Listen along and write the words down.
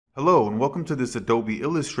Hello and welcome to this Adobe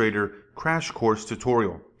Illustrator crash course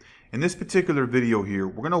tutorial. In this particular video here,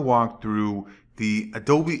 we're going to walk through the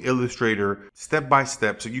Adobe Illustrator step by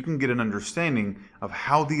step so you can get an understanding of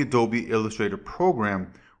how the Adobe Illustrator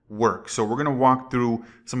program works. So we're going to walk through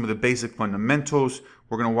some of the basic fundamentals.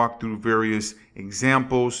 We're going to walk through various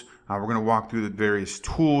examples. We're going to walk through the various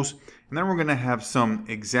tools. And then we're going to have some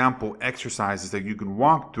example exercises that you can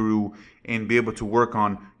walk through and be able to work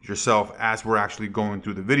on yourself as we're actually going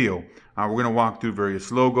through the video. We're going to walk through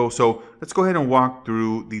various logos. So let's go ahead and walk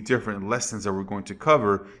through the different lessons that we're going to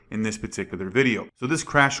cover in this particular video. So this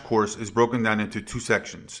crash course is broken down into two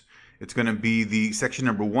sections. It's going to be the section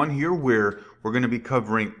number 1 here, where we're going to be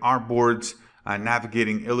covering artboards,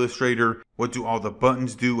 navigating Illustrator, what do all the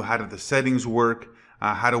buttons do, how do the settings work,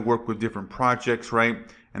 how to work with different projects, right?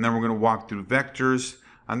 And then we're going to walk through vectors,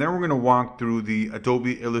 and then we're going to walk through the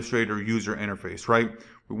Adobe Illustrator user interface, right?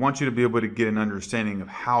 We want you to be able to get an understanding of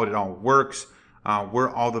how it all works, where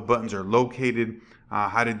all the buttons are located,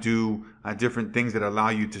 how to do different things that allow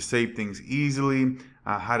you to save things easily,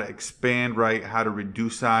 how to expand, right? How to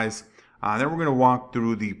reduce size. Then we're going to walk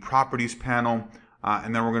through the properties panel,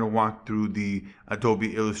 and then we're going to walk through the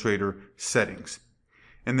Adobe Illustrator settings.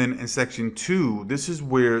 And then in section 2, this is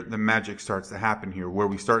where the magic starts to happen here, where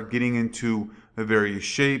we start getting into the various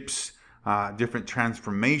shapes, different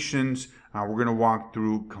transformations. We're going to walk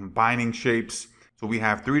through combining shapes. So we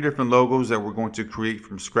have 3 different logos that we're going to create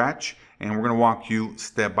from scratch, and we're going to walk you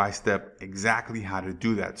step by step exactly how to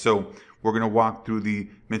do that. So we're going to walk through the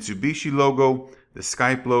Mitsubishi logo, the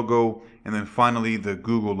Skype logo, and then finally the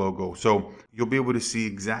Google logo. So you'll be able to see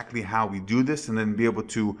exactly how we do this and then be able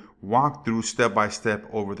to walk through step by step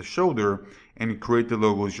over the shoulder and create the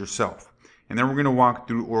logos yourself. And then we're going to walk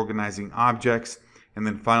through organizing objects, and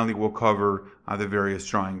then finally we'll cover the various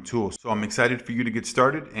drawing tools. So I'm excited for you to get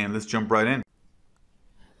started, and let's jump right in.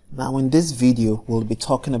 Now in this video we'll be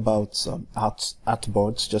talking about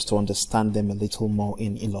artboards, just to understand them a little more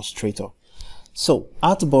in Illustrator. So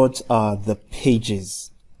artboards are the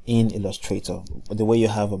pages in Illustrator. The way you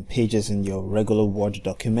have pages in your regular Word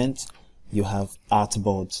document, you have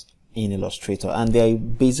artboards in Illustrator, and they are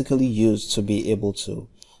basically used to be able to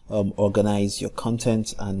organize your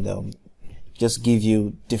content and just give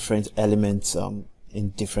you different elements in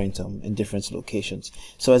different locations.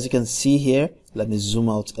 So as you can see here, let me zoom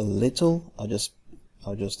out a little. I'll just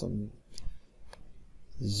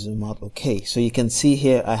zoom out. Okay, so you can see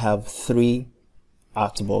here I have 3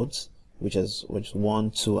 artboards, which is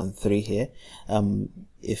 1, 2, and 3 here.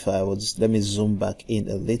 If I would let me zoom back in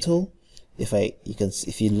a little.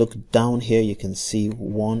 If you look down here, you can see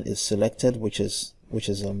 1 is selected, which is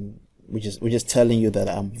telling you that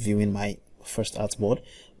I'm viewing my first artboard.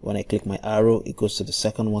 When I click my arrow, it goes to the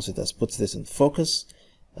second one, so it has put this in focus.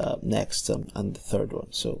 Next, and the third one.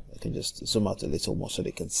 So I can just zoom out a little more so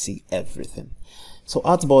they can see everything. So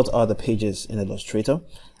artboards are the pages in Illustrator,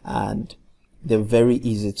 and they're very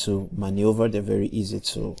easy to maneuver. They're very easy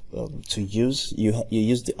to use. You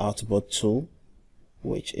use the artboard tool,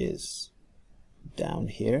 which is down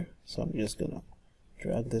here. So I'm just gonna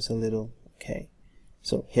drag this a little. Okay,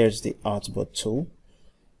 so here's the artboard tool.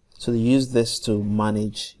 So you use this to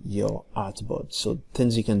manage your artboard. So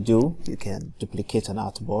things you can do: you can duplicate an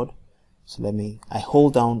artboard. So I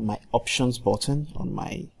hold down my options button on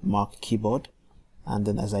my Mac keyboard, and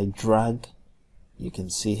then as I drag, you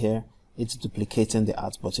can see here it's duplicating the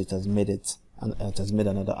artboard. So it has made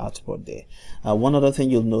another artboard there. One other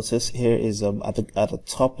thing you'll notice here is at the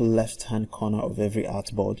top left hand corner of every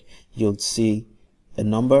artboard, you'll see a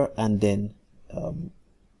number and then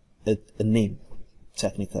a name.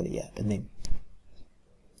 Technically, yeah, a name.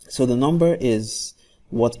 So the number is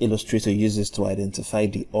what Illustrator uses to identify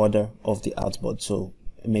the order of the artboard. So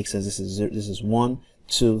it makes sense. This is 1,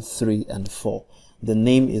 2, 3, and 4. The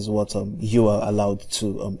name is what you are allowed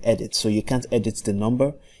to edit. So you can't edit the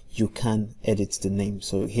number, you can edit the name.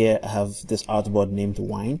 So here I have this artboard named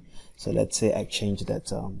wine. So let's say I change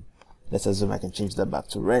that. Let's assume I can change that back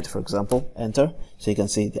to red, for example. Enter. So you can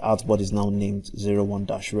see the artboard is now named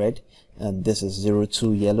 01-red, and this is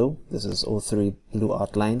 02 yellow, this is 03 blue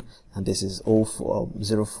outline, and this is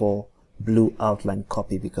 04 blue outline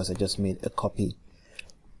copy, because I just made a copy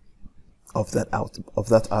of that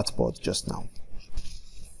artboard just now.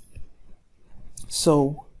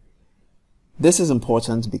 So this is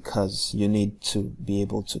important because you need to be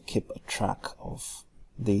able to keep a track of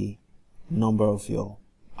the number of your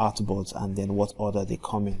artboards and then what order they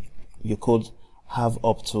come in. You could have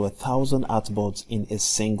up to 1,000 artboards in a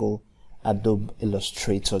single Adobe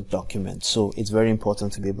Illustrator document, so it's very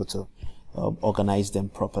important to be able to organize them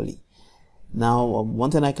properly. Now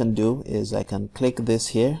one thing I can do is I can click this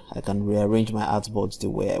here. I can rearrange my artboards the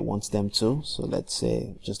way I want them to. So let's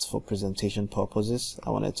say just for presentation purposes, I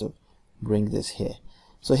wanted to bring this here.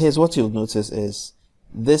 So here's what you'll notice is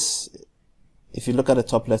this, if you look at the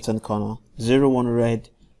top left hand corner, 01 red,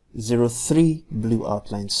 03 blue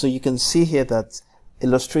outline. So you can see here that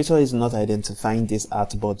Illustrator is not identifying these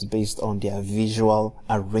artboards based on their visual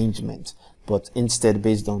arrangement, but instead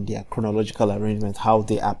based on their chronological arrangement, how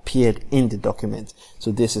they appeared in the document.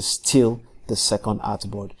 So this is still the second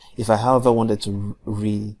artboard. If I however wanted to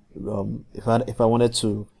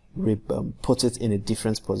put it in a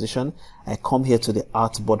different position, I come here to the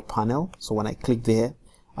artboard panel. So when I click there,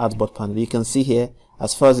 artboard panel, you can see here,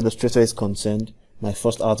 as far as Illustrator is concerned, my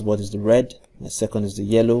first artboard is the red, my second is the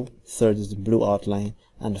yellow, third is the blue outline,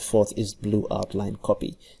 and the fourth is blue outline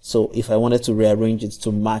copy. So if I wanted to rearrange it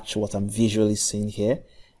to match what I'm visually seeing here,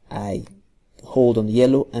 I hold on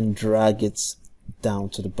yellow and drag it down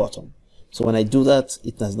to the bottom. So when I do that,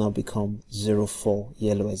 it has now become 04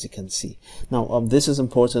 yellow, as you can see. Now this is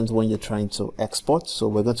important when you're trying to export. So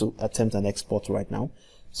we're going to attempt an export right now.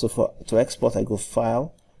 So to export, I go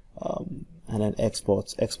File, and then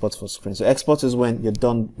export for screen. So export is when you're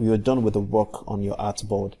done with the work on your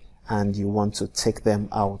artboard and you want to take them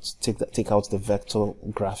out, take out the vector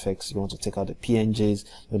graphics, you want to take out the PNGs,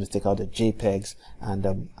 you want to take out the JPEGs,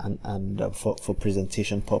 and for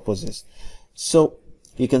presentation purposes. So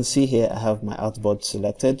you can see here I have my artboard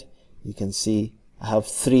selected. You can see I have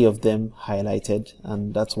 3 of them highlighted,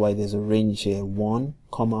 and that's why there's a range here, 1,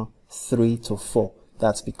 3 to 4.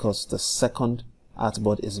 That's because the second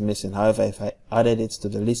artboard is missing. However, if I added it to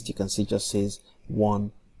the list, you can see it just says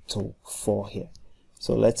 1 to 4 here.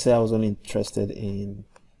 So let's say I was only interested in,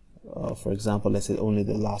 for example, let's say only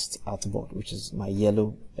the last artboard, which is my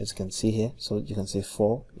yellow, as you can see here. So you can say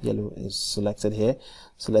 4, yellow is selected here.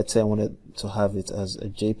 So let's say I wanted to have it as a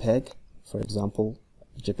JPEG, for example,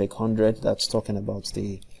 JPEG 100. That's talking about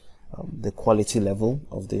the quality level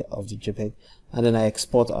of the JPEG. And then I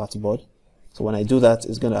export artboard. So when I do that,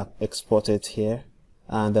 it's going to export it here,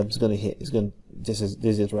 and I'm just going to hit, this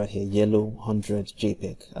is it right here, yellow 100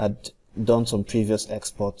 JPEG. I'd done some previous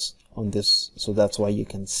exports on this, so that's why you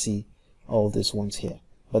can see all these ones here.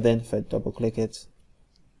 But then if I double click it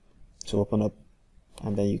to open up,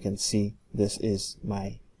 and then you can see this is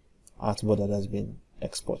my artboard that has been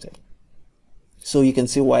exported. So you can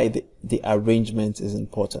see why the arrangement is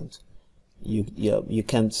important. You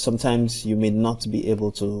can, sometimes you may not be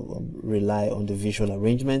able to rely on the visual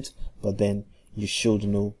arrangement, but then you should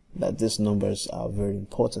know that these numbers are very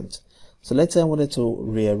important. So let's say I wanted to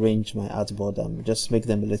rearrange my artboard and just make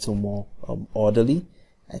them a little more orderly.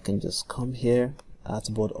 I can just come here,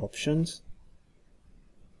 artboard options.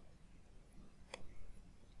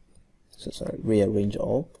 So sorry, rearrange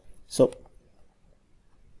all. So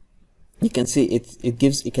you can see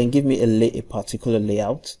it can give me a particular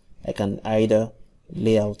layout. I can either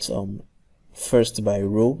lay out first by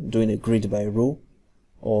row, doing a grid by row,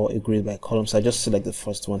 or a grid by column. So I just select the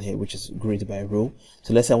first one here, which is grid by row.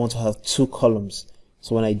 So let's say I want to have 2 columns.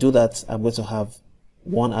 So when I do that, I'm going to have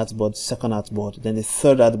one artboard, second artboard, then the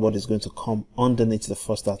third artboard is going to come underneath the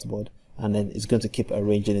first artboard, and then it's going to keep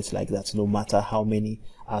arranging it like that, no matter how many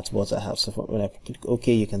artboards I have. So when I click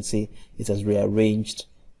OK, you can see it has rearranged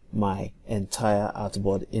my entire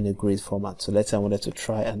artboard in a grid format. So let's say I wanted to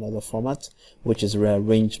try another format, which is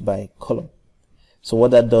rearranged by column. So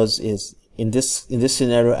what that does is, in this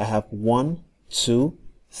scenario, I have 1, 2,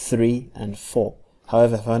 3, and 4.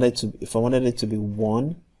 However, if I wanted it to be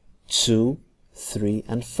 1, 2, 3,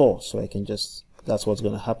 and 4, so I can just, that's what's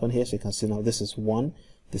going to happen here. So you can see now this is 1,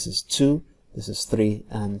 this is 2, this is 3,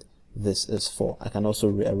 and this is 4. I can also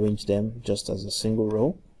rearrange them just as a single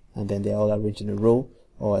row, and then they're all arranged in a row,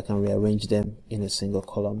 or I can rearrange them in a single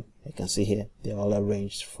column. You can see here they're all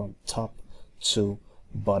arranged from top to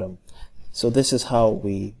bottom. So this is how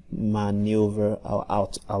we maneuver our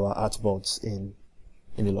artboards in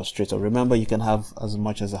Illustrator. Remember, you can have as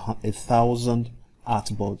much as 1,000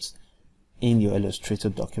 artboards in your Illustrator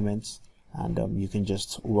documents, and you can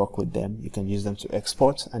just work with them. You can use them to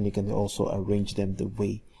export, and you can also arrange them the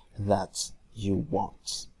way that you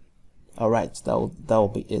want. All right, that will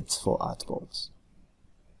be it for artboards.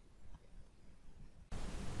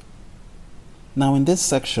 Now in this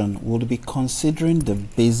section, we'll be considering the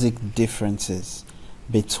basic differences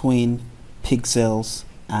between pixels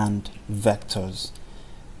and vectors.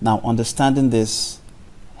 Now understanding this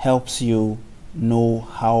helps you know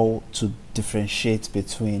how to differentiate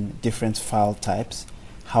between different file types,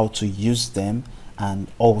 how to use them, and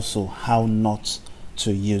also how not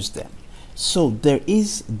to use them. So there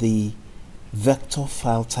is the vector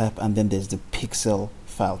file type, and then there's the pixel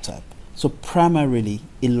file type. So primarily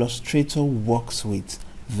Illustrator works with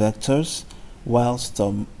vectors, whilst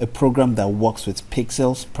a program that works with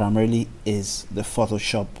pixels primarily is the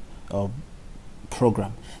Photoshop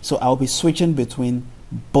program. So I'll be switching between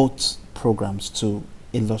both programs to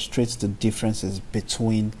illustrate the differences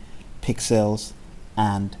between pixels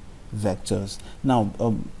and vectors. Now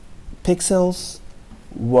pixels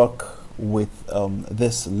work with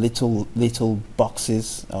this little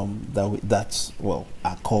boxes that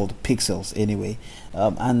are called pixels anyway,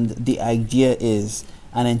 and the idea is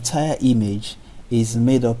an entire image is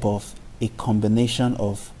made up of a combination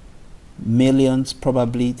of millions,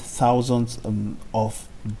 probably thousands of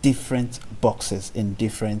different boxes in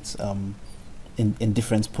different in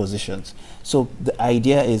different positions. So the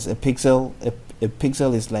idea is a pixel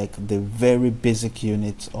is like the very basic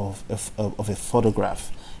unit of a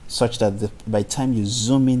photograph, such that by the time you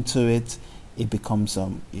zoom into it, it becomes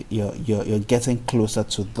you're getting closer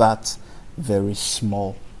to that very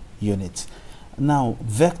small unit. Now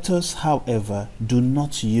vectors, however, do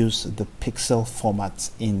not use the pixel format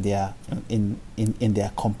in their in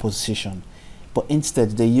their composition, but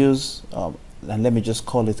instead they use and let me just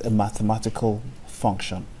call it a mathematical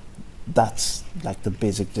function. That's like the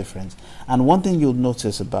basic difference. And one thing you'll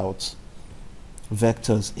notice about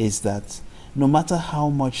vectors is that no matter how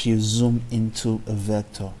much you zoom into a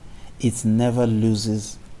vector, it never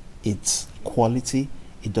loses its quality.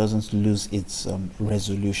 It doesn't lose its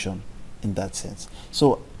resolution in that sense.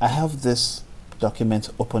 So I have this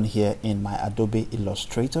document open here in my Adobe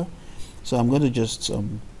Illustrator. So I'm going to just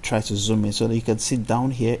try to zoom in so that you can see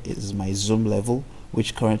down here is my zoom level,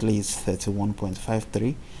 which currently is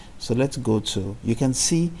 31.53. So let's go to, you can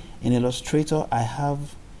see in Illustrator I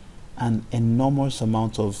have an enormous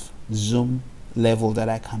amount of zoom level that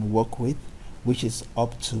I can work with, which is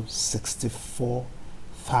up to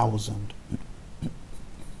 64,000.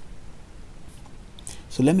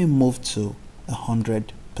 So let me move to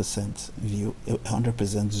 100% view,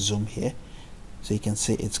 100% zoom here. So you can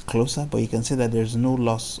see it's closer, but you can see that there's no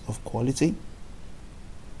loss of quality.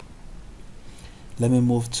 Let me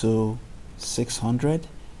move to 600.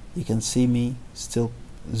 You can see me still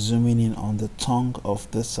zooming in on the tongue of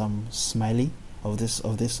this smiley, of this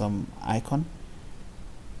icon.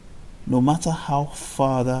 No matter how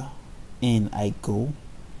farther in I go,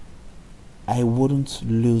 I wouldn't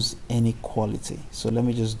lose any quality. So let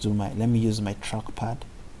me just do let me use my trackpad.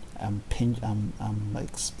 I'm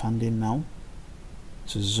expanding now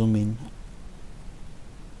to zoom in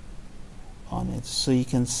on it, so you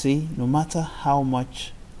can see no matter how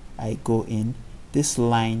much I go in, this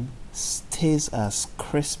line stays as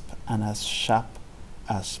crisp and as sharp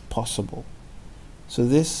as possible. So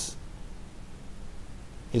this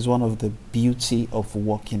is one of the beauty of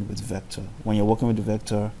working with vector. When you're working with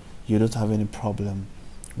vector, you don't have any problem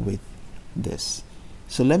with this.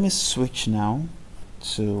 So let me switch now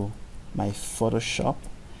to my Photoshop.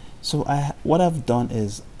 So what I've done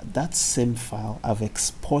is that same file, I've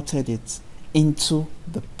exported it into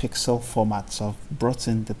the pixel format. So I've brought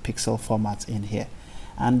in the pixel format in here,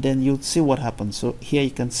 and then you'll see what happens. So here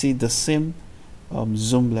you can see the same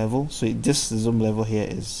zoom level. So this zoom level here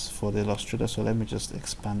is for the Illustrator. So let me just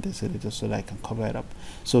expand this a little so that I can cover it up.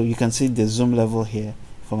 So you can see the zoom level here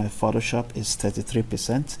for my Photoshop is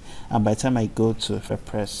 33%, and by the time I go to,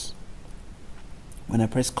 when I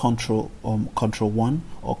press Control 1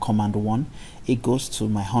 or Command 1, it goes to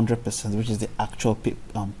my 100%, which is the actual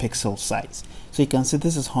pixel size. So you can see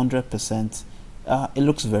this is 100%. It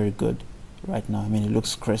looks very good right now. I mean, it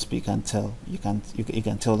looks crisp. You can tell. You can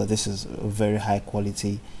tell that this is a very high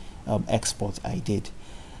quality export I did.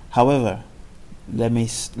 However, let me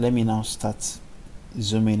now start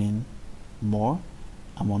zooming in more.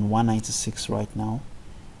 I'm on 196 right now,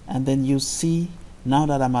 and then you see now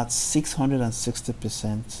that I'm at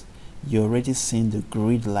 660%, you're already seeing the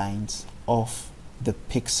grid lines of the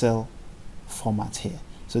pixel format here.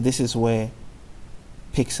 So this is where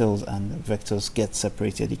pixels and vectors get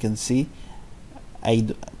separated. You can see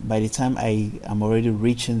by the time I am already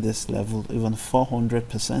reaching this level, even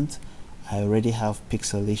 400%, I already have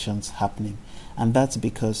pixelations happening, and that's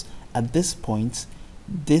because at this point,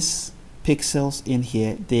 these pixels in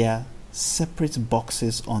here, they are separate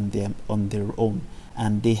boxes on their own,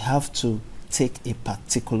 and they have to take a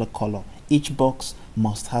particular color. Each box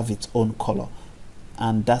must have its own color,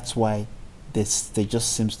 and that's why there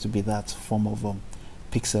just seems to be that form of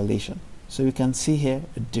pixelation. So you can see here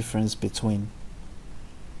a difference between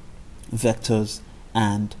vectors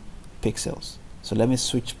and pixels. So let me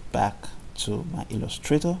switch back to my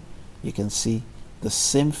Illustrator. You can see the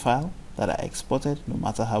same file. that I exported, no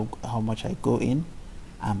matter how much I go in,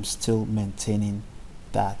 I'm still maintaining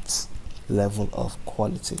that level of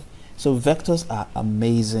quality. So vectors are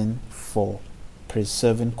amazing for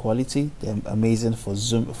preserving quality. They're amazing for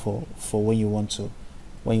zoom for when you want to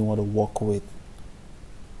work with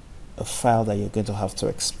a file that you're going to have to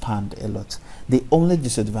expand a lot. The only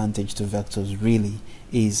disadvantage to vectors really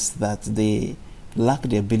is that they lack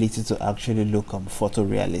the ability to actually look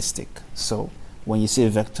photorealistic. So when you see a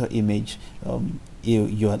vector image,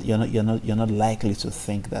 you're not likely to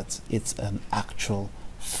think that it's an actual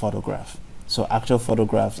photograph. So actual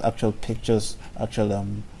photographs, actual pictures, actual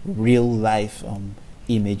real life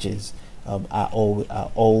images are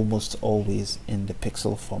almost always in the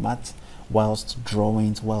pixel format, whilst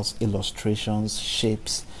drawings, whilst illustrations,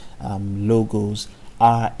 shapes, logos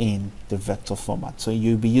are in the vector format. So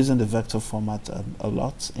you'll be using the vector format a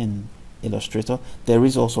lot in Illustrator. There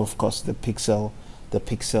is also, of course, the pixel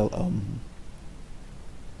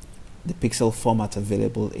format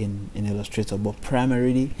available in Illustrator, but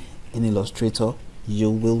primarily in Illustrator you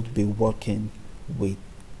will be working with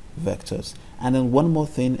vectors. And then one more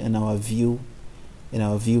thing in our view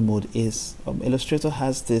mode is Illustrator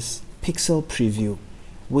has this pixel preview,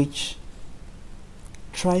 which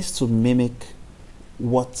tries to mimic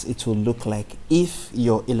what it will look like if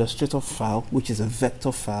your Illustrator file, which is a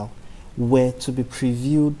vector file, were to be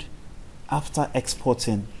previewed after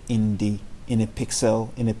exporting in a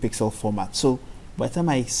pixel format. So by the time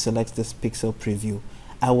I select this pixel preview,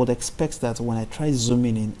 I would expect that when I try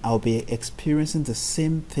zooming in, I'll be experiencing the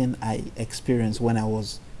same thing I experienced when I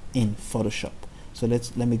was in Photoshop. So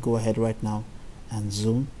let me go ahead right now and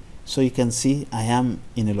zoom. So you can see I am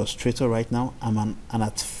in Illustrator right now. I'm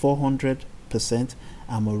at 400%.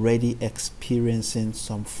 I'm already experiencing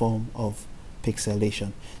some form of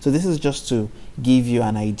pixelation. So this is just to give you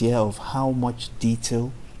an idea of how much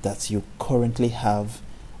detail that you currently have,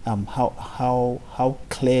 how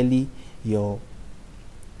clearly your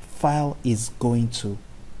file is going to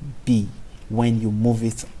be when you move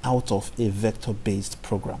it out of a vector-based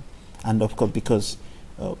program. And of course, because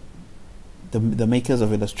the makers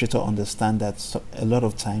of Illustrator understand that a lot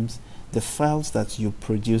of times the files that you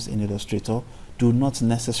produce in Illustrator do not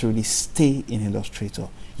necessarily stay in Illustrator.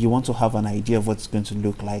 You want to have an idea of what it's going to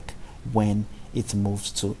look like when it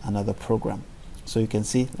moves to another program. So you can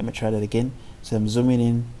see, let me try that again. So I'm zooming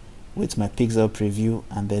in with my pixel preview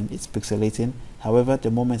and then it's pixelating. However, the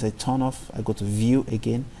moment I turn off, I go to view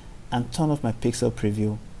again and turn off my pixel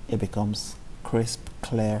preview, it becomes crisp,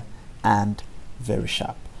 clear, and very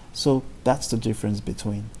sharp. So that's the difference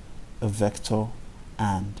between a vector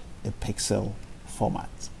and a pixel format.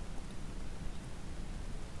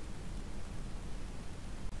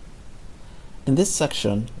 In this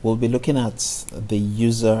section, we'll be looking at the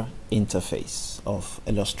user interface of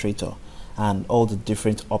Illustrator and all the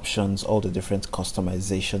different options, all the different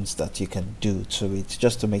customizations that you can do to it,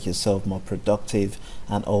 just to make yourself more productive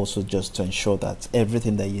and also just to ensure that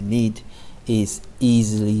everything that you need is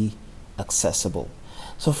easily accessible.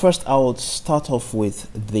 So first, I would start off with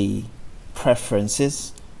the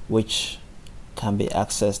preferences, which can be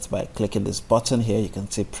accessed by clicking this button here. You can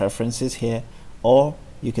see preferences here, or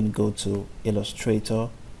you can go to Illustrator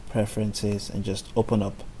preferences and just open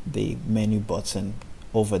up the menu button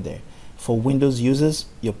over there. For Windows users,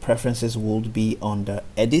 your preferences would be under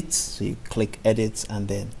edit, so you click edit and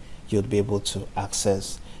then you'll be able to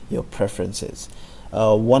access your preferences.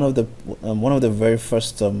 One of the very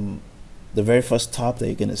first tab that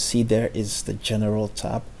you're going to see there is the general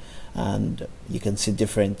tab, and you can see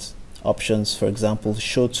different options. For example,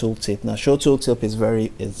 show tooltip. Now show tooltip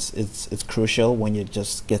is it's crucial when you're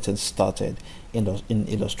just getting started in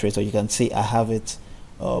Illustrator. You can see I have it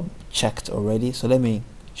checked already, so let me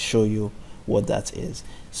show you what that is.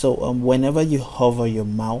 So whenever you hover your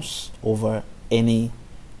mouse over any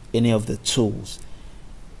of the tools,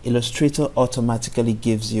 Illustrator automatically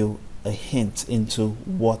gives you a hint into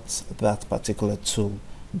what that particular tool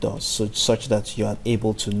does, so such that you are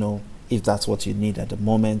able to know if that's what you need at the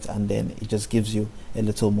moment, and then it just gives you a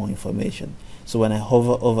little more information. So when I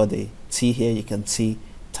hover over the T here, you can see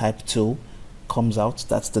type tool comes out.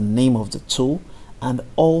 That's the name of the tool, and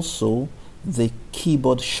also the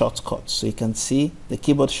keyboard shortcut. So you can see the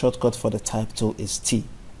keyboard shortcut for the type tool is T.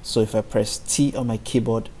 So if I press T on my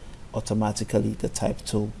keyboard, automatically the type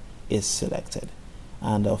tool is selected.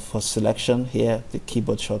 And for selection here, the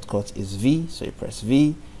keyboard shortcut is V. So you press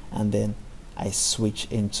V and then I switch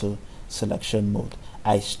into selection mode.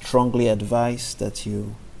 I strongly advise that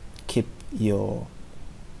you keep your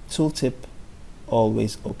tooltip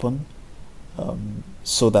always open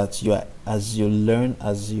so that you are, as you learn,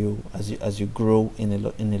 as you grow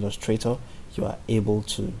in Illustrator, you are able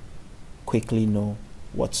to quickly know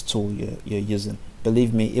what tool you're using.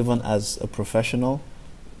 Believe me, even as a professional,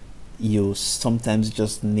 you sometimes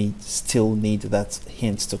just still need that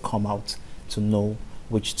hint to come out to know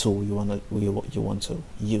which tool you want to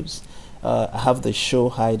use. I have the show,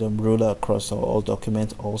 hide, ruler across all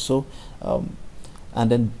document also,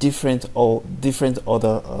 and then different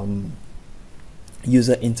other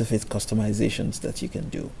user interface customizations that you can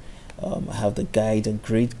do. I have the guide and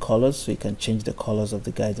grid colors, so you can change the colors of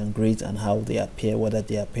the guide and grid and how they appear, whether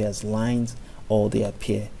they appear as lines or they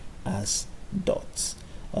appear as dots.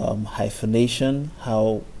 Hyphenation,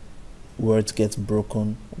 how words get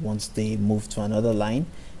broken once they move to another line.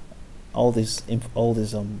 All these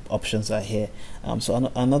options are here.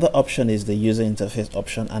 So another option is the user interface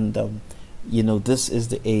option, and you know, this is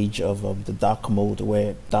the age of the dark mode,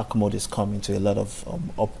 where dark mode is coming to a lot of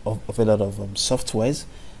softwares,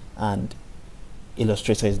 and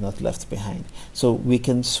Illustrator is not left behind. So we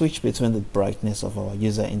can switch between the brightness of our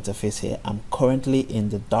user interface here. I'm currently in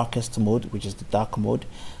the darkest mode, which is the dark mode.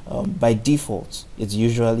 By default, it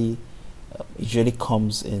usually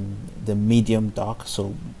comes in the medium dark,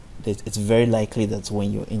 so it's very likely that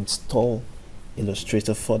when you install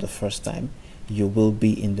Illustrator for the first time, you will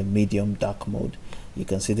be in the medium dark mode. You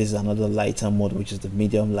can see this is another lighter mode, which is the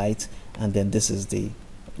medium light, and then this is the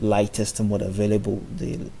lightest mode available.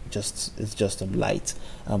 It's just a light.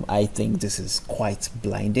 I think this is quite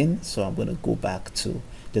blinding, so I'm going to go back to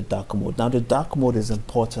the dark mode. Now the dark mode is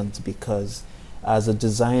important because as a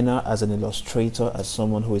designer, as an illustrator, as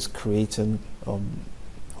someone who is creating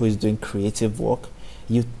who is doing creative work,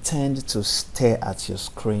 you tend to stare at your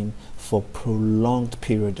screen for prolonged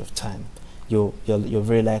period of time. You're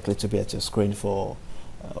very likely to be at your screen for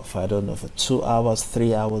I don't know, for 2 hours,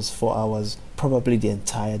 3 hours, 4 hours, probably the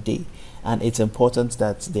entire day. And it's important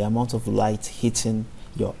that the amount of light hitting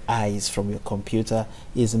your eyes from your computer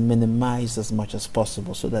is minimized as much as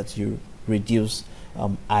possible, so that you reduce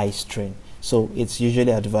eye strain. So it's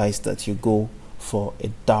usually advised that you go for a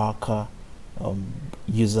darker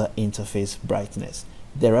user interface brightness.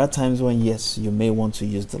 There are times when, yes, you may want to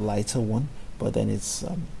use the lighter one, but then it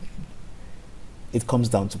comes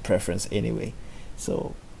down to preference anyway.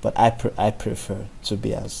 So, but I prefer to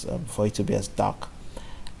be as for it to be as dark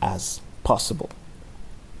as possible.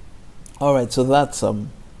 All right, so that's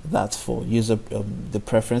for user the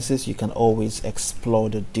preferences. You can always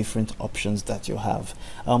explore the different options that you have.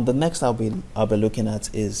 The next I'll be looking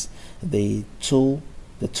at is the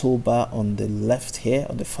toolbar on the left here,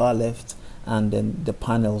 on the far left, and then the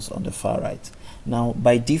panels on the far right. Now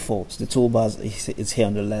by default the toolbars is here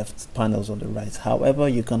on the left, panels on the right. However,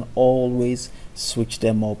 you can always switch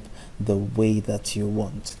them up the way that you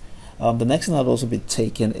want. The next thing I'll also be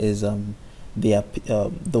taking is the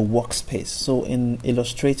workspace. So in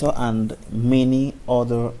Illustrator and many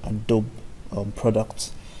other Adobe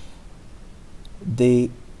products, the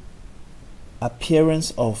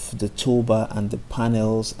appearance of the toolbar and the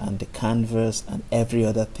panels and the canvas and every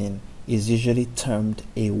other thing is usually termed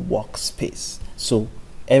a workspace. So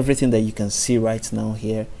everything that you can see right now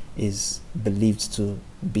here is believed to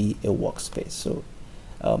be a workspace. So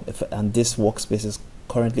and this workspace is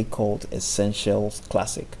currently called Essentials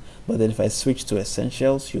Classic. But then if I switch to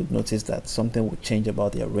Essentials, you'll notice that something will change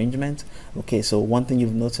about the arrangement. Okay, so one thing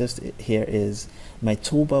you've noticed here is my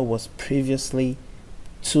toolbar was previously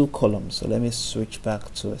 2 columns. So let me switch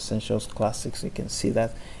back to Essentials Classic so you can see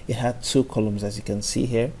that it had 2 columns, as you can see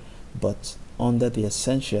here, but under the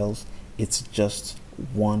Essentials it's just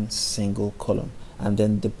 1 single column. And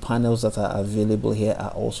then the panels that are available here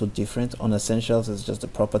are also different. On Essentials, it's just the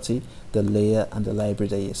property, the layer, and the library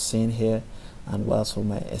that you're seeing here. And whilst for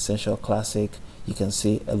my Essential Classic, you can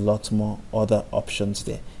see a lot more other options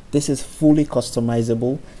there. This is fully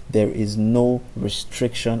customizable. There is no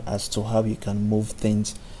restriction as to how you can move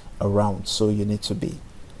things around. So you need to be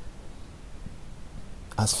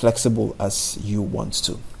as flexible as you want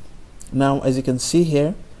to. Now, as you can see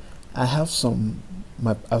here, I have some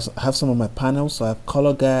of my panels. So I have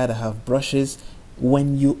color guide, I have brushes.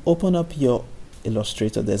 When you open up your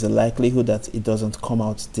Illustrator, there's a likelihood that it doesn't come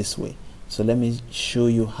out this way. So let me show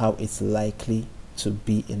you how it's likely to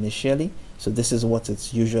be initially. So this is what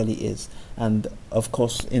it usually is, and of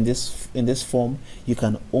course in this form you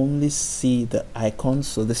can only see the icons.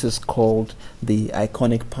 So this is called the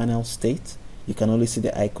iconic panel state. You can only see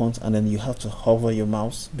the icons, and then you have to hover your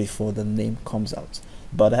mouse before the name comes out.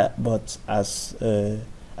 But as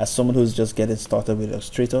someone who's just getting started with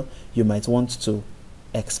Illustrator, you might want to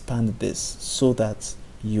expand this so that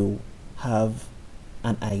you have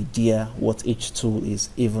an idea what each tool is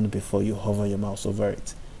even before you hover your mouse over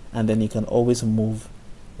it. And then you can always move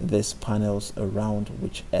these panels around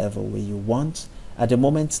whichever way you want. At the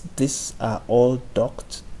moment, these are all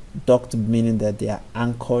docked meaning that they are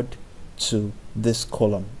anchored to this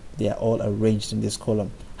column. They are all arranged in this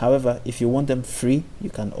column. However, if you want them free, you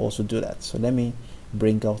can also do that. So let me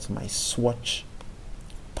bring out my swatch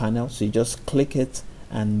panel. So you just click it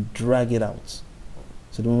and drag it out.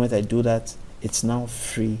 So the moment I do that, it's now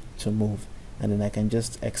free to move, and then I can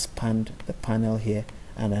just expand the panel here,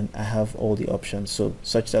 and then I have all the options, so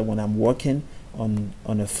such that when I'm working on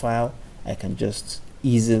a file, I can just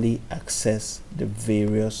easily access the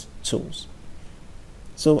various tools.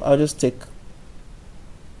 So I'll just take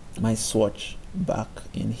my swatch back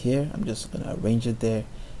in here. I'm just going to arrange it there.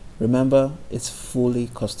 Remember, it's fully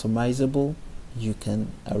customizable. You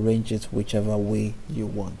can arrange it whichever way you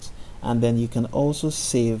want, and then you can also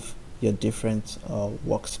save your different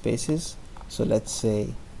workspaces. So let's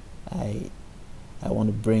say I want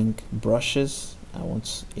to bring brushes. I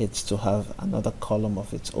want it to have another column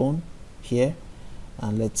of its own here,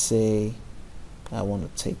 and let's say I want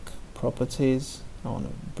to take properties. I want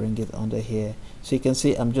to bring it under here. So you can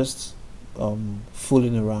see I'm just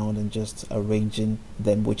fooling around and just arranging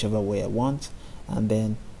them whichever way I want, and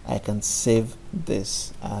then I can save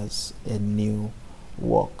this as a new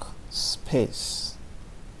workspace.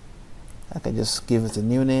 I can just give it a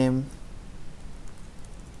new name,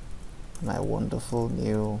 my wonderful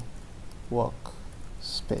new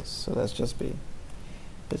workspace. So let's just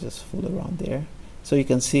fool around there. So you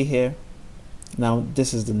can see here, now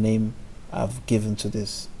this is the name I've given to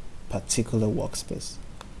this particular workspace.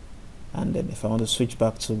 And then if I want to switch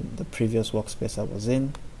back to the previous workspace I was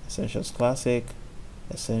in, Essentials Classic,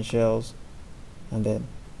 Essentials, and then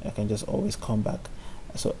I can just always come back.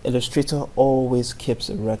 So Illustrator always keeps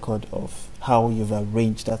a record of how you've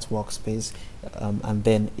arranged that workspace, and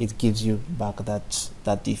then it gives you back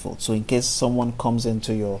that default. So in case someone comes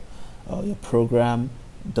into your program,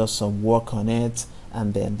 does some work on it,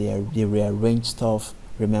 and then they rearrange stuff,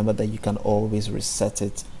 remember that you can always reset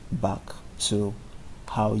it back to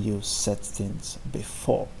how you set things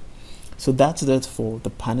before. So that's it for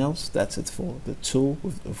the panels. That's it for the tool.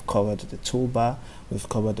 We've covered the toolbar. We've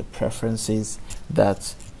covered the preferences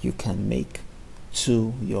that you can make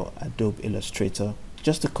to your Adobe Illustrator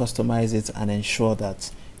just to customize it and ensure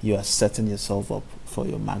that you are setting yourself up for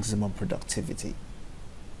your maximum productivity.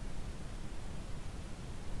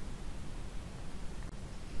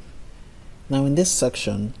 Now in this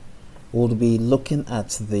section, we'll be looking at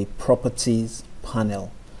the properties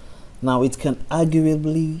panel. Now it can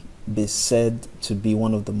arguably be said to be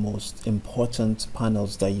one of the most important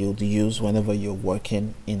panels that you'll use whenever you're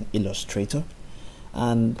working in Illustrator,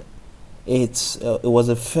 and it was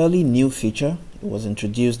a fairly new feature. It was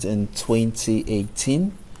introduced in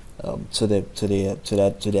 2018 to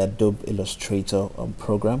the Adobe Illustrator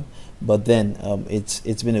program, but then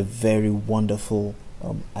it's been a very wonderful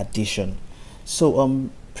addition. So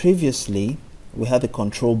previously we had the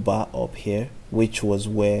control bar up here, which was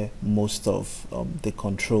where most of the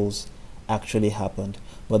controls actually happened.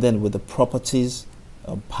 But then with the properties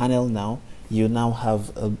panel now, you now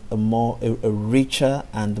have a richer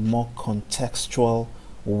and more contextual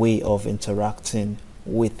way of interacting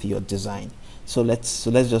with your design. So let's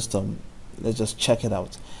just check it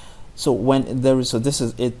out. So when there is, this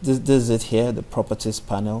is it here, the properties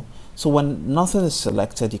panel. So when nothing is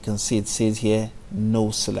selected, you can see it says here no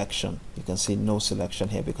selection. You can see no selection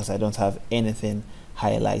here because I don't have anything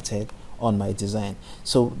highlighted on my design.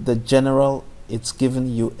 So the general, it's giving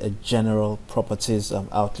you a general properties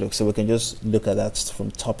outlook. So we can just look at that from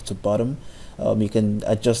top to bottom. You can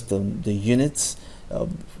adjust the units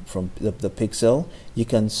from the pixel. You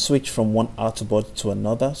can switch from one artboard to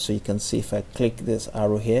another. So you can see if I click this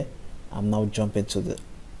arrow here, I'm now jumping to the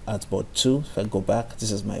artboard 2. If I go back,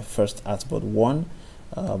 this is my first artboard 1,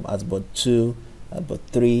 artboard 2, artboard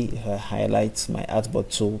 3. If I highlight my artboard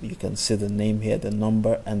tool, you can see the name here, the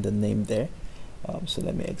number and the name there. So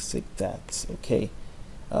let me exit that. Okay.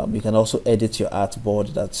 You can also edit your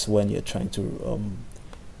artboard. That's when you're trying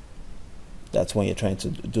to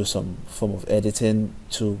do some form of editing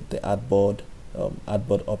to the artboard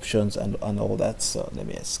options and all that. So let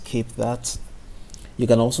me escape that. You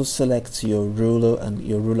can also select your ruler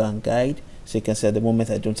and guide. So you can see at the moment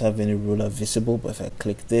I don't have any ruler visible, but if I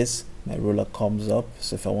click this, my ruler comes up.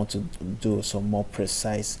 So if I want to do some more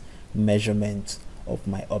precise measurement of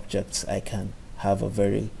my objects, I can have a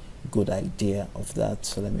very good idea of that.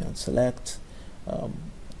 So let me unselect,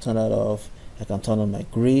 turn that off. I can turn on my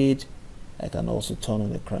grid. I can also turn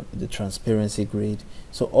on the transparency grid.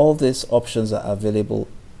 So all these options are available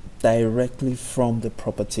directly from the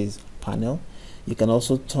properties panel. You can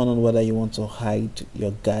also turn on whether you want to hide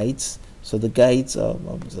your guides. So the guides, I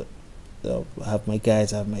have my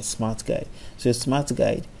guides, I have my smart guide. So a smart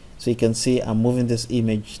guide, so you can see I'm moving this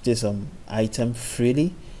image, this item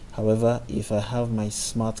freely. However, if I have my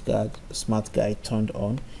smart guide turned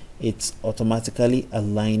on, it's automatically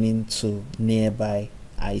aligning to nearby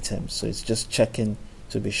items. So it's just checking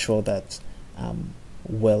to be sure that I'm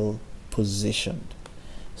well positioned.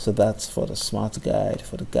 So that's for the smart guide,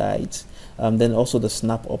 for the guides. Then also the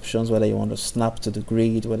snap options, whether you want to snap to the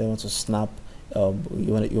grid, whether you want to snap,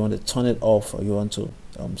 you want to turn it off, or you want to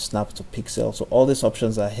snap to pixel. So all these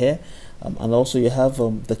options are here. And also you have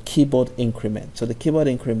the keyboard increment. So the keyboard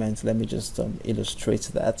increment, let me just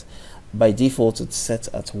illustrate that. By default, it's set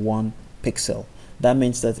at 1 pixel. That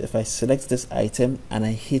means that if I select this item and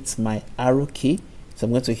I hit my arrow key, so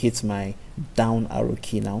I'm going to hit my down arrow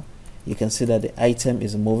key now, you can see that the item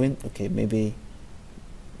is moving. Okay, maybe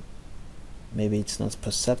it's not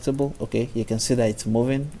perceptible. Okay, you can see that it's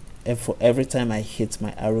moving, and for every time I hit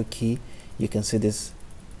my arrow key, you can see this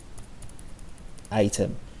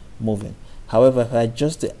item moving. However, if I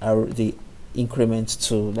adjust the increment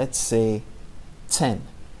to, let's say, 10,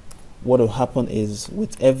 what will happen is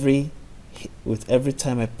with every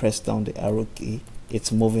time I press down the arrow key,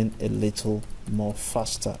 it's moving a little more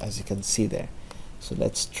faster, as you can see there. So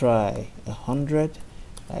let's try 100.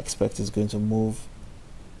 I expect it's going to move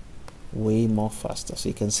way more faster. So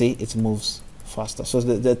you can see it moves faster. So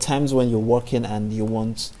the times when you're working and you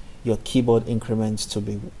want your keyboard increments to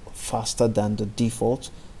be faster than the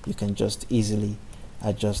default, you can just easily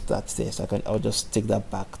adjust that there. So I'll just take that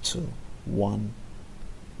back to 1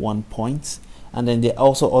 point. And then there are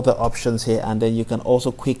also other options here, and then you can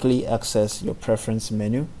also quickly access your preference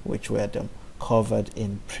menu, which were covered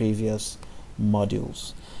in previous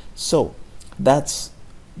modules. So that's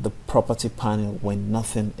the property panel when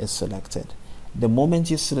nothing is selected. The moment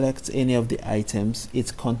you select any of the items,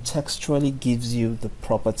 it contextually gives you the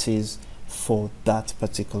properties for that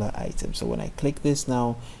particular item. So when I click this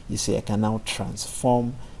now, you see I can now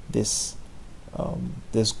transform this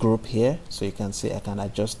this group here. So you can see I can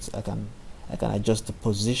adjust the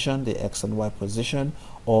position, the X and Y position,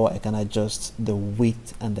 or I can adjust the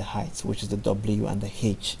width and the height, which is the W and the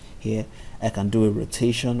H here. I can do a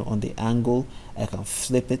rotation on the angle. I can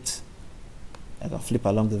flip it. I can flip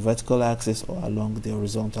along the vertical axis or along the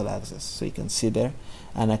horizontal axis. So you can see there.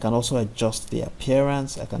 And I can also adjust the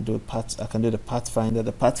appearance. I can do the pathfinder.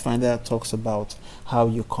 The pathfinder talks about how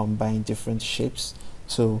you combine different shapes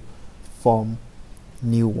to form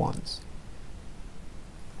new ones.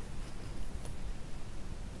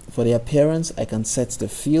 For the appearance, I can set the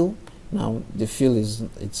fill. Now the fill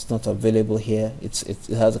it's not available here. It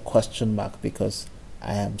has a question mark because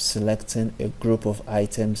I am selecting a group of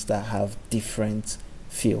items that have different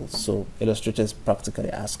fields. So Illustrator is practically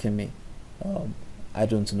asking me, I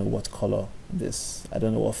don't know what color I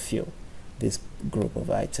don't know what fill this group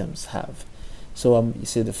of items have. So you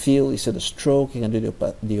see the fill, you see the stroke, you can do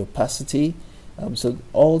the opacity. So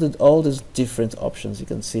all these different options you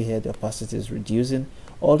can see here, the opacity is reducing.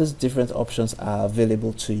 All these different options are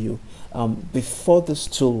available to you. Before this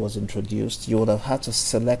tool was introduced, you would have had to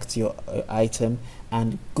select your item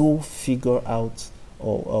and go figure out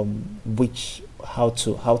how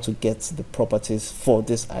to get the properties for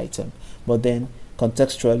this item. But then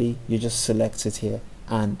contextually, you just select it here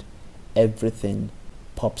and everything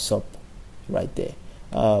pops up right there.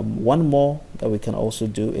 One more that we can also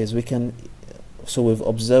do is so we've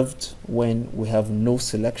observed when we have no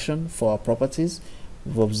selection for our properties.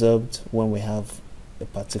 We've observed when we have a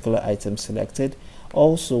particular item selected.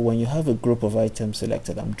 Also, when you have a group of items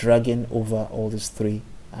selected, I'm dragging over all these 3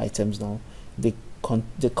 items now. The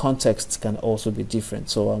context can also be different.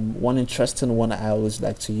 So one interesting one I always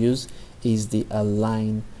like to use is the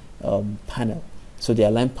align panel. So the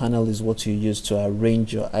align panel is what you use to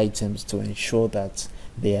arrange your items to ensure that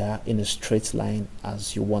they are in a straight line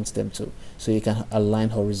as you want them to. So you can align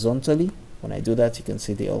horizontally. When I do that, you can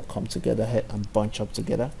see they all come together here and bunch up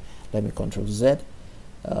together. Let me Control Z.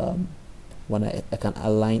 When I can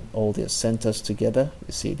align all their centers together,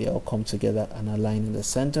 you see they all come together and align in the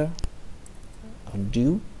center.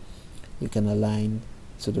 Undo. You can align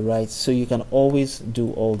to the right. So you can always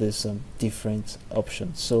do all these different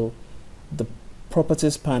options. So the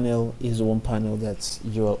properties panel is one panel that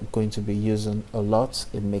you're going to be using a lot.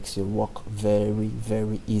 It makes your work very,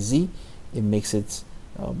 very easy. It makes it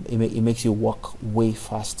makes you work way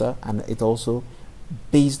faster, and it also,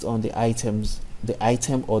 based on the item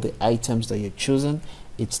or the items that you're choosing,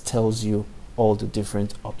 it tells you all the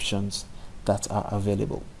different options that are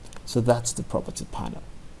available. So that's the property panel.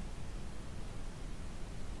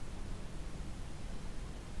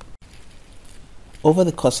 Over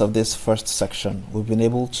the course of this first section, we've been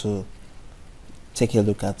able to take a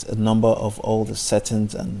look at a number of all the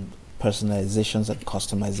settings and personalizations and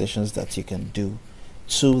customizations that you can do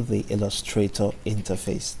to the Illustrator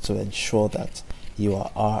interface to ensure that you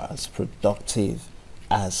are as productive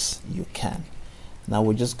as you can. Now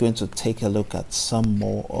we're just going to take a look at some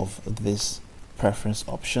more of these preference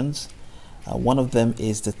options. One of them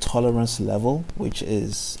is the tolerance level, which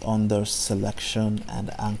is under selection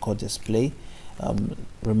and anchor display.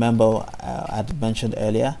 Remember, I had mentioned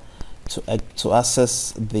earlier, to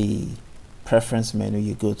access the preference menu,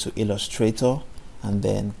 you go to Illustrator and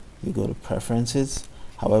then you go to Preferences.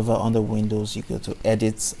 However, under Windows, you go to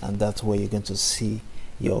Edit, and that's where you're going to see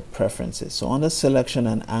your preferences. So under Selection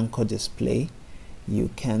and Anchor Display, you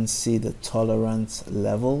can see the tolerance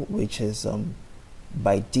level, which is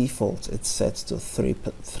by default it's set to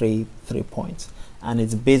 3 points, and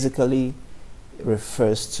it basically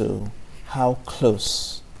refers to how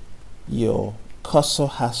close your cursor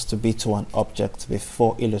has to be to an object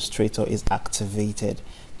before Illustrator is activated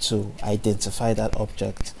to identify that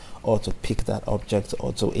object, or to pick that object,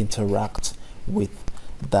 or to interact with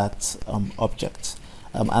that object.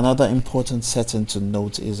 Another important setting to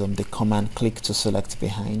note is the command click to select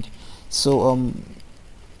behind. So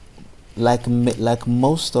like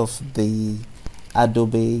most of the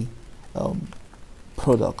Adobe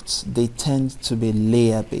products, they tend to be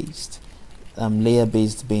layer based. Layer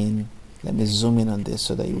based being, let me zoom in on this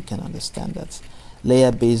so that you can understand that.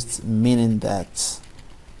 Layer based meaning that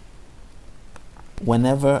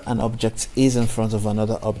whenever an object is in front of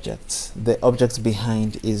another object, the object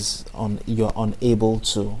behind is you're unable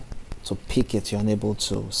to pick it, you're unable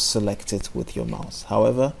to select it with your mouse.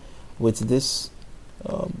 However, with this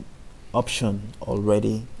option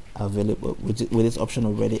already available, with this option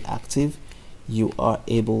already active, you are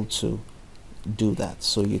able to do that.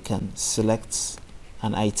 So you can select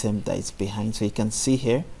an item that is behind. So you can see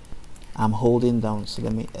here I'm holding down, so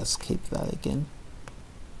let me escape that again.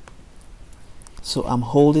 So I'm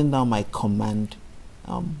holding down my command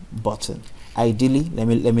button. Ideally, let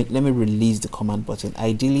me release the command button.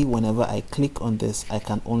 Ideally, whenever I click on this, I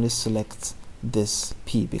can only select this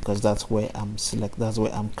P, because that's where I'm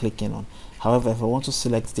clicking on. However, if I want to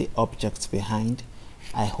select the object behind,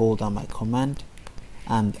 I hold down my command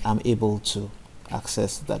and I'm able to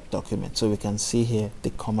access that document. So we can see here the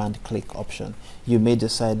command click option. You may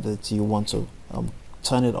decide that you want to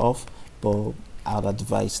turn it off, but I'd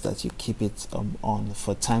advise that you keep it on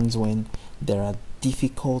for times when there are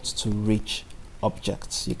difficult to reach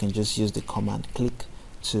objects. You can just use the command click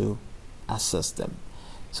to access them.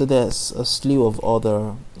 So there's a slew of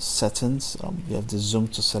other settings. You have the zoom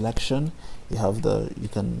to selection. You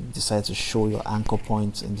can decide to show your anchor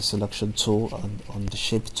points in the selection tool on the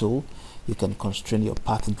shape tool. You can constrain your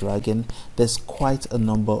path dragging. There's quite a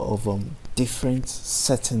number of different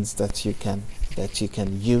settings that you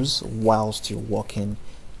can use whilst you're working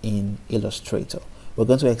in Illustrator. We're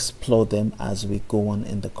going to explore them as we go on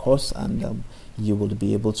in the course, and you will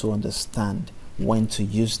be able to understand when to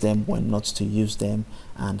use them, when not to use them,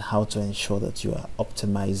 and how to ensure that you are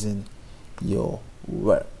optimizing your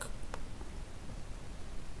work.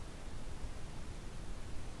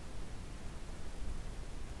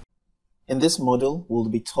 In this module, we'll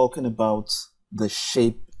be talking about the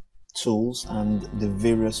shape tools and the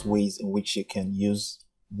various ways in which you can use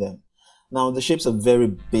them. Now, the shapes are very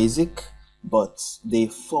basic, but they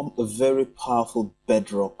form a very powerful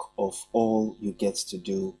bedrock of all you get to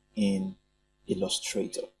do in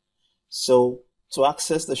Illustrator. So to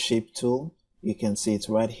access the shape tool, you can see it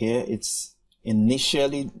right here. It's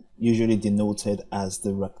initially usually denoted as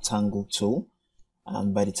the rectangle tool,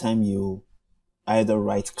 and by the time you either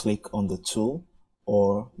right click on the tool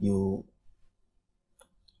or you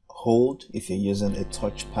hold, if you're using a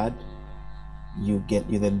touchpad, you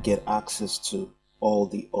then get access to all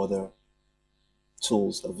the other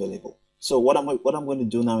tools available. So what I'm going to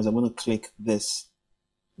do now is I'm going to click this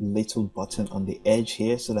little button on the edge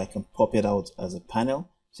here so that I can pop it out as a panel.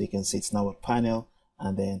 So you can see it's now a panel,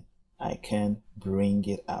 and then I can bring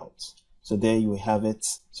it out. So there you have it.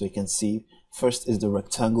 So you can see first is the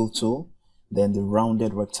rectangle tool, then the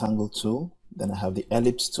rounded rectangle tool, then I have the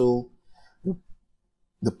ellipse tool,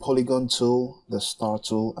 the polygon tool, the star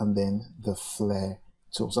tool, and then the flare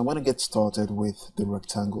tool. So I'm going to get started with the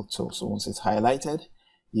rectangle tool. So once it's highlighted,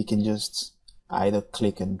 you can just either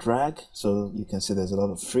click and drag. So you can see there's a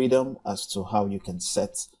lot of freedom as to how you can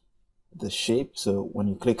set the shape. So when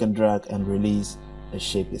you click and drag and release, a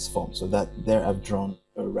shape is formed. So that there I've drawn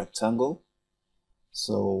a rectangle.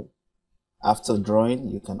 So after drawing,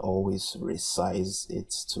 you can always resize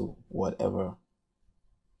it to whatever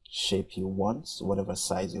shape you want, whatever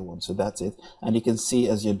size you want. So that's it. And you can see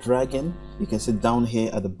as you're dragging, you can see down here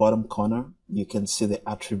at the bottom corner, you can see the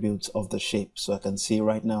attributes of the shape. So I can see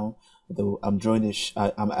right now, though I'm drawing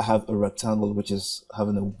I have a rectangle which is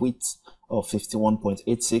having a width of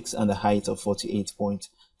 51.86 and a height of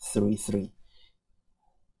 48.33.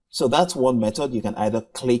 So that's one method. You can either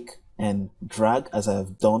click and drag as I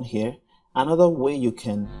have done here. Another way you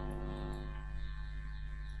can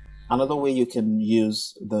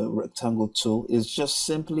use the rectangle tool is just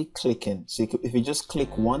simply clicking. So if you just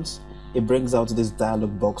click once, it brings out this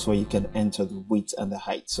dialog box where you can enter the width and the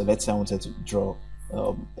height. So let's say I wanted to draw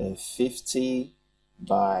a 50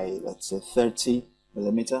 by, let's say, 30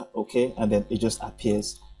 millimeter. Okay, and then it just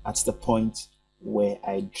appears at the point where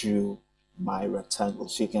I drew my rectangle.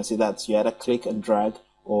 So you can see that you either click and drag,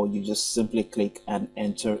 or you just simply click and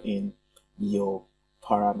enter in your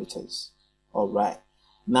parameters. All right.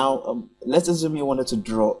 Now, let's assume you wanted to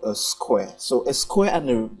draw a square. So a square and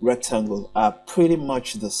a rectangle are pretty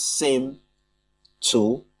much the same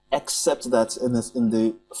tool, except that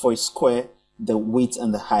for a square, the width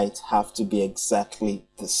and the height have to be exactly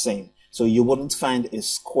the same. So you wouldn't find a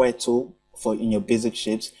square tool in your basic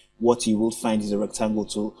shapes. What you will find is a rectangle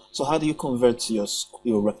tool. So how do you convert your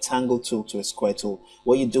rectangle tool to a square tool?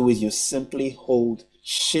 What you do is you simply hold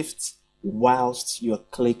Shift whilst you're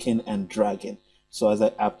clicking and dragging. So as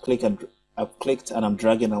I've clicked and I'm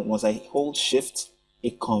dragging, and once I hold Shift,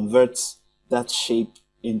 it converts that shape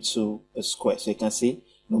into a square. So you can see,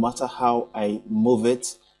 no matter how I move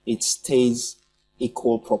it, it stays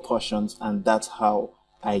equal proportions, and that's how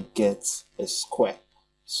I get a square.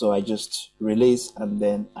 So I just release and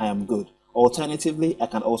then I am good. Alternatively, I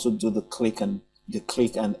can also do the click and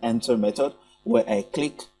enter method, where I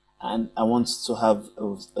click and I want to have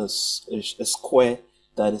a square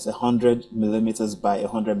that is 100 millimeters by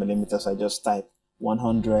 100 millimeters. I just type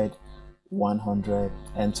 100, 100,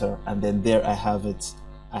 enter, and then there I have it.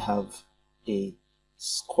 I have a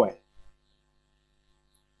square.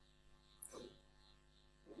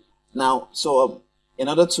 Now, so in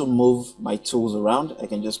order to move my tools around, I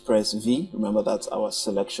can just press V. Remember, that's our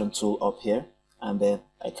selection tool up here, and then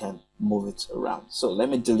I can move it around. So let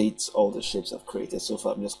me delete all the shapes I've created so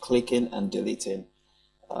far. I'm just clicking and deleting.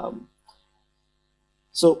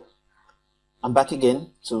 So I'm back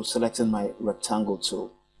again to selecting my rectangle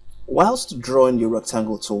tool. Whilst drawing your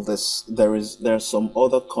rectangle tool, there are some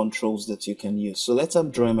other controls that you can use. So let's say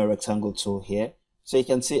I'm drawing my rectangle tool here. So you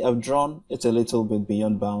can see I've drawn it a little bit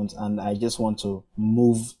beyond bounds, and I just want to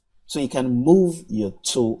move. So you can move your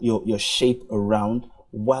tool, your shape around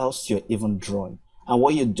whilst you're even drawing. And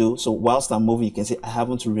what you do, so whilst I'm moving, you can see I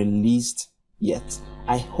haven't released yet.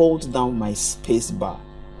 I hold down my space bar.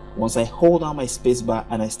 Once I hold down my space bar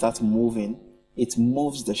and I start moving, it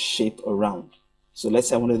moves the shape around. So let's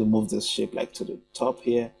say I wanted to move this shape like to the top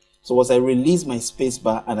here. So once I release my space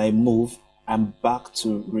bar and I move, I'm back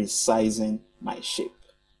to resizing my shape.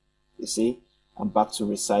 You see, I'm back to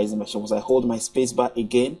resizing my shape. Once I hold my space bar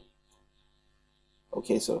again,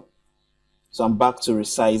 okay, so I'm back to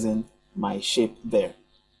resizing my shape there.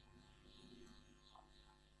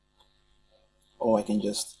 Or I can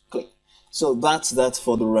just click. So that's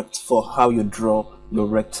for how you draw your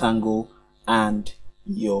rectangle and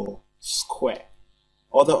your square.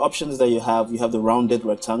 Other options that you have the rounded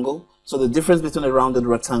rectangle. So the difference between a rounded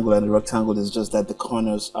rectangle and a rectangle is just that the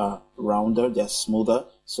corners are rounder, they're smoother.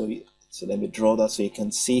 So let me draw that so you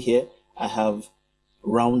can see here. I have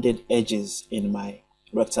rounded edges in my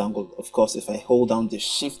rectangle. Of course, if I hold down the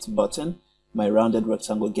Shift button, my rounded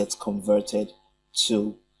rectangle gets converted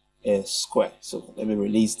to a square. So let me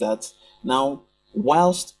release that. Now,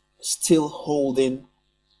 whilst still holding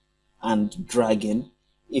and dragging,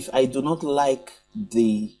 if I do not like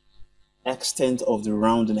the extent of the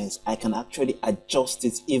roundness, I can actually adjust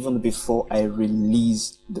it even before I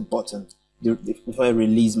release the button, before I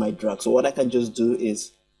release my drag. So what I can just do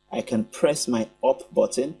is I can press my up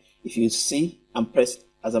button. If you see,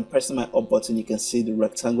 as I'm pressing my up button, you can see the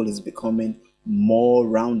rectangle is becoming more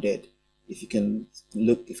rounded. If you can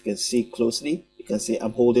see closely, you can see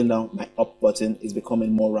I'm holding down my up button, is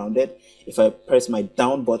becoming more rounded. If I press my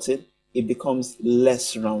down button, it becomes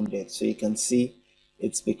less rounded. So you can see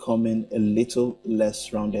it's becoming a little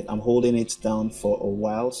less rounded. I'm holding it down for a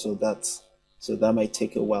while, so that might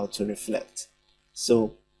take a while to reflect.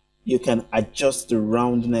 So you can adjust the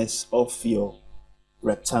roundness of your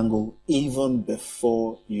rectangle even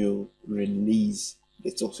before you release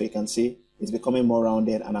the tool. So you can see it's becoming more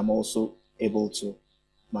rounded, and I'm also able to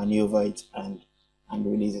maneuver it and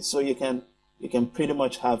release it. So you can pretty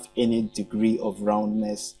much have any degree of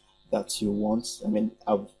roundness that you want. I mean,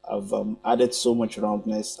 I've added so much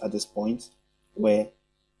roundness at this point where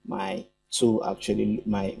my tool actually,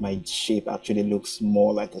 my shape actually looks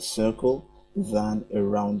more like a circle than a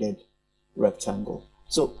rounded rectangle.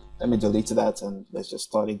 So let me delete that and let's just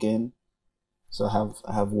start again. So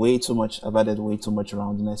I have way too much, I've added way too much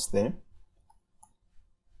roundness there.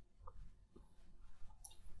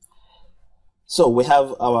 So we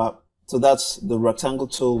have our, so that's the rectangle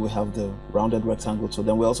tool, we have the rounded rectangle tool,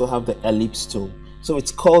 then we also have the ellipse tool. So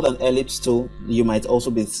it's called an ellipse tool. You might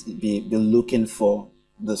also be looking for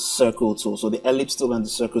the circle tool. So the ellipse tool and the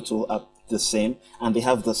circle tool are the same, and they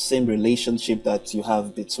have the same relationship that you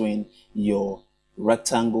have between your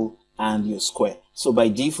rectangle and your square. So by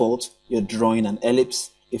default, you're drawing an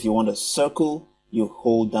ellipse. If you want a circle, you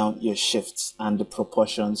hold down your shifts and the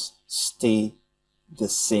proportions stay the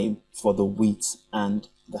same for the width and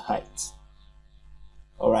the height.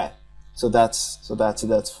 All right, so that's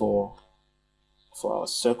it for our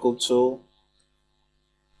circle tool.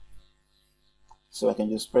 So I can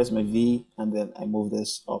just press my V and then I move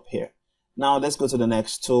this up here. Now let's go to the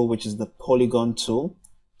next tool, which is the polygon tool.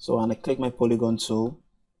 So when I click my polygon tool,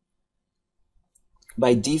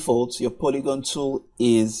 by default, your polygon tool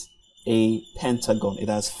is a pentagon. It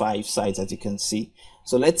has 5 sides, as you can see.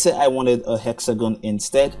 So let's say I wanted a hexagon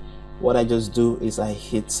instead. What I just do is I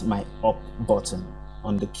hit my up button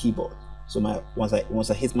on the keyboard. So once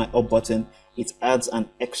I hit my up button, it adds an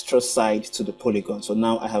extra side to the polygon. So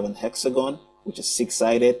now I have an hexagon, which is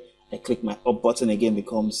 6-sided. I click my up button again,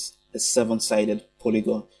 becomes a 7-sided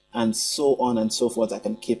polygon, and so on and so forth. I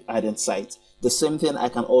can keep adding sides. The same thing I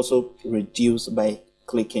can also reduce by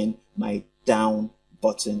clicking my down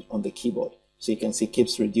button on the keyboard. So you can see it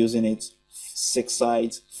keeps reducing it. 6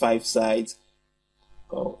 sides, 5 sides.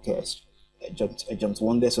 Okay, I jumped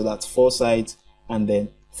one there, so that's 4 sides, and then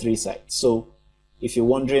 3 sides. So if you're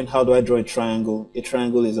wondering how do I draw a triangle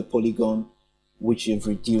is a polygon which you've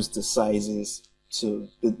reduced the sizes to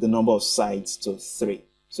the number of sides to 3.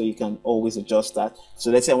 So you can always adjust that. So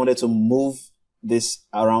let's say I wanted to move this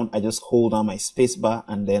around, I just hold down my space bar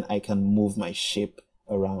and then I can move my shape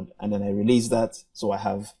around, and then I release that, so I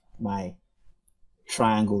have my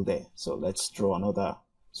triangle there. So let's draw another.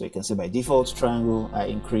 So you can see by default triangle, I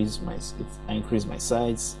increase my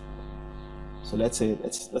sides. So let's say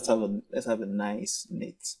let's have a nice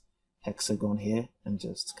neat hexagon here and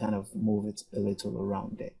just kind of move it a little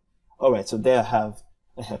around there. All right, so there I have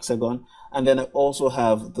a hexagon, and then I also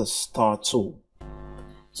have the star tool.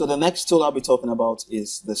 So the next tool I'll be talking about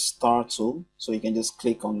is the star tool. So you can just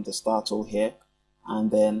click on the star tool here,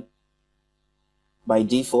 and then by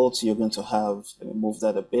default you're going to have, let me move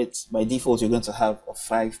that a bit. By default you're going to have a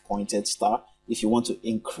 5-pointed star. If you want to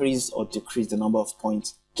increase or decrease the number of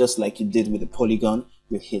points, just like you did with the polygon,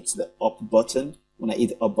 you hit the up button. When I hit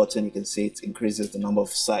the up button, you can see it increases the number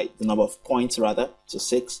of points rather, to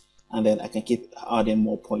 6, and then I can keep adding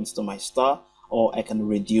more points to my star, or I can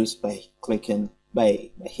reduce by clicking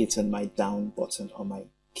by hitting my down button on my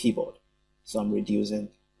keyboard. So I'm reducing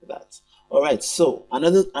that. All right, so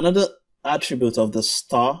another attribute of the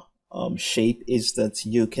star shape is that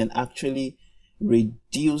you can actually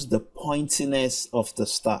reduce the pointiness of the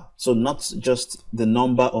star. So not just the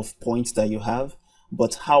number of points that you have,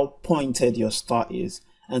 but how pointed your star is.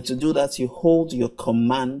 And to do that, you hold your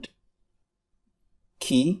command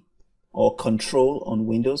key or control on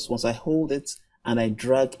Windows. Once I hold it and I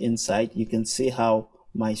drag inside, you can see how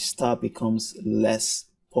my star becomes less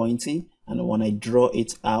pointy, and when I draw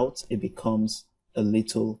it out, it becomes a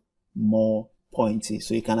little more pointy.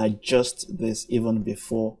 So you can adjust this even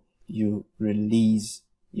before you release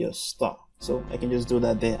your star. So I can just do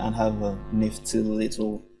that there and have a nifty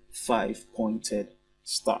little 5-pointed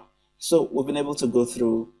star. So we've been able to go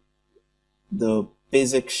through the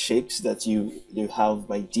basic shapes that you have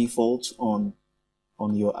by default on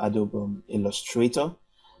your Adobe Illustrator,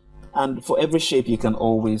 and for every shape you can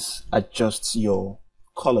always adjust your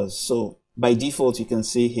colors. So by default you can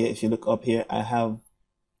see here, if you look up here, I have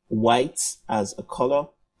white as a color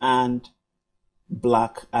and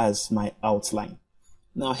black as my outline.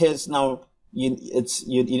 Now you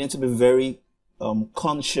need to be very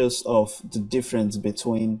conscious of the difference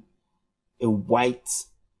between a white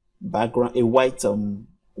background, a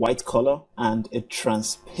white color, and a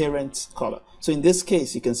transparent color. So in this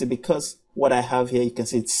case, you can see, because what I have here, you can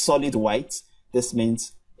see it's solid white. This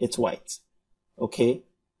means it's white. Okay.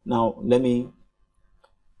 Now let me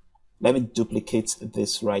duplicate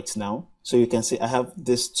this right now. So you can see I have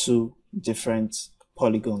these two different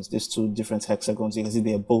polygons, these two different hexagons. You can see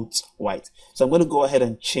they're both white. So I'm going to go ahead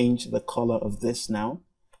and change the color of this now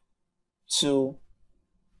to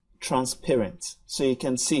transparent. So you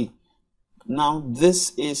can see now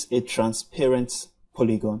this is a transparent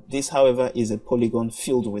polygon. This, however, is a polygon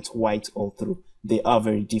filled with white all through. They are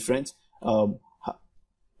very different. How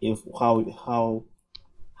you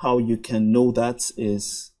can know that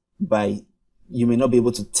is by, you may not be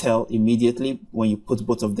able to tell immediately when you put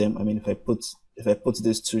both of them. I mean, if I put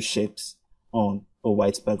these two shapes on a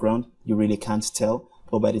white background, you really can't tell.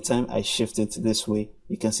 But by the time I shift it this way,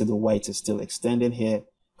 you can see the white is still extending here,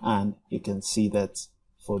 and you can see that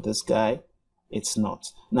for this guy, it's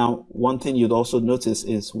not. Now, one thing you'd also notice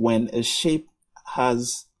is when a shape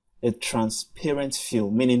has a transparent feel,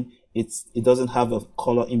 meaning it doesn't have a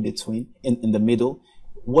color in between, in the middle,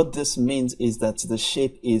 what this means is that the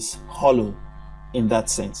shape is hollow in that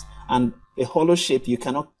sense. And a hollow shape, you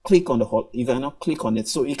cannot click on it.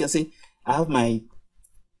 So you can see I have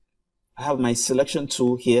my selection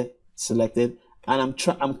tool here selected, and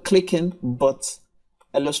I'm clicking, but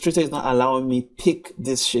Illustrator is not allowing me pick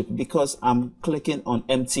this shape because I'm clicking on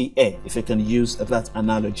empty air, if I can use that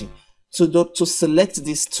analogy. So to select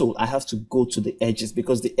this tool, I have to go to the edges,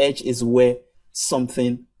 because the edge is where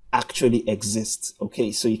something actually exists.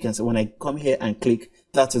 Okay, so you can see when I come here and click,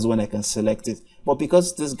 that is when I can select it. But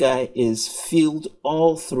because this guy is filled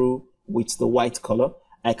all through with the white color,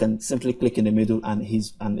 I can simply click in the middle and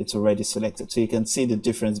it's already selected. So you can see the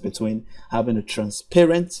difference between having a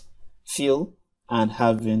transparent feel and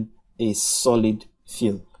having a solid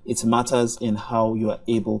feel. It matters in how you are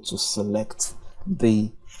able to select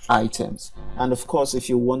the items. And of course, if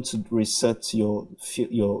you want to reset your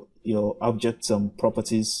object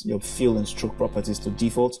properties, your fill and stroke properties to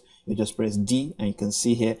default, you just press D, and you can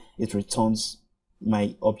see here it returns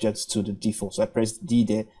my objects to the default. So I pressed D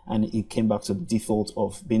there, and it came back to the default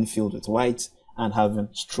of being filled with white and having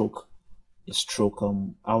a stroke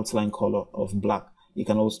outline color of black. I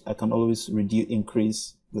can always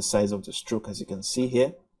increase the size of the stroke, as you can see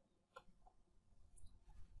here,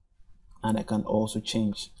 and I can also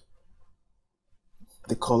change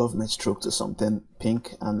the color of my stroke to something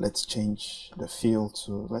pink, and let's change the fill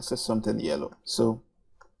to, let's say, something yellow. So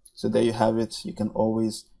there you have it. You can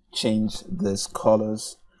always change these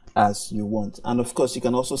colors as you want. And of course, you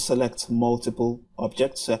can also select multiple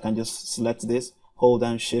objects. So I can just select this, hold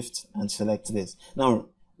down shift, and select this. Now,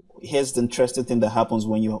 here's the interesting thing that happens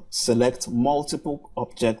when you select multiple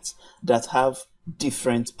objects that have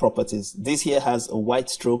different properties. This here has a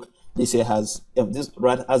white stroke. This here has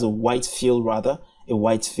has a white fill, a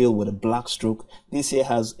white fill with a black stroke. This here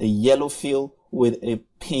has a yellow fill with a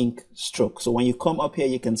pink stroke. So when you come up here,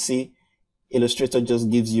 you can see Illustrator just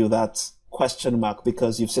gives you that question mark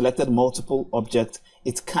because you've selected multiple objects.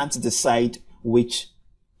 It can't decide which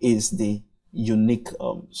is the unique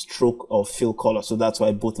stroke or fill color. So that's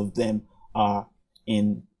why both of them are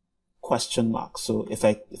in question mark. So if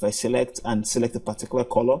I select a particular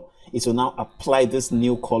color, it will now apply this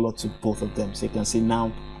new color to both of them. So you can see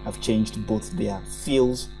now I've changed both their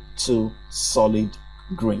fills to solid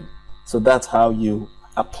green. So that's how you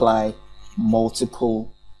apply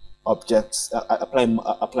multiple objects,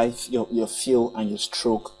 apply your fill and your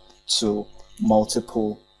stroke to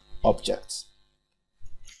multiple objects.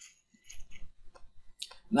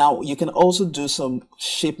 Now you can also do some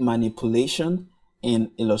shape manipulation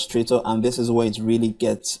in Illustrator, and this is where it really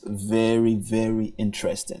gets very, very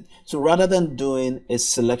interesting. So rather than doing a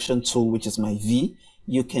selection tool, which is my V,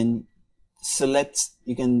 you can select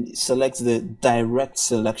the direct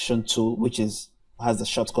selection tool, which has the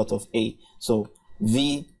shortcut of A. So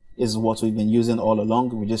V is what we've been using all along.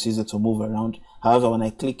 We just use it to move around. However, when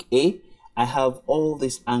I click A, I have all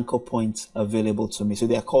these anchor points available to me. So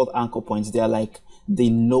they are called anchor points. They are like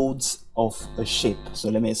the nodes of a shape. So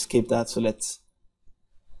let me escape that. So let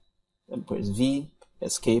me press V,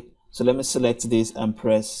 escape. So let me select this and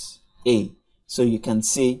press A. So you can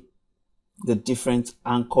see the different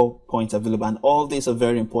anchor points available, and all these are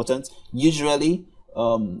very important. Usually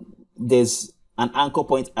there's an anchor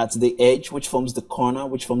point at the edge, which forms the corner,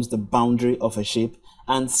 which forms the boundary of a shape,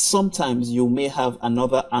 and sometimes you may have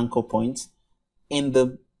another anchor point in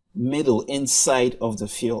the middle, inside of the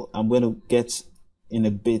fill. I'm going to get in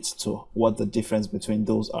a bit to what the difference between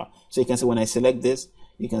those are. So you can see when I select this,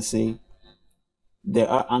 you can see there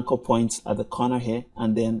are anchor points at the corner here,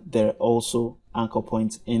 and then there are also anchor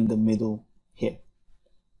points in the middle here.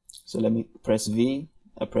 So let me press V,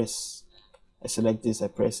 I select this, I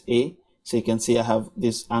press A. So you can see I have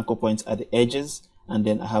these anchor points at the edges, and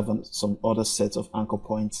then I have some other sets of anchor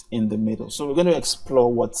points in the middle. So we're going to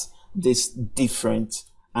explore what these different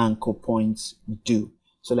anchor points do.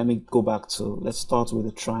 So let me go back to, let's start with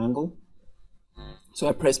a triangle. So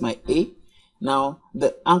I press my A. Now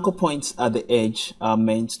the anchor points at the edge are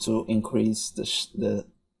meant to increase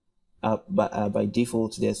by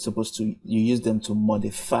default. They're supposed to, you use them to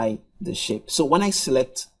modify the shape. So when I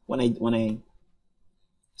select, when I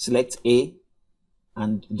select A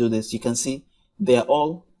and do this, you can see they are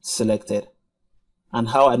all selected. And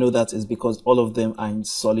how I know that is because all of them are in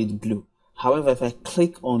solid blue. However, if I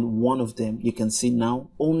click on one of them, you can see now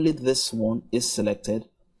only this one is selected,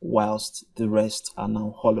 whilst the rest are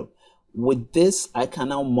now hollow. With this, I can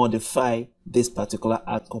now modify this particular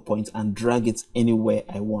anchor point and drag it anywhere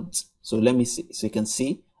I want. So let me see. So you can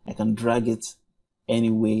see I can drag it any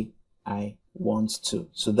way I want to.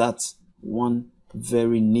 So that's one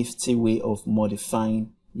very nifty way of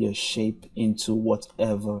modifying your shape into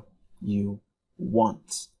whatever you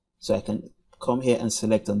want. So I can come here and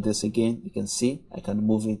select on this again. You can see I can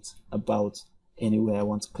move it about anywhere I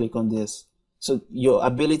want to. Click on this. So your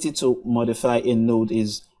ability to modify a node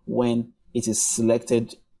is when it is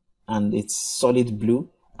selected and it's solid blue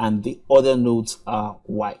and the other nodes are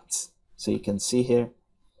white. So you can see here.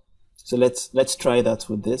 So let's try that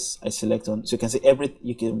with this. I select on, so you can see everything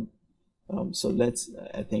you can. So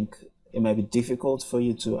I think it might be difficult for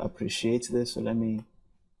you to appreciate this. So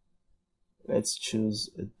let's choose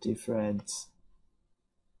a different.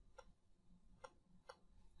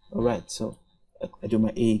 All right, so I do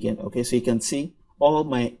my A again. Okay, so you can see all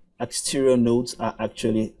my exterior nodes are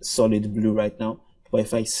actually solid blue right now. But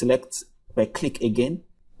if I click again,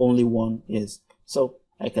 only one is. So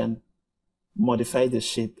I can modify the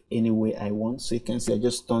shape any way I want. So you can see I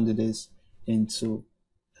just turned this into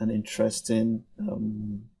an interesting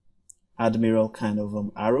admiral kind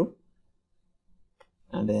of arrow.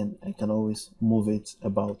 And then I can always move it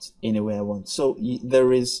about anywhere I want. So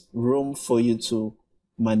there is room for you to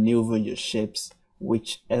maneuver your shapes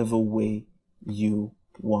whichever way you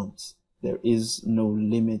want. There is no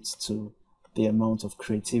limit to the amount of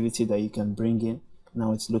creativity that you can bring in.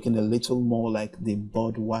 Now it's looking a little more like the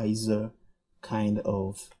Budweiser kind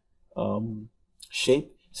of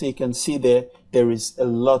shape. So you can see there is a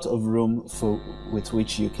lot of room with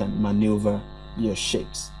which you can maneuver your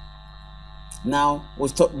shapes. Now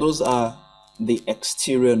we've thought those are the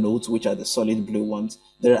exterior nodes, which are the solid blue ones.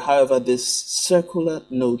 There are, however, these circular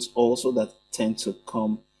nodes also that tend to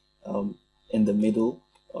come in the middle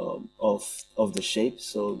of the shape.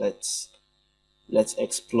 So let's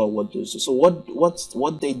explore what those do. So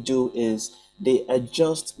what they do is they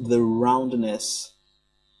adjust the roundness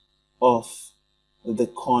of the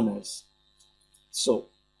corners. So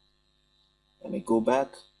let me go back.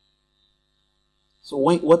 So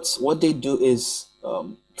what they do is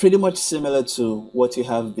pretty much similar to what you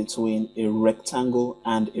have between a rectangle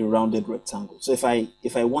and a rounded rectangle. So if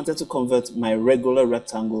I wanted to convert my regular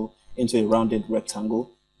rectangle into a rounded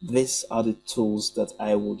rectangle, these are the tools that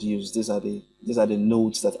I would use. These are the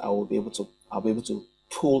nodes that I'll be able to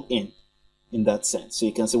pull in that sense. So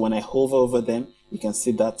you can see when I hover over them, you can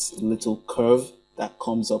see that little curve that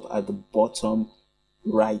comes up at the bottom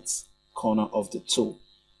right corner of the tool.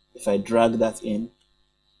 If I drag that in,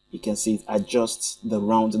 you can see it adjusts the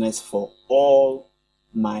roundness for all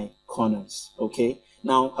my corners. Okay.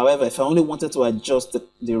 Now, however, if I only wanted to adjust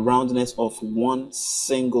the roundness of one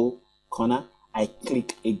single corner, I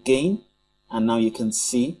click again, and now you can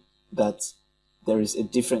see that there is a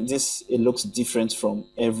different, it looks different from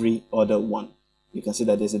every other one. You can see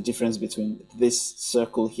that there's a difference between this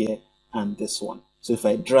circle here and this one. So if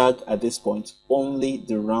I drag at this point, only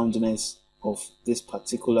the roundness of this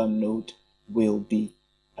particular node will be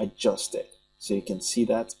adjusted. So you can see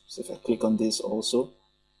that. So if I click on this also,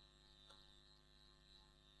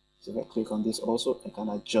 I can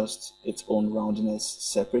adjust its own roundness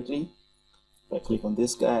separately. If I click on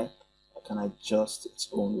this guy, I can adjust its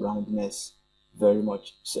own roundness very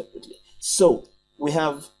much separately. So we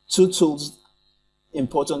have two tools,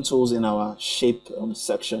 important tools in our shape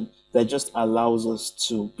section that just allows us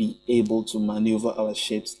to be able to maneuver our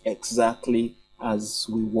shapes exactly as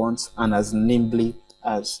we want and as nimbly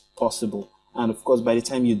as possible. And of course, by the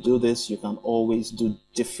time you do this, you can always do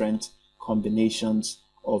different combinations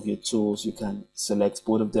of your tools. You can select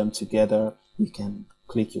both of them together. You can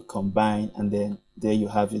click your combine, and then there you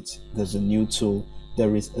have it. There's a new tool.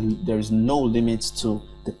 There is no limit to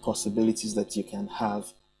the possibilities that you can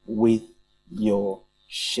have with your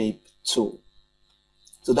shape tool.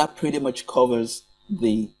 So that pretty much covers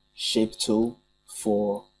the shape tool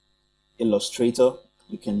for Illustrator.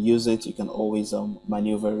 You can use it. You can always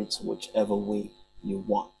maneuver it whichever way you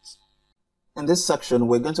want. In this section,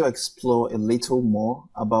 we're going to explore a little more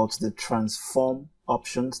about the transform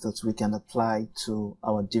options that we can apply to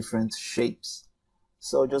our different shapes.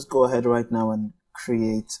 So just go ahead right now and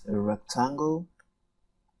create a rectangle.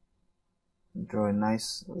 Draw a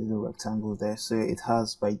nice little rectangle there. So it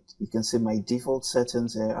has, you can see my default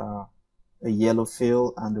settings here are a yellow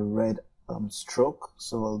fill and a red stroke.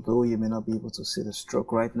 So although you may not be able to see the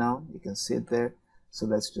stroke right now, you can see it there. So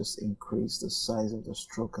let's just increase the size of the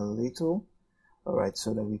stroke a little. All right,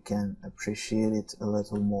 so that we can appreciate it a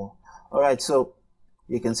little more. All right, so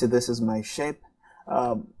you can see this is my shape.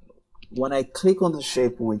 When I click on the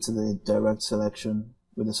shape with the direct selection,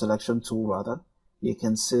 with the selection tool rather, you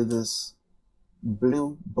can see this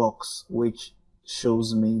blue box which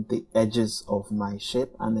shows me the edges of my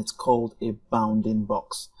shape, and it's called a bounding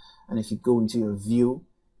box. And if you go into your view,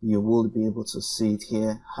 you will be able to see it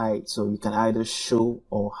here, hide. So you can either show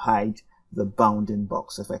or hide the bounding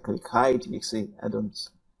box. If I click hide, you see I don't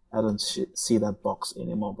see that box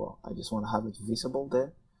anymore, but I just want to have it visible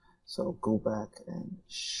there. So I'll go back and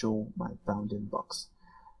show my bounding box.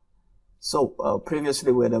 So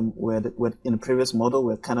previously in the previous model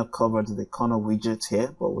we kind of covered the corner widgets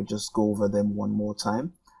here, but we'll just go over them one more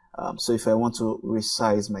time. So if I want to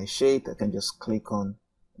resize my shape, I can just click on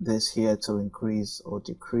this here to increase or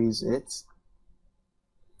decrease it.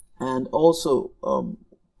 And also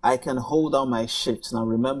I can hold down my shift. Now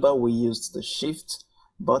remember, we used the shift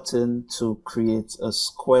button to create a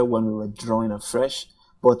square when we were drawing afresh.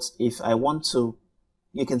 But if I want to,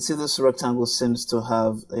 you can see this rectangle seems to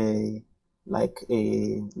have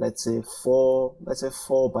let's say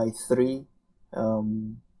 4:3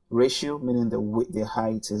 ratio, meaning the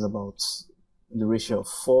height is about the ratio of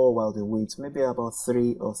 4, while the width maybe about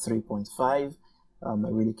 3 or 3.5. I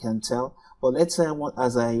really can't tell. But let's say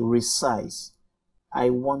as I resize, I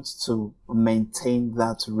want to maintain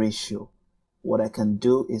that ratio. What I can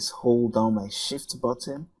do is hold down my shift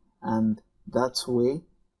button, and that way,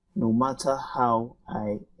 no matter how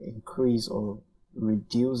I increase or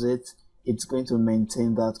reduce it, it's going to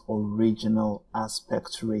maintain that original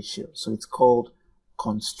aspect ratio. So it's called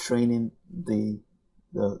constraining the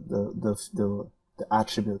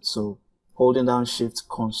attribute. So holding down shift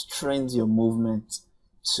constrains your movement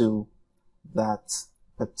to that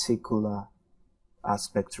particular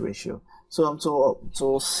aspect ratio. So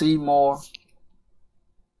to see more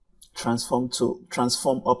transform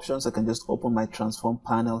options, I can just open my transform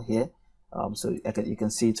panel here. So you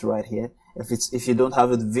can see it right here. If you don't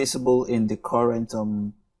have it visible in the current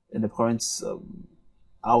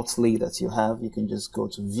outlay that you have, you can just go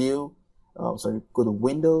to view, so go to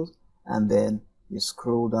Windows, and then you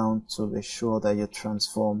scroll down to be sure that you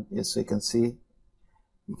transform. Yes, so you can see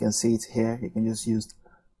it here. You can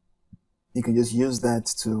just use that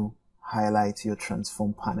to highlight your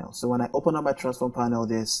transform panel. So when I open up my transform panel,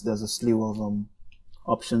 there's a slew of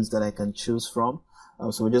options that I can choose from.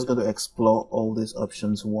 So we're just going to explore all these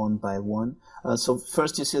options one by one. So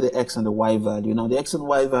first you see the X and the Y value. Now the X and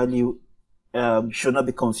Y value should not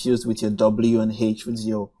be confused with your W and H, with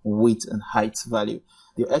your width and height value.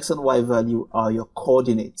 The X and Y value are your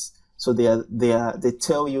coordinates. So they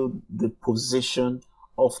tell you the position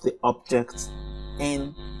of the object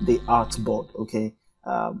in the artboard, okay?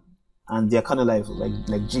 And they're kind of like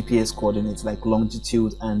GPS coordinates, like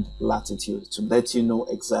longitude and latitude, to let you know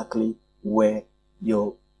exactly where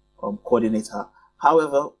your coordinates are.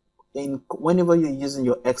 However, whenever you're using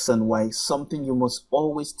your X and Y, something you must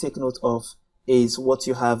always take note of is what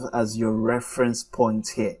you have as your reference point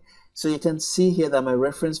here. So you can see here that my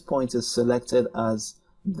reference point is selected as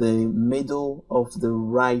the middle of the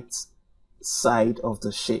right side of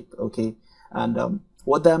the shape, okay? And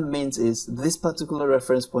what that means is this particular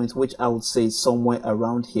reference point, which I would say somewhere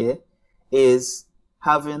around here, is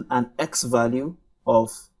having an X value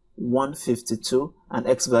of 152, and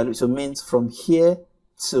X value, so means from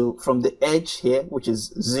the edge here, which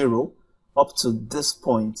is 0, up to this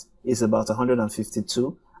point is about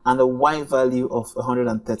 152, and a Y value of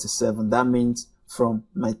 137. That means from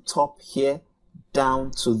my top here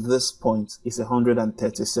down to this point is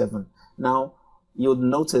 137. Now you'll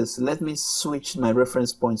notice, let me switch my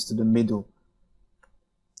reference points to the middle.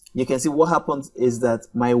 You can see what happens is that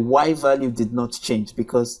my Y value did not change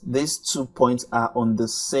because these 2 points are on the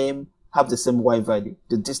same, have the same Y value.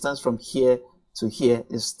 The distance from here to here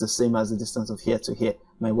is the same as the distance of here to here.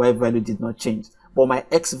 My Y value did not change, but my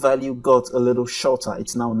X value got a little shorter.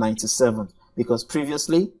 It's now 97 because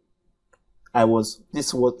previously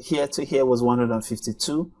here to here was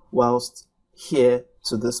 152, whilst here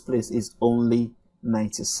to this place is only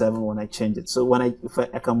 97 when I change it. So when I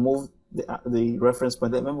can move the reference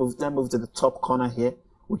point, then move to the top corner here,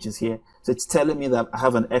 which is here. So it's telling me that I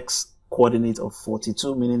have an X coordinate of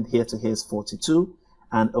 42, meaning here to here is 42,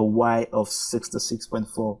 and a Y of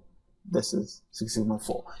 66.4. This is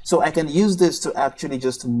 66.4. So I can use this to actually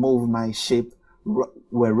just move my shape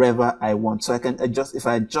wherever I want. So I can adjust, if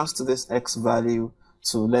I adjust this X value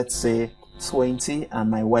to, let's say, 20 and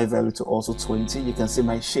my Y value to also 20, you can see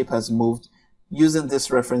my shape has moved using this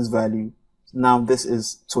reference value. Now this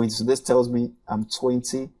is 20. So this tells me I'm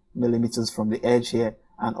 20 millimeters from the edge here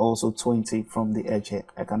and also 20 from the edge here.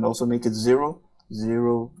 I can also make it 0,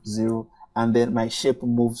 0, 0, and then my shape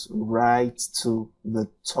moves right to the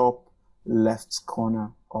top left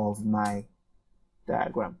corner of my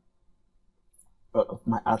diagram, of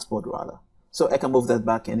my artboard rather. So I can move that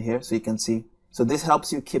back in here so you can see. So this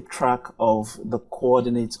helps you keep track of the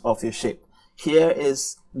coordinates of your shape. Here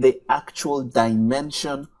is the actual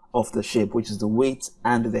dimension of the shape, which is the width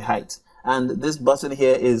and the height. And this button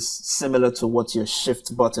here is similar to what your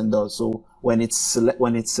shift button does. So when it's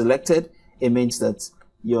selected, it means that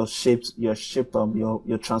your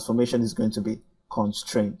transformation is going to be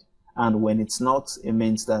constrained. And when it's not, it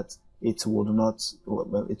means that it will not,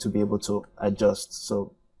 it will be able to adjust.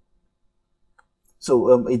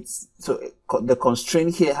 The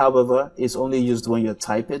constraint here, however, is only used when you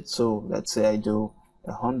type it. So let's say I do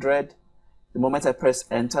 100. The moment I press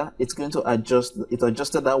enter, it's going to adjust. It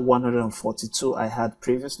adjusted that 142 I had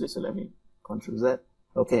previously. So let me Ctrl Z.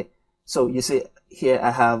 Okay. So you see here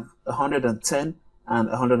I have 110 and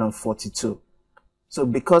 142. So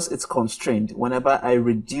because it's constrained, whenever I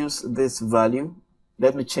reduce this value,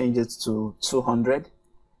 let me change it to 200.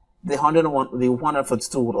 The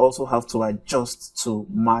 142 would also have to adjust to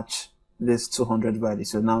match this 200 value.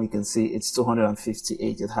 So now you can see it's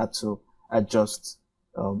 258. It had to adjust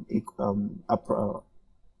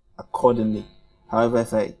accordingly. However,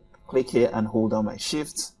 if I click here and hold down my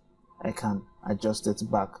shift, I can adjust it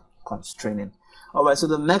back, constraining. All right, so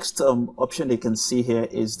the next option you can see here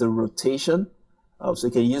is the rotation. So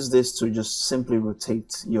you can use this to just simply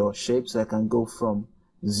rotate your shape. So I can go from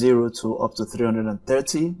 0 to up to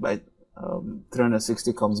 330, but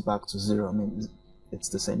 360 comes back to 0. I mean, it's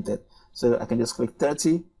the same thing. So I can just click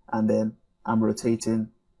 30 and then I'm rotating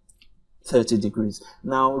 30 degrees.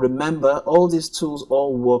 Now remember, all these tools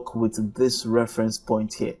all work with this reference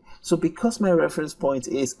point here. So because my reference point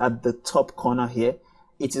is at the top corner here,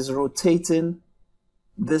 it is rotating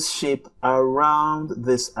this shape around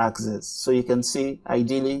this axis. So you can see,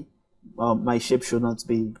 ideally, my shape should not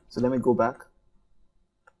be. So let me go back.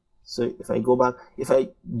 So if I go back, if I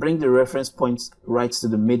bring the reference point right to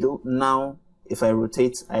the middle, now if I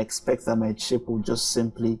rotate, I expect that my shape will just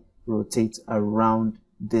simply rotate around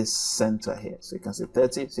this center here. So you can see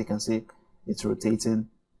 30, so you can see it's rotating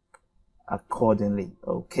accordingly.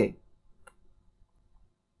 Okay.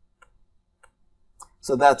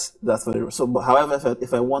 So that's for the, so however,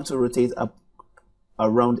 if I want to rotate up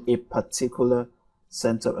around a particular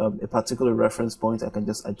center, a particular reference point, I can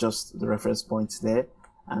just adjust the reference point there,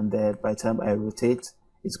 and then by the time I rotate,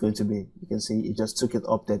 it's going to be, you can see it just took it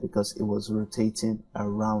up there because it was rotating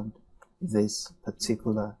around this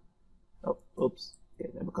particular, oops, okay,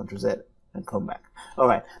 let me Ctrl Z and come back. All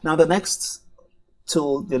right, now the next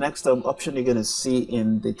tool, the next option you're going to see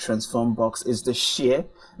in the transform box is the shear.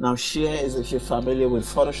 Now shear is, if you're familiar with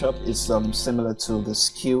Photoshop, it's similar to the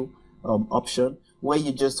skew option, where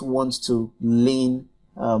you just want to lean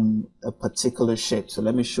a particular shape. So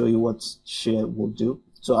let me show you what shear will do.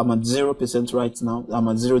 So I'm at 0% right now. I'm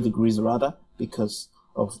at 0 degrees rather, because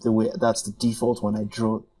of the way that's the default when I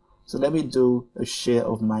draw. So let me do a shear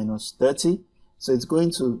of -30. So it's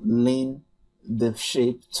going to lean the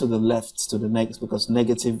shape to the left, to the next, because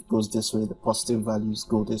negative goes this way, the positive values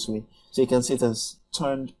go this way. So you can see it has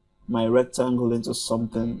turned my rectangle into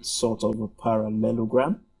something sort of a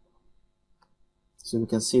parallelogram. So we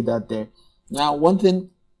can see that there. Now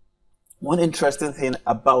one interesting thing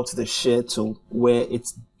about the shear tool, where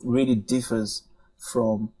it really differs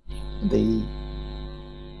from the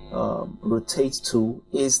rotate tool,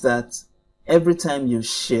 is that every time you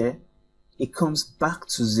shear, it comes back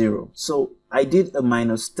to 0. So I did a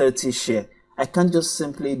 -30 shear. I can't just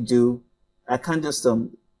simply do, I can't just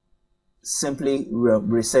simply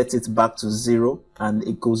reset it back to 0 and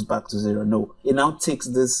it goes back to 0. No, it now takes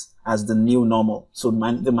this as the new normal. So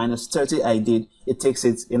the -30 I did, it takes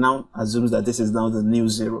it, it now assumes that this is now the new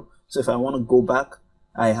 0. So if I want to go back,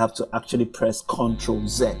 I have to actually press Ctrl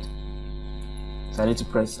Z. So I need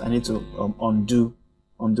to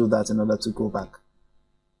undo that in order to go back.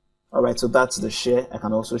 All right, so that's the shear. I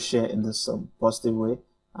can also share in this positive way.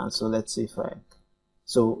 And so let's see if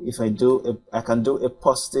So if I I can do a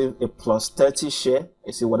plus 30 share.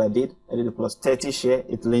 You see what I did? I did a plus 30 share.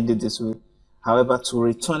 It leaned it this way. However, to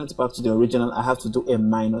return it back to the original, I have to do a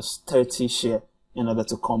minus 30 share in order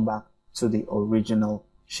to come back to the original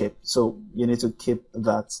shape. So you need to keep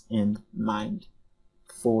that in mind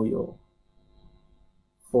for your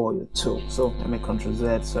tool. So let me Ctrl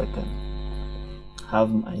Z so I can have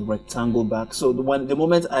my rectangle back. So the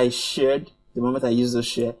moment I use the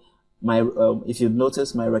share, my if you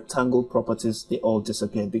notice, my rectangle properties, they all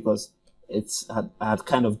disappeared because I had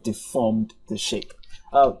kind of deformed the shape.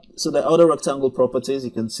 So the other rectangle properties, you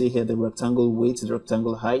can see here the rectangle width, the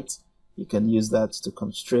rectangle height. You can use that to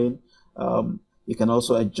constrain. You can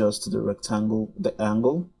also adjust the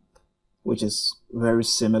angle, which is very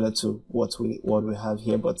similar to what we have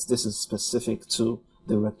here, but this is specific to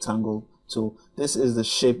the rectangle tool. This is the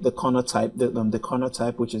shape, the corner type, the corner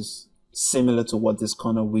type, which is similar to what this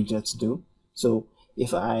corner widgets do. So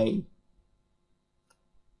if I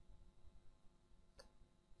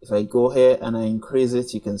go here and I increase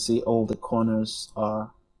it, you can see all the corners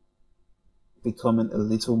are becoming a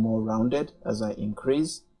little more rounded as I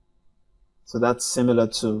increase. So that's similar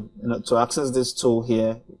to, to access this tool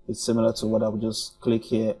here, it's similar to what I would just click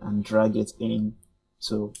here and drag it in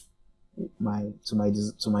to my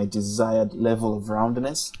desired level of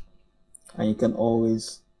roundness. And you can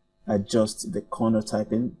always adjust the corner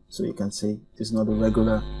typing, so you can see it's not the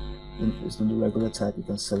regular type. You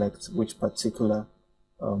can select which particular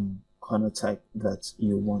corner type that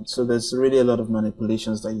you want. So there's really a lot of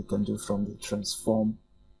manipulations that you can do from the transform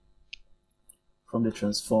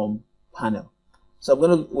panel. So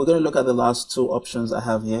we're gonna look at the last two options I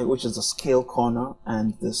have here, which is the scale corner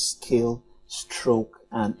and the scale stroke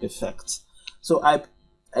and effect. So I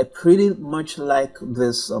pretty much like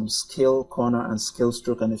this scale corner and scale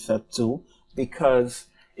stroke and effect tool because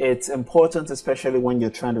it's important, especially when you're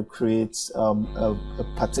trying to create a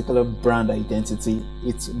particular brand identity.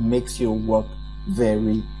 It makes your work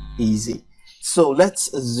very easy. So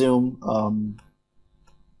let's assume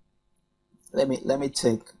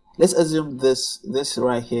let's assume this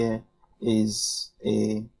right here is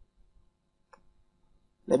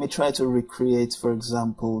let me try to recreate, for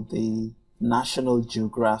example, the National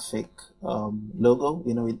Geographic logo.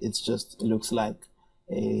 It looks like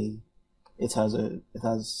it has a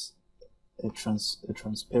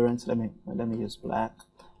transparent. Let me use black,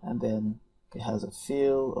 and then it has a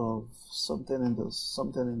feel of something in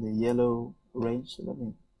the yellow range. So let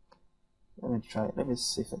me try. Let me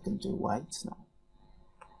see if I can do white now.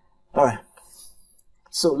 All right.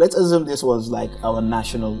 So let's assume this was like our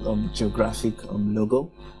National Geographic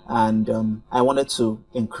logo, and I wanted to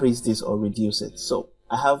increase this or reduce it. So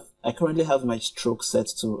I currently have my stroke set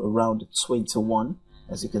to around 21,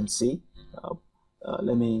 as you can see.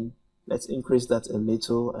 Let's increase that a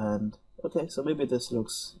little, and okay, so maybe this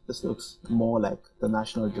looks more like the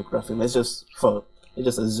National Geographic. Let's just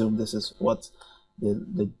assume this is what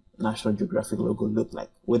the National Geographic logo looked like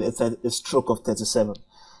with a stroke of 37.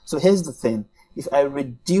 So here's the thing: if I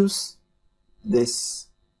reduce this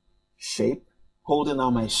shape, holding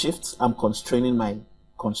down my shift, I'm constraining my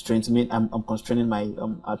constraints. I'm constraining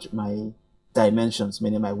my dimensions,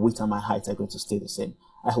 meaning my width and my height are going to stay the same.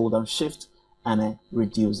 I hold down shift and I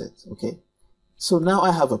reduce it. Okay. So now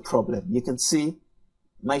I have a problem. You can see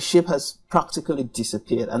my shape has practically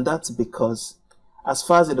disappeared, and that's because, as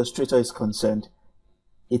far as Illustrator is concerned,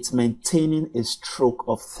 it's maintaining a stroke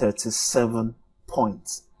of 37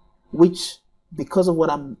 points, which, because of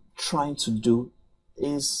what I'm trying to do,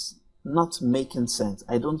 is not making sense.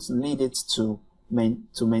 I don't need it to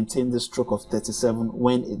maintain the stroke of 37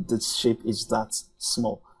 when this shape is that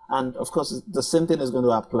small. And of course, the same thing is going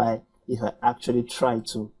to apply if I actually try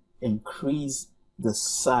to increase the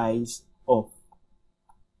size of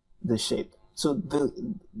the shape. So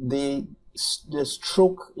the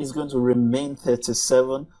stroke is going to remain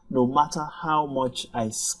 37 no matter how much I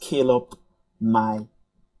scale up my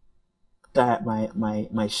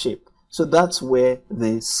shape. So that's where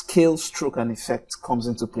the scale, stroke, and effect comes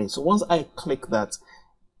into play. So once I click that,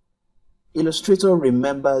 Illustrator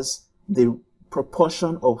remembers the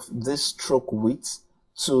proportion of this stroke width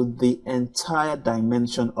to the entire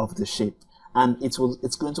dimension of the shape, and it's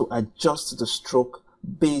going to adjust the stroke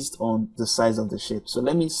based on the size of the shape. So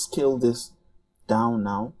let me scale this down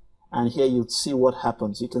now, and here you'll see what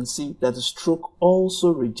happens. You can see that the stroke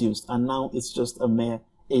also reduced, and now it's just a mere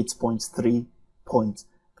 8.3 points.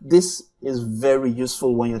 This is very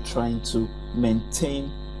useful when you're trying to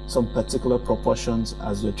maintain some particular proportions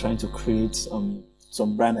as you're trying to create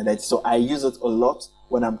some brand identity. So I use it a lot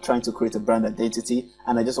when I'm trying to create a brand identity,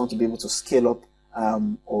 and I just want to be able to scale up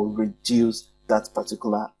or reduce that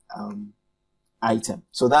particular item.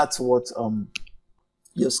 So that's what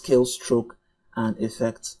your scale, stroke, and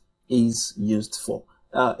effect is used for.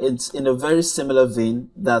 It's in a very similar vein.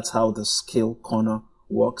 That's how the scale corner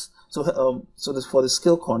works. So for the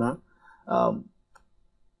scale corner,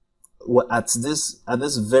 at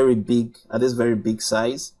this very big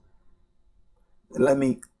size, let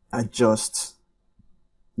me adjust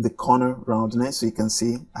the corner roundness. So you can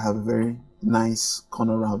see I have a very nice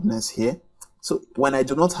corner roundness here. So when I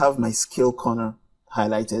do not have my scale corner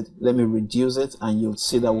highlighted, let me reduce it, and you'll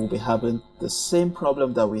see that we'll be having the same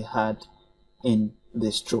problem that we had in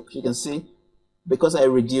the stroke. You can see, because I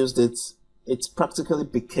reduced it, it practically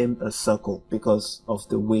became a circle because of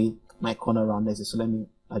the way my corner roundness is. So let me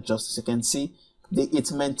adjust this. You can see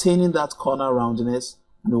it's maintaining that corner roundness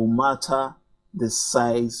no matter the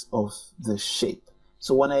size of the shape.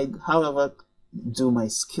 So when I, however, do my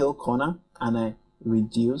scale corner and I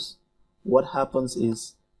reduce, what happens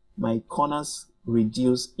is my corners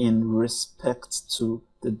reduce in respect to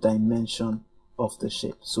the dimension of the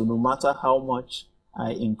shape. So no matter how much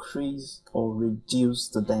I increase or reduce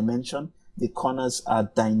the dimension, the corners are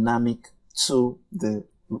dynamic to the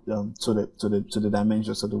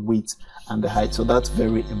dimensions of the width and the height. So that's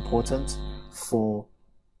very important for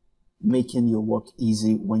making your work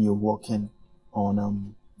easy when you're working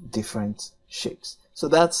on different shapes. So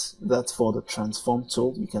that's for the transform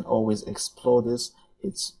tool. You can always explore this.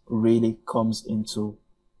 It really comes into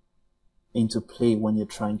play when you're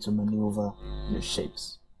trying to maneuver your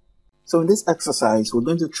shapes. So in this exercise, we're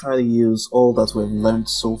going to try to use all that we've learned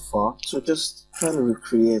so far to just try to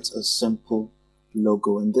recreate a simple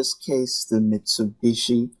logo. In this case, the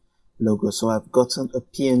Mitsubishi logo. So I've gotten a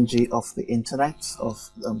PNG off the internet of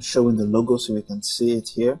showing the logo, so we can see it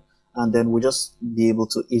here, and then we'll just be able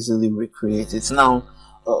to easily recreate it. Now,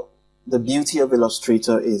 the beauty of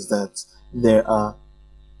Illustrator is that there are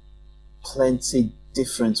plenty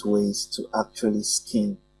different ways to actually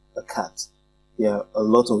skin a cat. There are a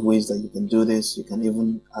lot of ways that you can do this. You can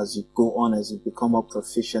even, as you go on, as you become more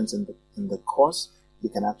proficient in the course, you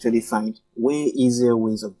can actually find way easier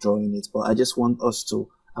ways of drawing it. But I just want us to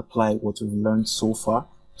apply what we've learned so far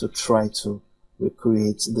to try to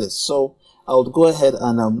recreate this. So I'll go ahead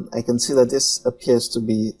and I can see that this appears to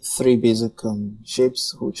be three basic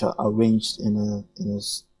shapes which are arranged in a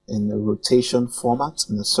rotation format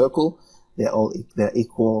in a circle. They're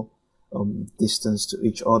equal distance to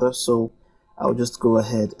each other. So I'll just go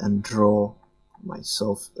ahead and draw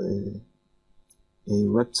myself a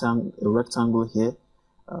rectangle here.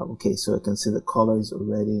 Okay, so I can see the color is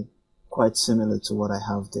already quite similar to what I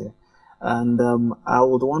have there. And I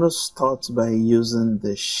would want to start by using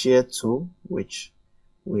the shear tool, which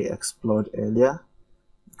we explored earlier,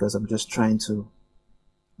 because I'm just trying to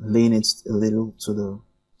lean it a little to the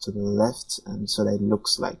left, and so that it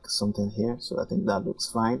looks like something here. So I think that looks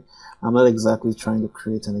fine. I'm not exactly trying to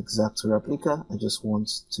create an exact replica. I just want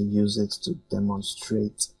to use it to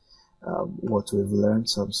demonstrate what we've learned.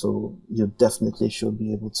 So you definitely should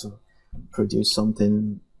be able to produce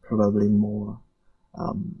something probably more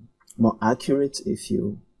accurate if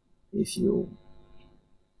you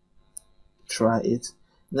try it.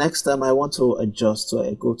 Next time I want to adjust, so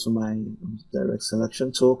I go to my direct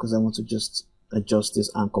selection tool because I want to just adjust these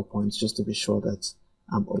anchor points just to be sure that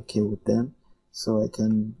I'm okay with them. So I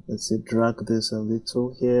can, let's say, drag this a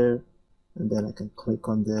little here, and then I can click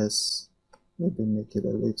on this, maybe make it a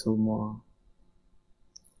little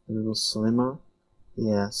slimmer.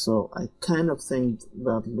 Yeah, so I kind of think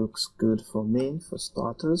that looks good for me, for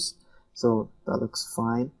starters. So that looks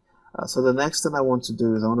fine. So the next thing I want to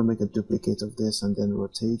do is I want to make a duplicate of this and then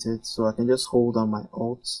rotate it. So I can just hold on my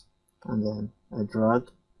Alt and then I drag.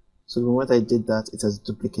 So the moment I did that, it has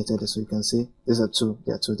duplicated it. So you can see these are two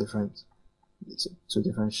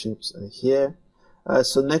different shapes here.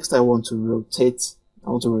 So next I want to rotate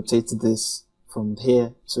this from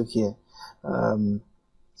here to here.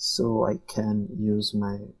 So I can use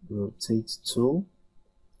my rotate tool,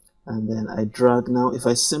 and then I drag. Now if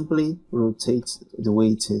I simply rotate the way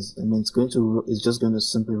it is, I mean it's just going to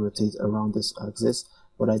simply rotate around this axis,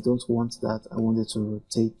 but I don't want that. I want it to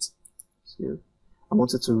rotate. I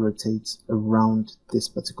want it to rotate around this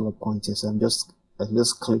particular point here. So I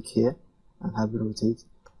just click here and have it rotate,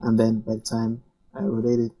 and then by the time I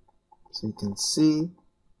rotate it, so you can see,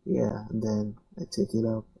 yeah, and then I take it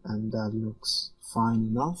up, and that looks fine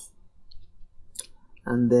enough.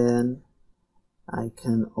 And then I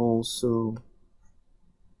can also,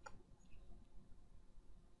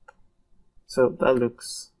 so that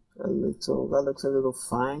looks a little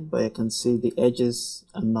fine, but I can see the edges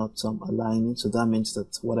are not aligning, so that means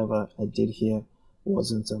that whatever I did here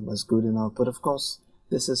wasn't as good enough. But of course,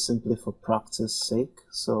 this is simply for practice sake,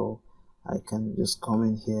 so I can just come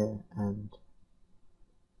in here and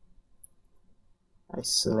I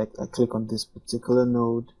click on this particular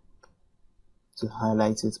node to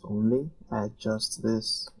highlight it only. I adjust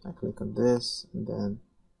this, I click on this, and then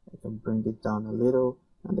I can bring it down a little,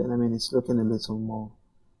 and then it's looking a little more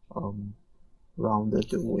rounded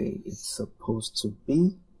the way it's supposed to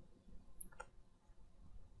be.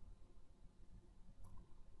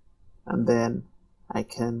 And then I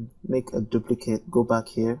can make a duplicate, go back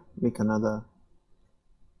here, make another,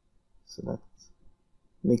 select,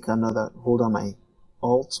 make another, hold on my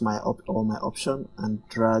Alt, or my Option, and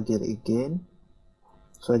drag it again.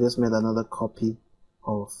 So I just made another copy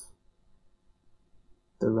of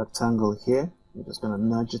the rectangle here. I'm just going to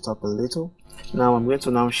nudge it up a little. Now I'm going to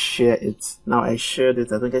now share it. Now I shared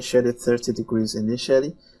it, I think I shared it 30 degrees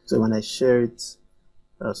initially. So when I share it,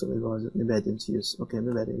 so maybe I didn't use, okay,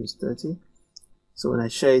 maybe I didn't use 30. So when I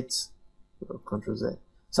share it, Control Z.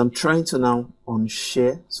 So I'm trying to now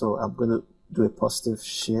unshare. So I'm going to do a positive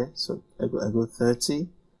share. So I go 30,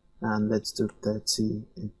 and let's do 30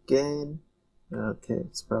 again. Okay,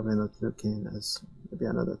 it's probably not looking as, maybe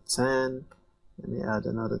another 10. Let me add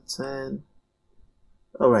another 10.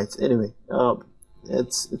 All right. Anyway,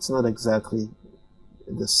 it's not exactly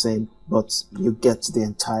the same, but you get the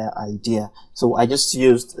entire idea. So I just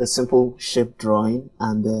used a simple shape drawing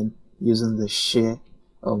and then using the share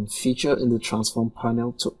feature in the transform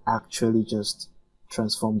panel to actually just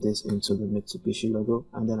transform this into the Mitsubishi logo,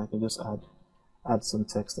 and then I can just add some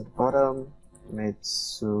text at the bottom.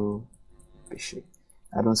 Mitsubishi.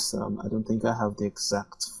 I don't think I have the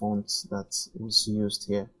exact font that was used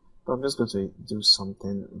here, but I'm just going to do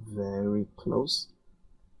something very close.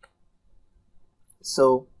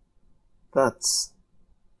 So that's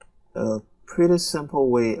a pretty simple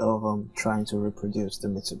way of trying to reproduce the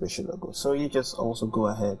Mitsubishi logo. So you just also go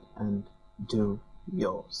ahead and do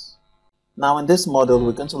yours. Now in this model,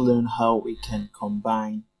 we're going to learn how we can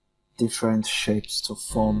combine different shapes to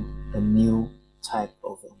form a new type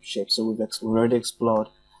of shape. So we've already explored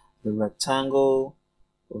the rectangle,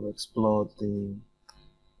 we've explored the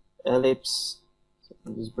ellipse. So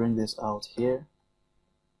I'll just bring this out here.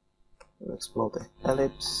 We'll explore the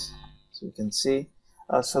ellipse, so you can see.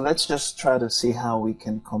 So let's just try to see how we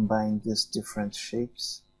can combine these different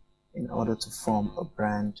shapes in order to form a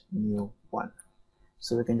brand new one.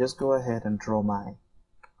 So we can just go ahead and draw my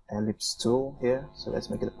ellipse tool here. So let's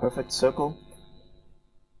make it a perfect circle.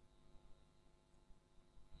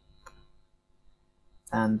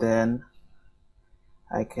 And then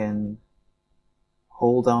I can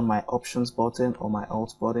hold down my Options button or my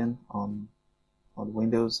Alt button on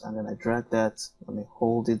Windows, and then I drag that. Let me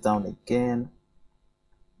hold it down again.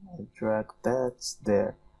 I drag that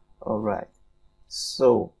there. Alright,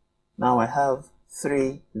 so now I have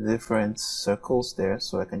 3 different circles there,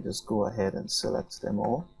 so I can just go ahead and select them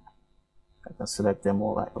all. I can select them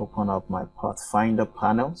all. I open up my Pathfinder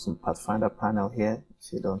panel, some Pathfinder panel here.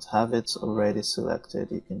 If you don't have it already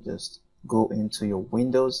selected, you can just go into your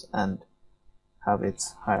Windows and have it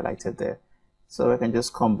highlighted there. So I can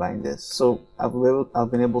just combine this. So I've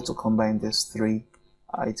been able to combine these 3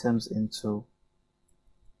 items into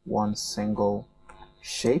one single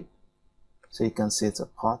shape. So you can see it's a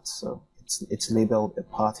part. So it's labeled a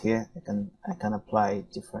part here. I can apply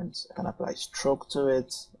stroke to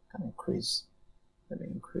it. I can increase. Let me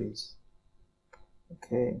increase.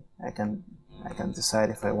 Okay, I can decide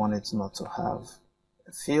if I want it not to have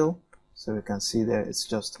a fill. So you can see there it's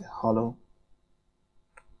just a hollow.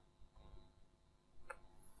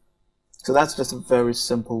 So that's just a very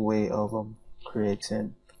simple way of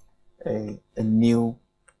creating a new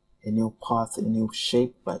path, a new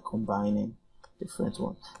shape by combining different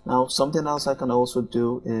ones. Now something else I can also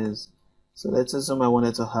do is, so let's assume I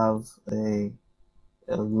wanted to have a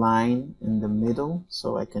line in the middle,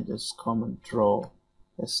 so I can just come and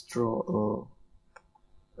let's draw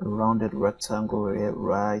a rounded rectangle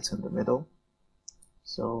right in the middle.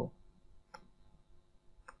 So,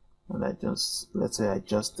 and let's say I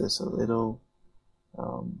adjust this a little.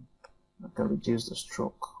 I can reduce the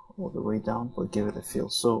stroke all the way down, but give it a feel.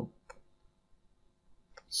 So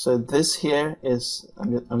this here is,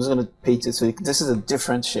 I'm just going to paint it. So this is a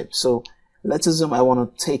different shape. So let's assume I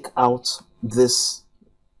want to take out this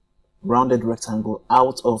rounded rectangle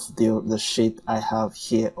out of the shape I have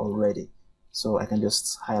here already. So I can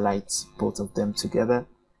just highlight both of them together,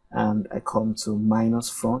 and I come to minus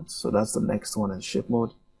front. So that's the next one in shape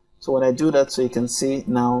mode. So when I do that, so you can see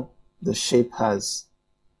now the shape has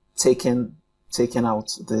taken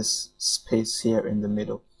out this space here in the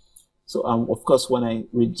middle. So of course, when I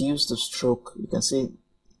reduce the stroke, you can see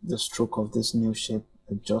the stroke of this new shape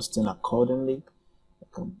adjusting accordingly. I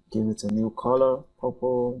can give it a new color,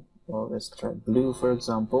 purple, or let's try blue, for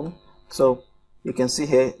example. So you can see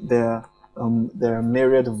here there are a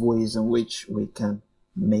myriad of ways in which we can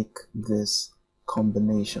make this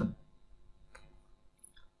combination.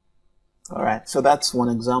 All right, so that's one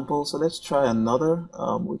example. So let's try another.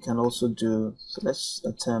 We can also do, so let's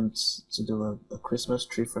attempt to do a Christmas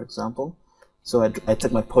tree, for example. So I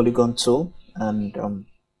take my polygon tool and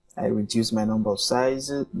I reduce my number of sides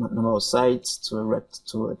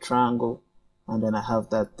to a triangle, and then I have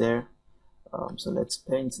that there. So let's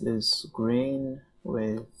paint this green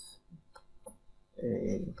with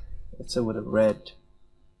let's say with the red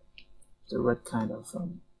kind of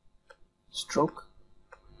stroke.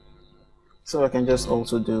 So I can just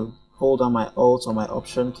also hold down my Alt or my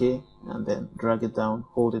Option key and then drag it down,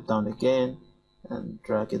 hold it down again and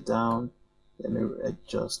drag it down. Let me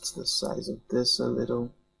adjust the size of this a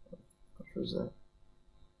little. Control Z.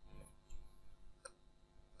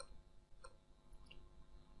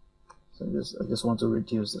 So I just want to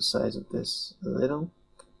reduce the size of this a little.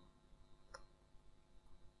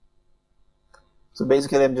 So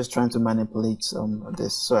basically I'm just trying to manipulate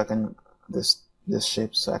this so I can this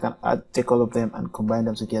shape, so I can take all of them and combine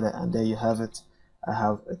them together, and there you have it. I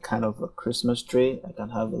have a kind of a Christmas tree. I can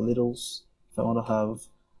have a little, if I want to have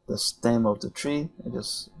the stem of the tree, I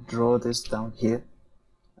just draw this down here,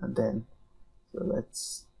 and then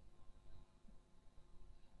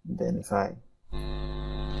then if I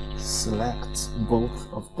select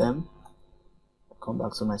both of them, come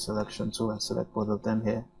back to my selection tool and select both of them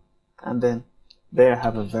here, and then there I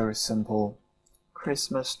have a very simple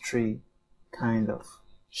Christmas tree kind of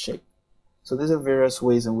shape. So these are various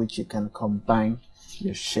ways in which you can combine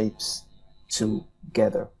your shapes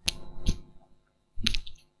together.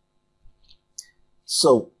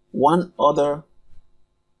 So one other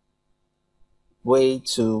way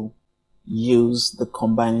to use the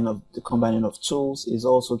combining of tools is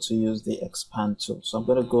also to use the expand tool. So I'm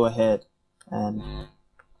going to go ahead and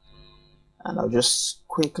I'll just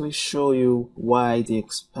quickly show you why the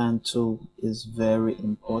expand tool is very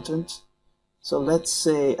important. So let's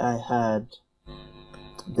say I had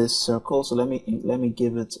this circle. So let me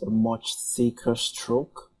give it a much thicker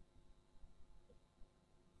stroke.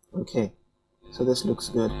 Okay, so this looks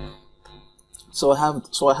good. So I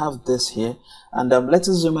have this here, and let's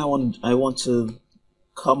assume I want to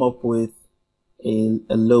come up with a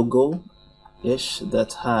logo ish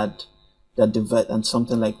that divide, and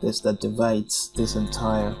something like this that divides this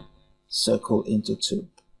entire circle into two.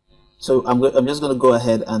 So I'm just going to go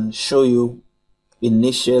ahead and show you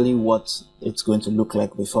initially what it's going to look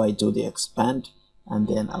like before I do the expand, and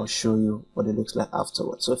then I'll show you what it looks like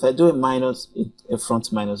afterwards. So if I do a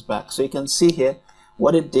front minus back, so you can see here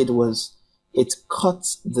what it did was it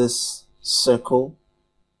cut this circle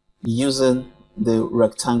using the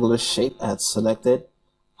rectangular shape I had selected.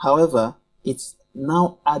 However, it's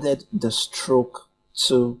now added the stroke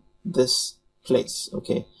to this place.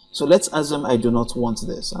 Okay, so let's assume I do not want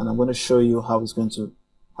this, and I'm going to show you how it's going to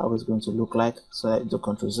look like. So I do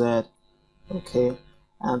Ctrl Z, okay,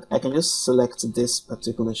 and I can just select this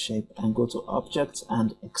particular shape and go to Object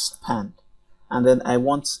and Expand, and then I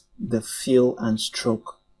want the fill and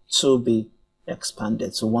stroke to be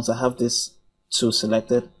expanded. So once I have this two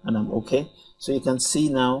selected and I'm okay, so you can see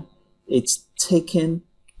now it's taken,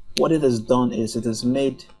 what it has done is it has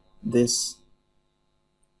made the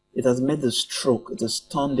stroke, it has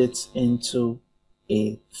turned it into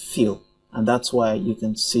a fill, and that's why you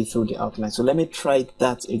can see through the outline. So let me try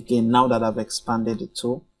that again now that I've expanded the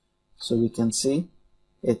tool, so we can see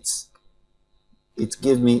it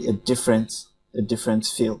gave me a different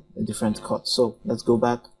fill, a different cut. So let's go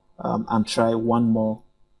back and try one more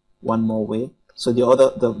way. So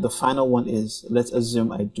the final one is, let's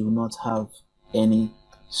assume I do not have any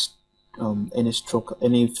stroke,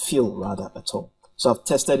 any fill rather at all. So I've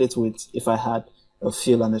tested it with if I had a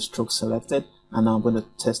fill and a stroke selected, and now I'm going to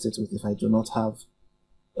test it with if I do not have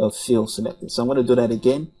a fill selected. So I'm going to do that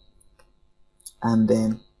again and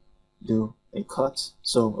then do a cut.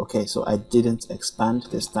 So okay, so I didn't expand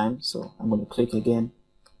this time, so I'm going to click again.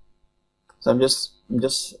 So I'm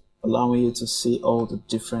just allowing you to see all the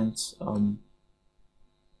different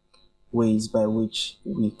ways by which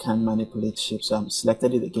we can manipulate shapes. So I'm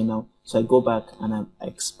selected it again now. So I go back and I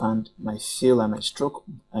expand my fill and my stroke.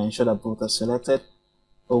 I ensure that both are selected.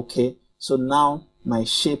 Okay, so now my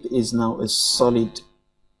shape is now a solid,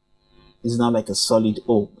 is now like a solid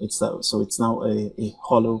O. So it's now a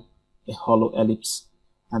hollow ellipse.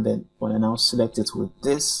 And then when I now select it with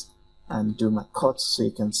this and do my cuts, so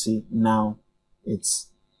you can see now it's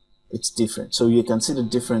different. So you can see the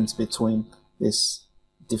difference between this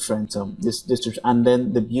different and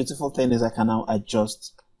then the beautiful thing is I can now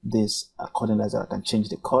adjust this accordingly. I can change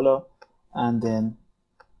the color, and then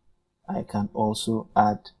I can also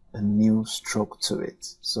add a new stroke to it.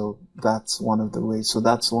 So that's one of the ways. So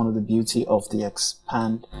that's one of the beauty of the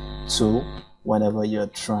expand tool whenever you're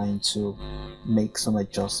trying to make some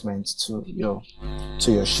adjustments to your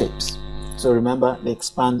shapes. So remember, the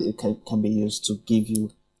expand, it can be used to give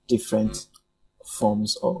you different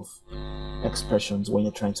forms of expressions when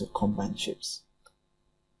you're trying to combine shapes.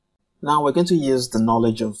 Now we're going to use the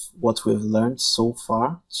knowledge of what we've learned so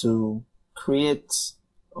far to create,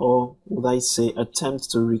 or would I say attempt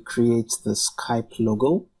to recreate the Skype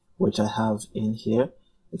logo, which I have in here.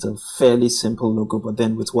 It's a fairly simple logo, but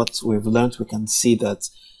then with what we've learned, we can see that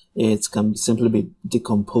it can simply be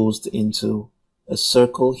decomposed into a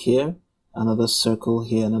circle here, another circle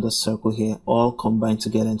here, another circle here, all combined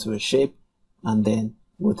together into a shape, and then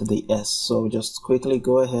with the S. So just quickly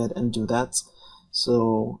go ahead and do that.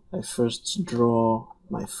 So I first draw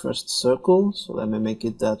my first circle, so let me make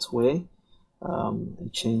it that way. I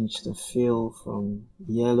change the fill from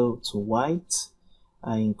yellow to white.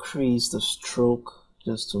 I increase the stroke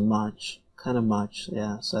just to match, kind of match,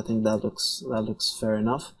 yeah. So I think that looks fair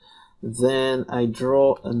enough. Then I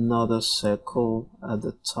draw another circle at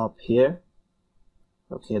the top here.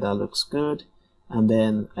 Okay, that looks good. And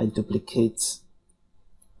then I duplicate.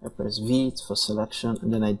 I press V for selection,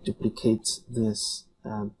 and then I duplicate this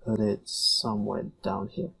and put it somewhere down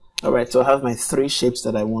here. All right, so I have my three shapes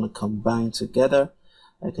that I want to combine together.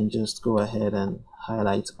 I can just go ahead and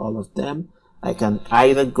highlight all of them. I can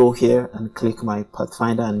either go here and click my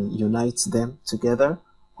Pathfinder and unite them together,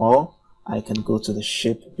 or I can go to the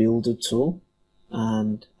shape builder tool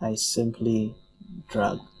and I simply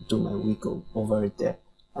do my wiggle over it there,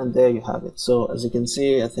 and there you have it. So as you can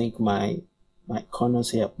see, I think my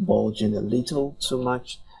corners here bulging a little too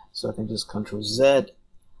much, so I can just Ctrl Z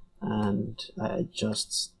and I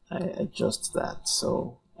adjust that.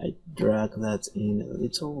 So I drag that in a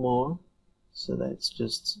little more so that it's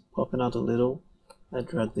just popping out a little. I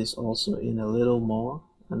drag this also in a little more,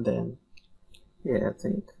 and then yeah, I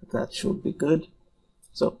think that should be good.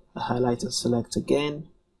 So I highlight and select again,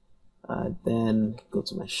 then go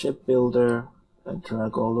to my shape builder, I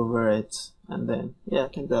drag all over it, and then yeah, I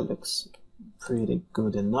think that looks pretty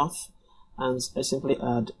good enough. And I simply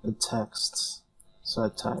add a text, so I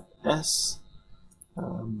type S.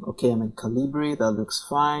 Okay, I'm in Calibri, that looks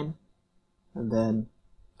fine, and then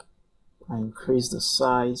I increase the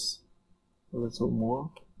size a little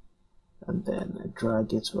more, and then I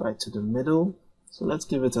drag it right to the middle. So let's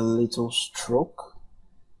give it a little stroke,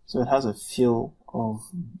 so it has a feel of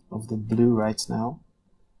the blue right now.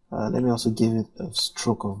 Let me also give it a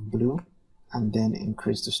stroke of blue, and then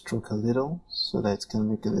increase the stroke a little so that it can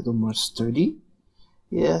make it a little more sturdy.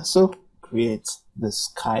 Yeah, so create the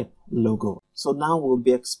Skype logo. So now we'll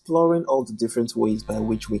be exploring all the different ways by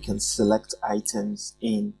which we can select items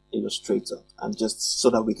in Illustrator, and just so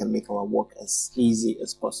that we can make our work as easy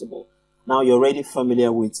as possible. Now you're already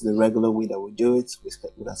familiar with the regular way that we do it.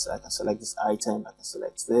 I can select this item, I can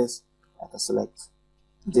select this, I can select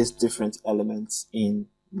these different elements in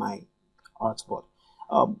my artboard.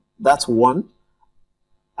 That's one.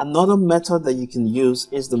 Another method that you can use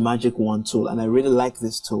is the Magic Wand tool, and I really like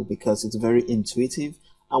this tool because it's very intuitive.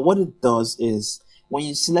 And what it does is, when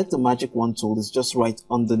you select the Magic Wand tool, it's just right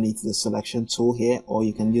underneath the selection tool here, or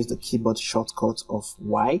you can use the keyboard shortcut of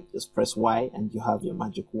Y. Just press Y and you have your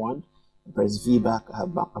Magic Wand. I press V back,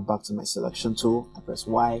 I'm back to my selection tool. I press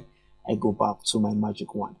Y, I go back to my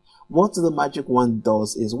Magic Wand. What the Magic Wand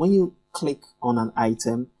does is, when you click on an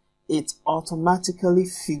item, it automatically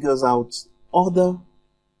figures out other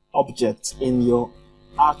objects in your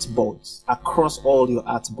artboards, across all your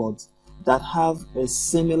artboards, that have a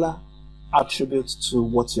similar attribute to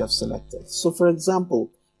what you have selected. So for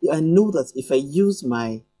example, I know that if I use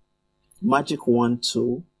my Magic Wand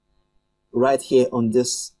tool right here on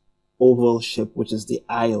this oval shape, which is the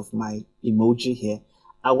eye of my emoji here,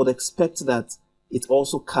 I would expect that it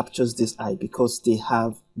also captures this eye because they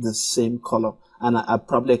have the same color, and I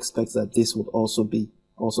probably expect that this would also be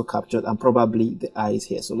captured, and probably the eye is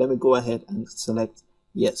here. So let me go ahead and select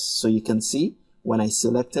yes. So you can see when I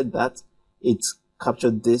selected that, it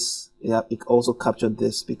captured this. Yeah, it also captured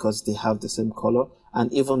this because they have the same color,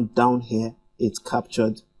 and even down here it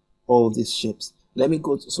captured all these shapes. Let me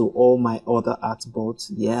go to all my other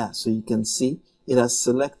artboards. Yeah, so you can see it has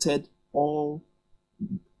selected all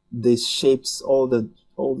these shapes, all the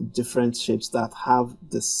different shapes that have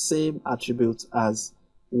the same attributes as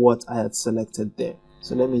what I had selected there.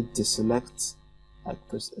 So let me deselect. I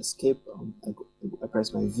press escape, I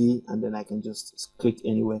press my V, and then I can just click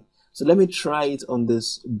anywhere. So let me try it on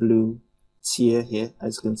this blue tier here.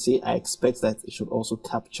 As you can see, I expect that it should also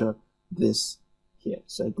capture this here.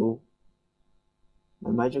 So I go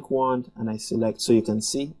my magic wand and I select. So you can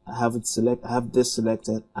see I have this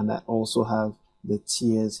selected, and I also have the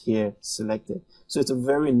tiers here selected. So it's a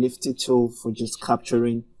very nifty tool for just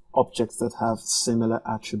capturing objects that have similar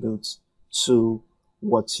attributes to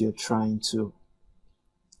what you're trying to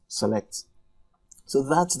select. So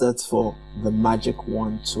that's that for the magic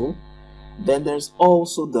wand tool. Then there's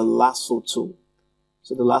also the lasso tool.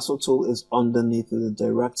 So the lasso tool is underneath the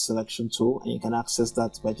direct selection tool, and you can access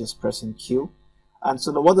that by just pressing Q. And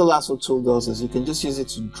so what the lasso tool does is you can just use it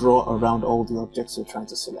to draw around all the objects you're trying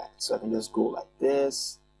to select. So I can just go like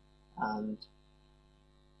this, and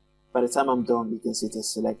by the time I'm done, you can see it has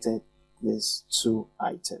selected these 2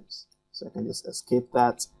 items. So I can just escape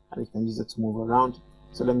that, and you can use it to move around.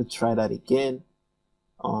 So let me try that again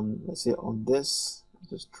on, let's say on this,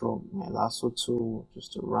 just draw my lasso tool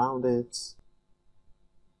just around it,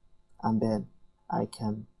 and then I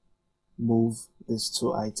can move these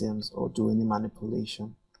 2 items or do any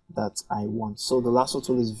manipulation that I want. So the lasso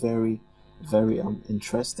tool is very, very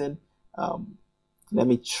interesting. Let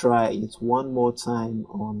me try it one more time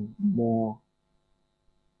on more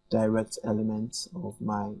direct elements of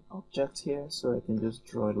my object here. So I can just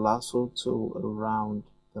draw a lasso tool around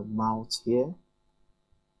the mouth here,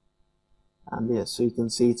 and yeah, so you can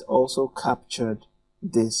see it also captured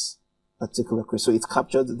this particular crease. So it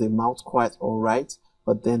captured the mouth quite all right,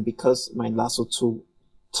 but then because my lasso tool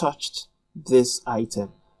touched this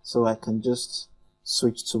item, so I can just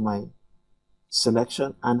switch to my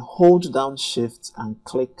selection and hold down shift and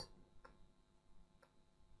click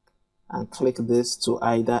this to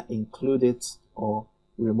either include it or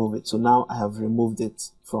remove it. So now I have removed it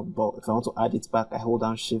from both. If I want to add it back, I hold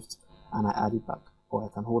down shift and I add it back, or I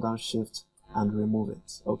can hold down shift and remove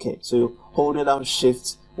it. Okay, so holding down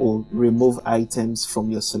shift will remove items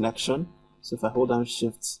from your selection. So if I hold down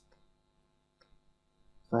shift,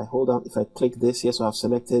 if I click this here, so I've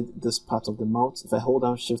selected this part of the mouth. If I hold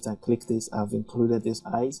down shift and click this, I've included these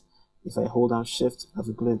eyes. If I hold down shift, I've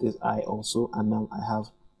included this eye also, and now I have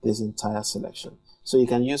this entire selection. So you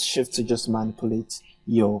can use shift to just manipulate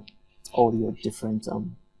all your different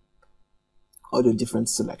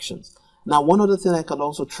selections. Now, one other thing I can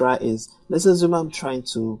also try is, let's assume I'm trying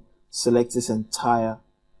to select this entire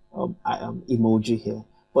emoji here,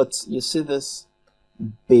 but you see this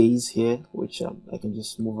base here, which I can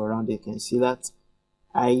just move around. You can see that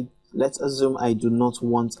let's assume I do not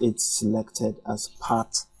want it selected as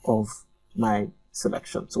part of my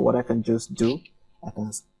selection. So what I can just do, I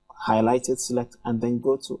can highlight it, select, and then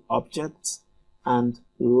go to Object and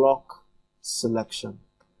Lock Selection.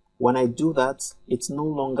 When I do that, it's no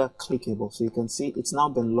longer clickable. So you can see it's now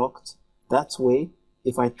been locked. That way,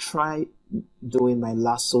 if I try doing my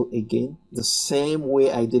lasso again, the same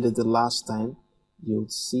way I did it the last time, you'll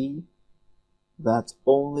see that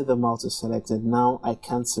only the mouth is selected. Now I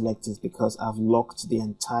can't select it because I've locked the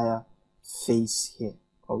entire face here.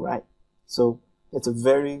 All right. So it's a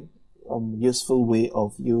very useful way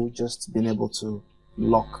of you just being able to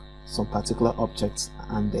lock some particular objects,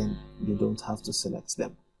 and then you don't have to select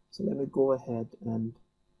them. So let me go ahead and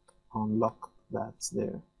unlock that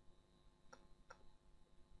there.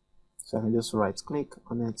 So I can just right click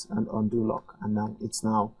on it and undo lock, and now it's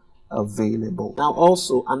now available. Now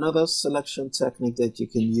also another selection technique that you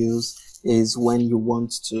can use is when you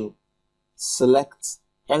want to select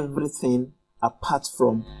everything apart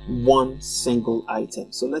from one single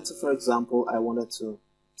item. So let's say, for example, I wanted to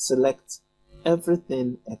select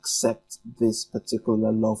everything except this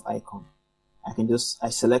particular love icon. I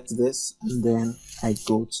select this, and then I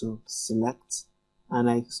go to select and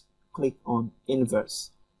I click on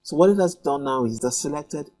inverse. So what it has done now is that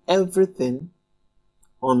selected everything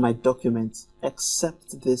on my document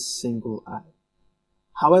except this single eye.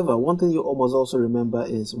 However, one thing you must also remember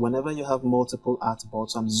is whenever you have multiple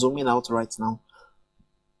artboards, I'm zooming out right now.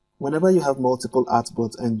 Whenever you have multiple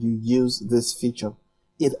artboards and you use this feature,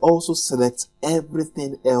 it also selects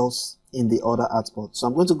everything else in the other artboard. So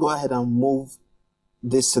I'm going to go ahead and move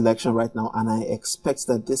this selection right now, and I expect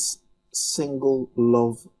that this single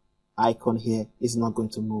love icon here is not going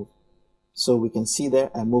to move. So we can see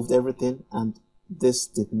there I moved everything and this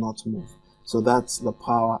did not move. So that's the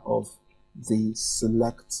power of the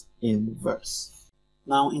select inverse.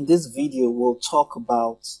 Now in this video we'll talk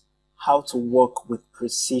about how to work with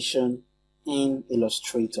precision in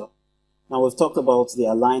Illustrator. Now we've talked about the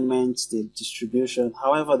alignment, the distribution.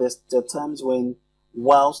 However, there are times when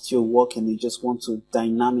whilst you're working, you just want to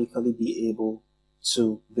dynamically be able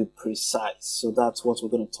to be precise. So that's what we're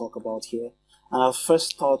going to talk about here. And I'll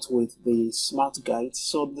first start with the smart guides.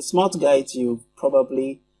 So the smart guides, you've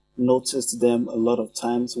probably noticed them a lot of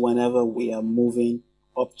times whenever we are moving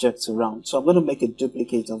objects around. So I'm going to make a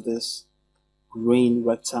duplicate of this green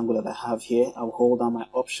rectangle that I have here. I'll hold down my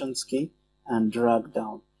options key and drag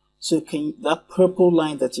down. So that purple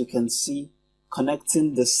line that you can see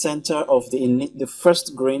connecting the center of the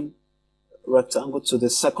first green rectangle to the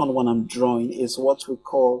second one I'm drawing is what we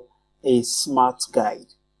call a smart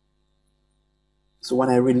guide. So when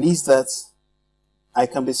I release that, I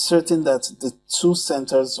can be certain that the two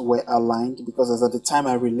centers were aligned, because as at the time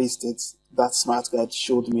I released it, that smart guide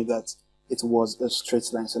showed me that it was a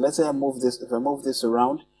straight line. So let's say I move this, if I move this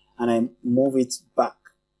around and I move it back.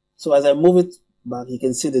 So as I move it back, you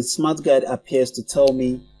can see the smart guide appears to tell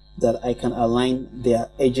me that I can align their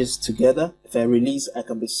edges together. If I release, I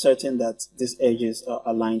can be certain that these edges are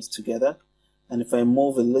aligned together. And if I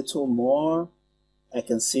move a little more, I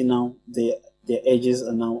can see now their edges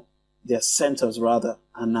are now, their centers rather,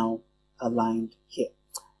 are now aligned here.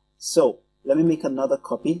 So let me make another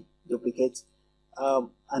copy, duplicate,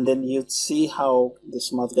 and then you'd see how the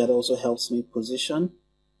smart guide also helps me position.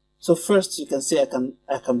 So first you can see I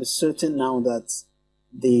can be certain now that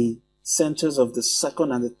the centers of the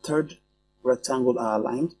second and the third rectangle are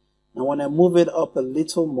aligned. And when I move it up a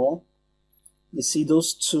little more, you see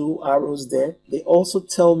those two arrows there, they also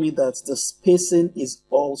tell me that the spacing is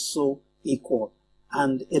also equal.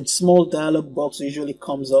 And a small dialog box usually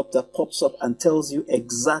comes up that pops up and tells you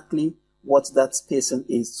exactly what that spacing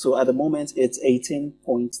is. So at the moment it's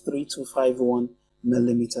 18.3251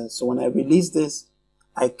 millimeters. So when I release this,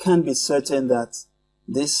 I can be certain that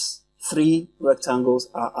these three rectangles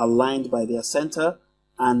are aligned by their center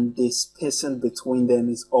and the spacing between them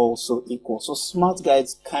is also equal. So smart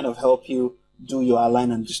guides kind of help you do your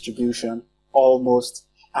align and distribution almost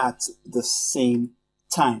at the same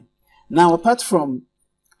time. Now, apart from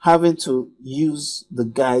having to use the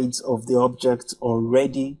guides of the object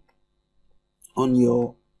already on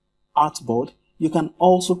your artboard, you can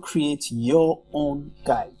also create your own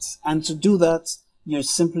guides. And to do that, you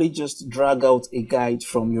simply just drag out a guide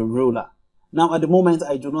from your ruler. Now, at the moment,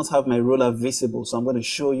 I do not have my ruler visible, so I'm going to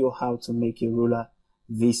show you how to make your ruler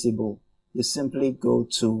visible. You simply go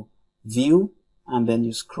to View, and then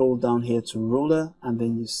you scroll down here to Ruler, and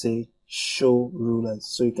then you say Show Rulers.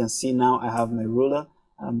 So you can see now I have my ruler.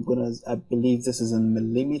 I believe this is in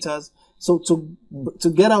millimeters. So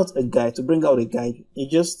to get out a guide, to bring out a guide, you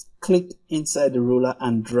just click inside the ruler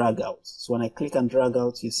and drag out. So when I click and drag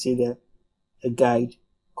out, you see there a guide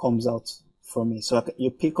comes out for me. So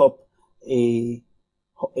you pick up a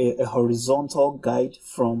horizontal guide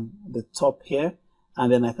from the top here,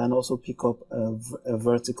 and then I can also pick up a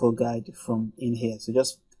vertical guide from in here. So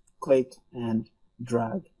just click and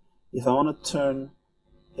drag. If I want to turn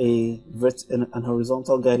an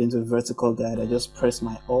horizontal guide into a vertical guide, I just press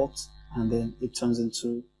my Alt and then it turns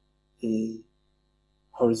into a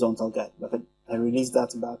horizontal guide. But I release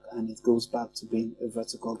that back and it goes back to being a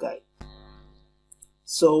vertical guide.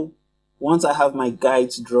 So once I have my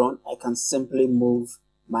guides drawn, I can simply move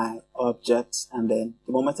my objects, and then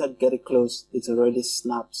the moment I get it close, it already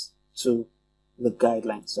snaps to the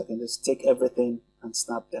guidelines. So I can just take everything and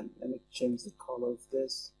snap them. Let me change the color of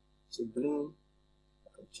this to blue.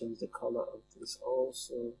 I can change the color of this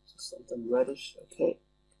also to something reddish. Okay,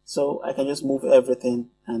 so I can just move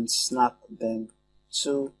everything and snap them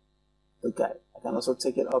to the guide. I can also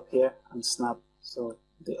take it up here and snap so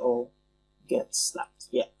they all get snapped.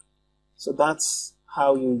 Yeah, so that's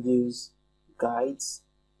how you use guides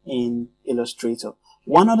in Illustrator.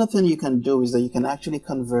 One other thing you can do is that you can actually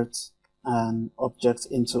convert an object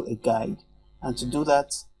into a guide, and to do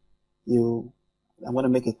that, I'm going to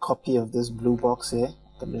make a copy of this blue box here.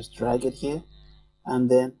 I can just drag it here, and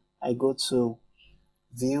then I go to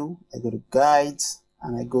View, I go to Guides,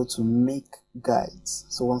 and I go to Make Guides.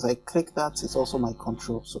 So once I click that, it's also my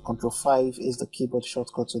control. So Control 5 is the keyboard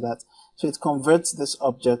shortcut to that. So it converts this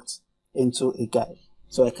object into a guide.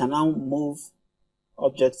 So I can now move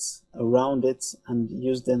objects around it and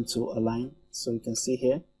use them to align. So you can see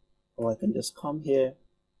here, or I can just come here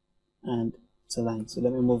and to align. So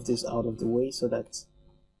let me move this out of the way so that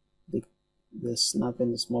the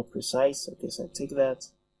snapping is more precise. Okay, so I take that.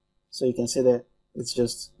 So you can see that it's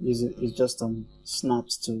just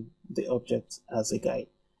snaps to the object as a guide.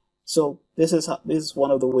 So this is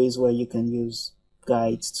one of the ways where you can use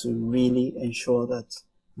guides to really ensure that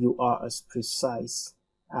you are as precise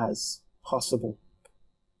as possible.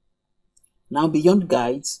 Now, beyond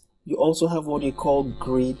guides, you also have what you call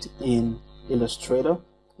grid in Illustrator,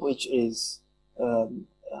 which is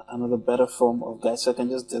another better form of guide. So I can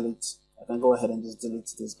just delete, I can go ahead and just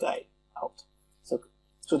delete this guide out.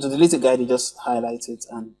 So to delete the guide, you just highlight it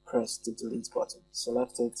and press the delete button.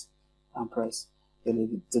 Select it and press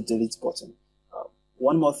the delete button.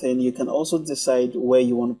 One more thing, you can also decide where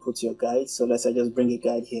you want to put your guide. So let's say I just bring a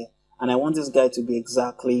guide here, and I want this guide to be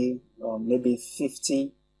exactly maybe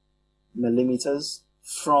 50 millimeters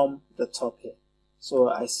from the top here. So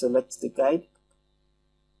I select the guide,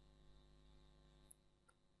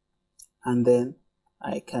 and then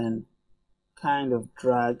I can kind of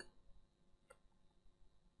drag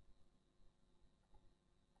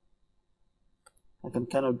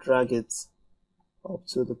it up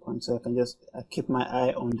to the point. So I keep my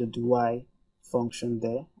eye on the do function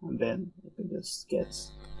there, and then you can just get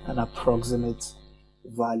an approximate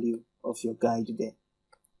value of your guide there.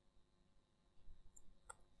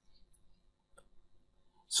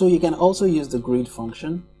 So you can also use the grid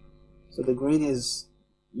function. So the grid is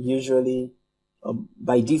usually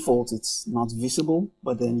by default it's not visible,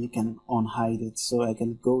 but then you can unhide it. So I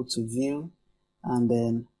can go to view, and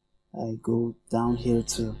then I go down here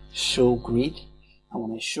to show grid. And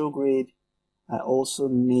when I show grid, I also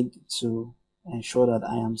need to ensure that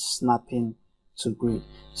I am snapping to grid.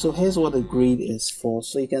 So here's what the grid is for.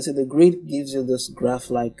 So you can see the grid gives you this graph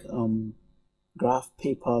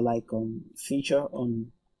paper feature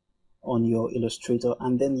on your Illustrator,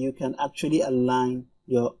 and then you can actually align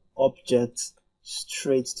your objects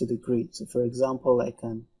straight to the grid. So for example,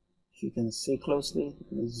 if you can see closely,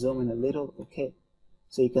 zoom in a little, okay.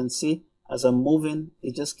 So you can see as I'm moving,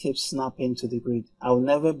 it just keeps snapping to the grid. I'll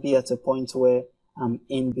never be at a point where I'm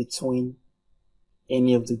in between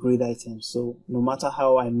any of the grid items. So no matter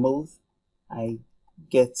how I move, I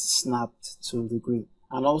get snapped to the grid.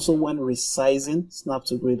 And also when resizing, snap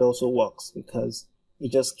to grid also works because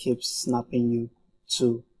it just keeps snapping you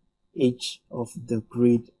to each of the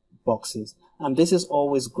grid boxes. And this is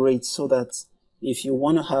always great so that if you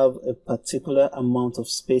want to have a particular amount of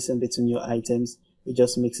space in between your items, it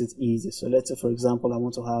just makes it easy. So let's say, for example, I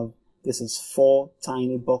want to have, this is 4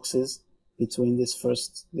 tiny boxes between this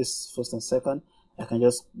first and second. I can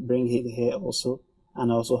just bring it here also,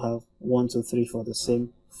 and I also have 1, 2, 3 for the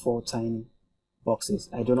same 4 tiny boxes.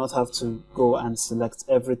 I do not have to go and select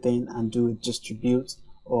everything and do a distribute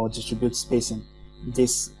or distribute spacing.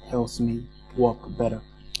 This helps me work better.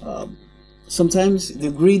 Sometimes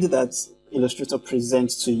the grid that Illustrator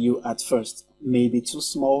presents to you at first may be too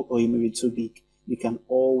small or it may be too big. You can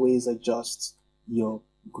always adjust your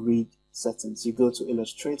grid settings. You go to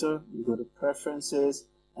Illustrator, you go to Preferences,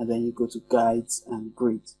 and then you go to Guides and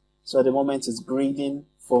Grid. So at the moment it's grading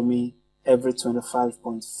for me every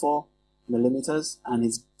 25.4 millimeters, and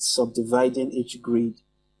it's subdividing each grid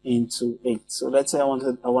into 8. So let's say I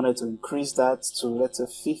wanted to increase that to, let's say,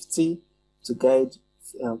 50 to guide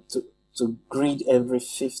to grid every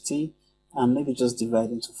 50, and maybe just divide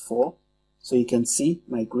into 4. So you can see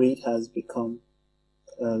my grid has become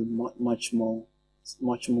much more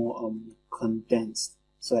condensed.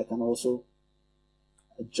 So I can also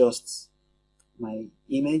adjust my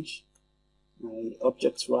image, my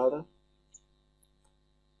objects rather.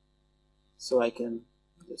 So I can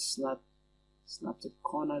just snap the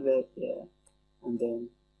corner there, yeah, and then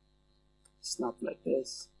snap like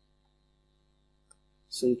this.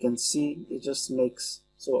 So you can see it just makes,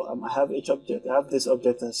 so I have each object, I have this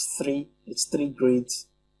object as 3, it's 3 grids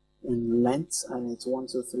in length, and it's 1,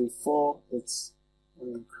 2, 3, 4, it's,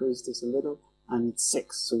 I'll increase this a little, and it's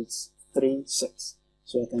 6, so it's 3, 6.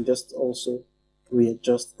 So I can just also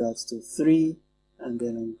readjust that to 3, and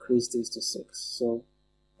then increase this to 6. So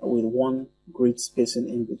with 1 grid spacing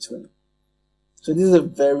in between. So this is a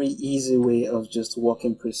very easy way of just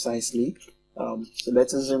working precisely. So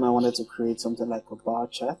let's assume I wanted to create something like a bar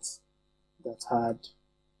chart that had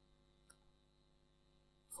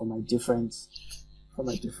for my different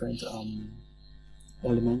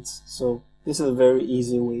elements. So this is a very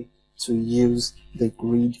easy way to use the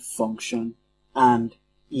grid function and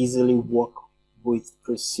easily work with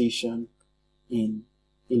precision in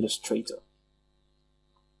Illustrator.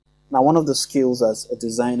 Now, one of the skills as a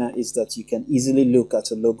designer is that you can easily look at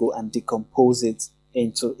a logo and decompose it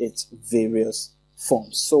into its various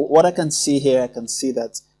forms. So what I can see here, I can see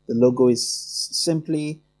that the logo is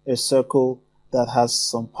simply a circle that has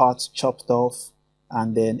some parts chopped off,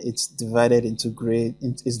 and then it's divided into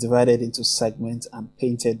segments and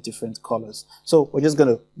painted different colors. So we're just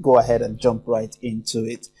going to go ahead and jump right into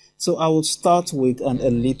it. So I will start with an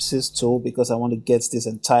ellipsis tool because I want to get this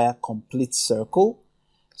entire complete circle.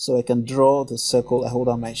 So I can draw the circle. I hold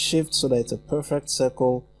on my shift so that it's a perfect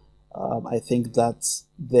circle. I think that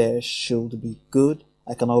there should be good.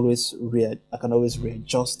 I can always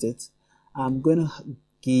readjust it. I'm going to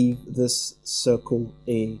give this circle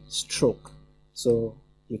a stroke. So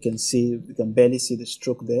you can barely see the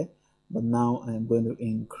stroke there, but now I'm going to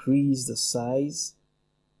increase the size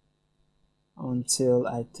until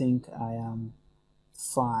I think I am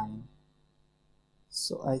fine.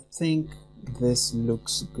 So I think this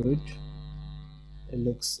looks good. It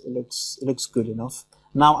looks good enough.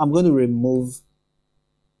 Now I'm going to remove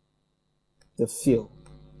the fill.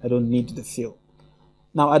 I don't need the fill.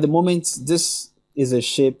 Now at the moment, this is a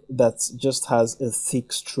shape that just has a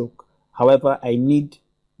thick stroke. However, I need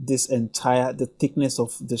the thickness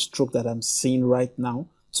of the stroke that I'm seeing right now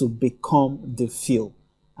to become the fill.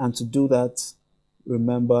 And to do that,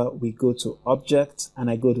 remember, we go to Object and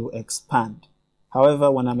I go to Expand.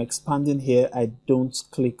 However, when I'm expanding here, I don't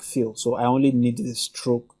click fill. So I only need the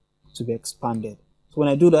stroke to be expanded. So when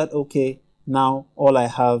I do that, okay, now all I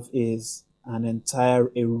have is a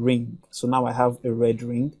ring. So now I have a red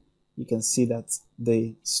ring. You can see that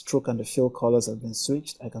the stroke and the fill colors have been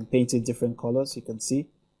switched. I can paint it different colors, you can see.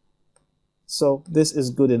 So this is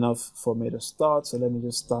good enough for me to start. So let me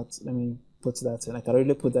just start. Let me put that in. I can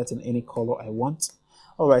really put that in any color I want.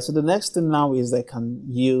 All right, so the next thing now is I can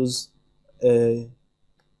use a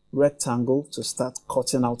rectangle to start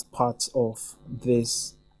cutting out parts of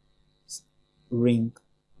this ring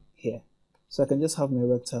here. So I can just have my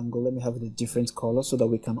rectangle. Let me have it a different color so that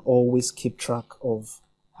we can always keep track of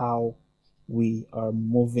how we are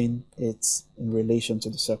moving it in relation to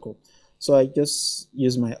the circle. So I just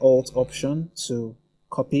use my Alt option to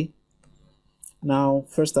copy. Now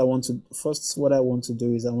what I want to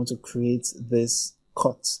do is I want to create this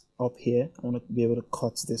cut up here. I want to be able to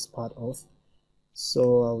cut this part off.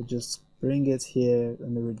 So I'll just bring it here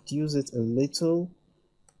and reduce it a little.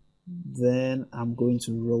 Then I'm going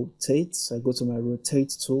to rotate. So I go to my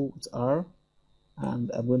rotate tool with R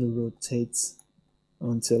and I'm going to rotate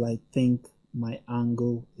until I think my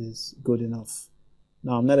angle is good enough.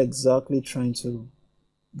 Now I'm not exactly trying to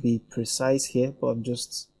be precise here, but I'm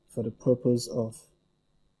just for the purpose of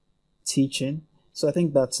teaching. So I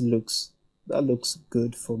think that looks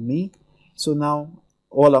good for me. So now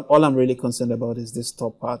all I'm really concerned about is this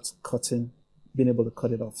top part, being able to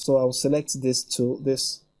cut it off. So I'll select this tool,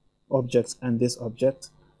 this object and this object.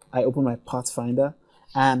 I open my Pathfinder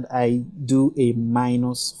and I do a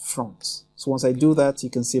minus front. So once I do that, you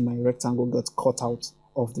can see my rectangle got cut out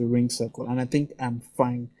of the ring circle, and I think I'm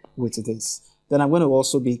fine with this. Then I'm going to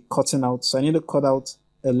also be cutting out, so I need to cut out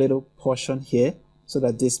a little portion here so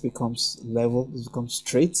that this becomes level, this becomes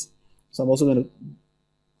straight. So I'm also going to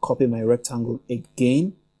copy my rectangle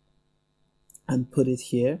again and put it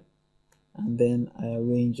here, and then I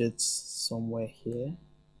arrange it somewhere here,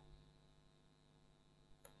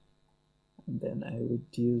 and then I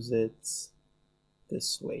reduce it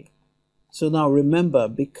this way. So now remember,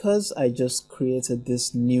 because I just created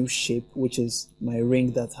this new shape, which is my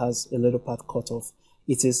ring that has a little part cut off,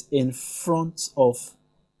 it is in front of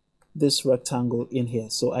this rectangle in here.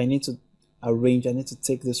 So I need to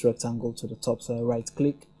take this rectangle to the top. So I right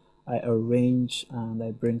click, I arrange, and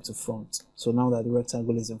I bring to front. So now that the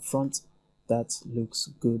rectangle is in front, that looks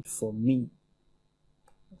good for me.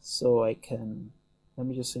 So let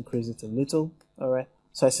me just increase it a little. All right.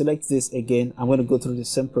 So I select this again. I'm going to go through the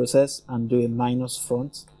same process and do a minus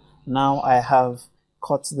front. Now I have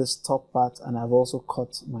cut this top part and I've also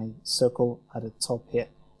cut my circle at the top here.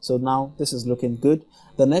 So now this is looking good.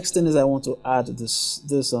 The next thing is I want to add this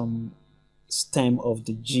stem of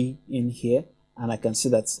the G in here, and I can see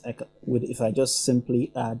that if I just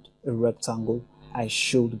simply add a rectangle, I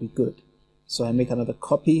should be good. So I make another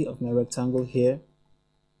copy of my rectangle here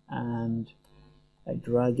and I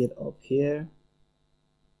drag it up here.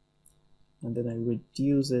 And then I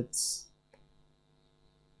reduce it.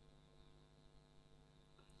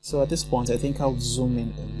 So at this point, I think I'll zoom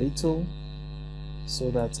in a little so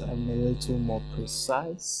that I'm a little more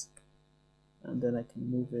precise. And then I can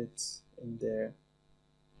move it in there.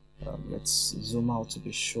 Let's zoom out to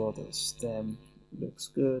be sure the stem looks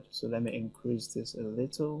good. So let me increase this a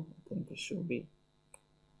little. I think it should be.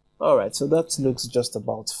 All right, so that looks just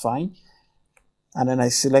about fine. And then I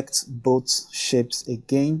select both shapes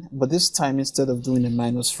again, but this time instead of doing a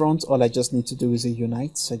minus front, all I just need to do is a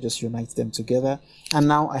unite. So I just unite them together, and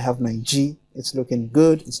now I have my G. It's looking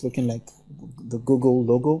good. It's looking like the Google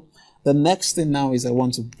logo. The next thing now is I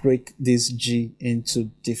want to break this G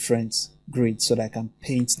into different grids so that I can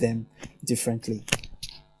paint them differently.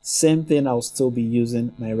 Same thing, I'll still be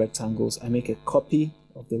using my rectangles. I make a copy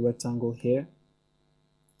of the rectangle here,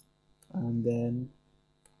 and then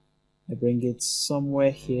I bring it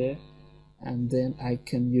somewhere here. and then I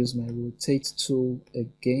can use my rotate tool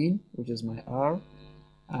again, which is my R,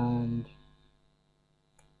 and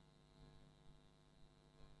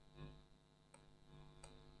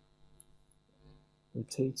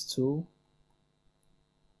rotate tool.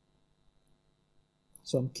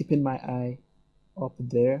 So I'm keeping my eye up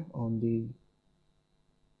there on the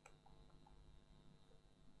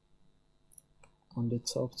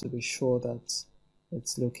top to be sure that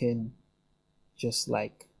it's looking just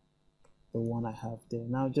like the one I have there.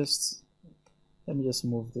 Now let me just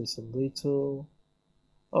move this a little.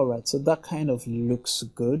 Alright, so that kind of looks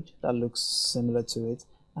good. That looks similar to it.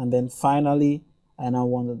 And then finally, I now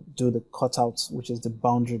want to do the cutout, which is the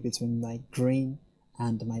boundary between my green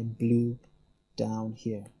and my blue down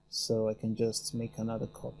here. So I can just make another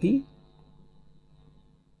copy.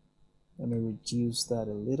 Let me reduce that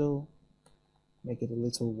a little, make it a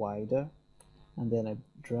little wider, and then I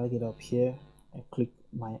drag it up here. I click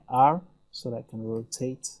my R so that I can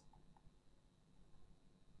rotate,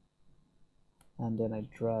 and then I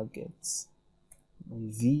drag it, my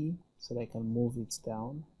V, so that I can move it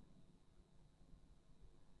down.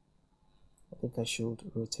 I think I should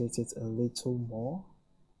rotate it a little more.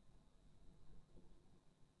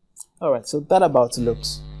 Alright, so that about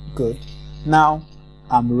looks good. Now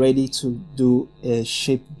I'm ready to do a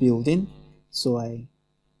shape building. So I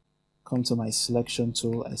come to my selection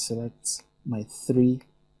tool, I select my 3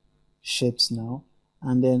 shapes now,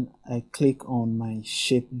 and then I click on my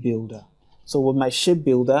shape builder. So with my shape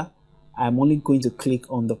builder, I'm only going to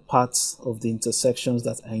click on the parts of the intersections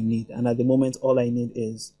that I need, and at the moment all I need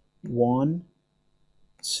is 1,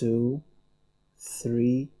 2,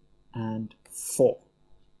 3, and 4.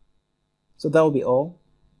 So that will be all.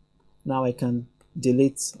 Now I can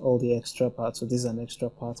delete all the extra parts. So this is an extra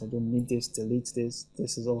part, I don't need this, delete this.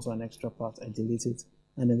 This is also an extra part, I delete it.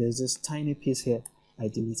 And then there's this tiny piece here, I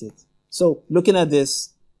delete it. So looking at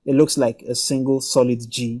this, it looks like a single solid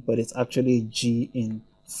G, but it's actually a G in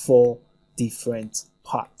 4 different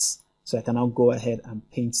parts. So I can now go ahead and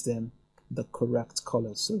paint them the correct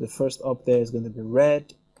colors. So the first up there is going to be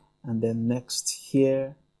red, and then next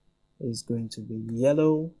here is going to be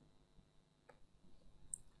yellow,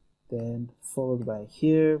 then followed by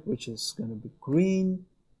here, which is going to be green,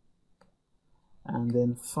 and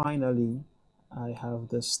then finally I have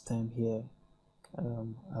the stem here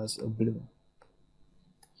as a blue.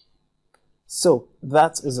 So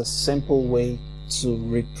that is a simple way to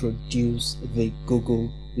reproduce the Google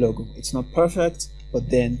logo. It's not perfect, but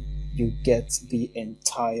then you get the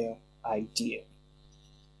entire idea.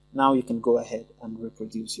 Now you can go ahead and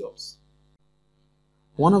reproduce yours.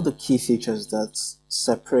 One of the key features that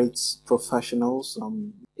separates professionals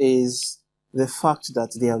is the fact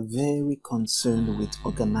that they are very concerned with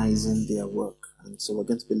organizing their work. And so we're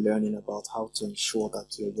going to be learning about how to ensure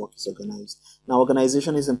that your work is organized. Now,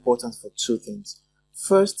 organization is important for 2 things.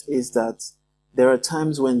 First is that there are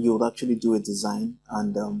times when you'll actually do a design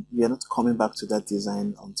and you're not coming back to that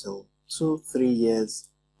design until 2-3 years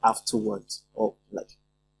afterwards, or like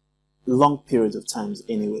long periods of times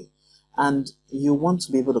anyway. And you want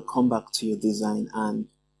to be able to come back to your design and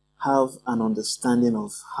have an understanding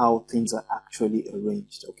of how things are actually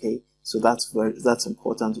arranged. Okay, so that's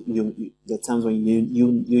important. There are times when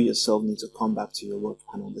you yourself need to come back to your work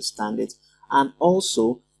and understand it. And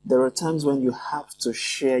also there are times when you have to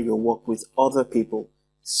share your work with other people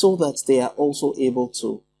so that they are also able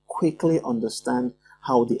to quickly understand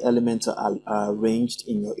how the elements are arranged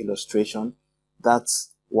in your illustration.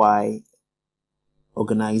 That's why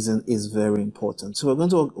organizing is very important. So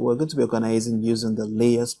we're going to be organizing using the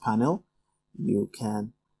layers panel. You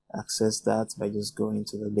can access that by just going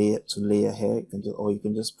to the layer here. You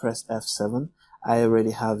can just press F7. I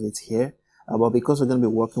already have it here, but because we're going to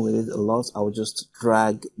be working with it a lot, I'll just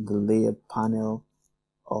drag the layer panel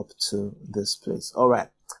up to this place. All right.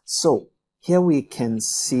 So here we can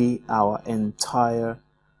see our entire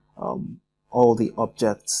all the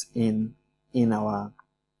objects in our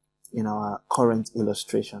current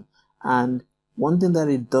illustration. And one thing that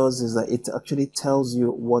it does is that it actually tells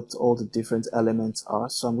you what all the different elements are.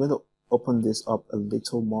 So I'm going to open this up a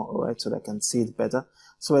little more, all right, so that I can see it better.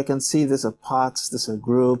 So I can see these are parts, these are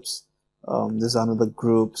groups, this is another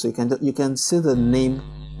group. So you can see the name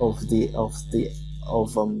of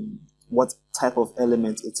what type of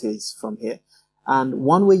element it is from here. And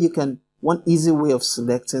one easy way of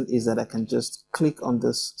selecting is that I can just click on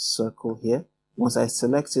this circle here. Once I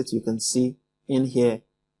select it, you can see in here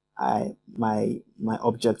my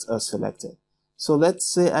objects are selected. So let's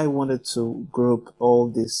say I wanted to group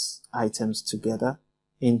all these items together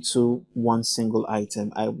into one single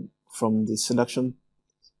item. From the selection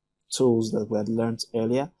tools that we had learned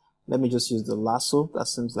earlier, let me just use the lasso. That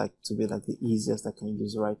seems like to be like the easiest I can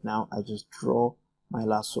use right now. I just draw my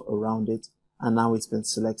lasso around it, and now it's been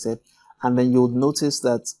selected. And then you'll notice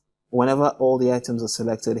that whenever all the items are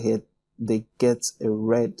selected here, they get a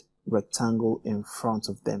red rectangle in front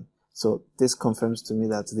of them. So this confirms to me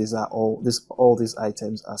that these are all these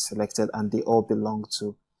items are selected and they all belong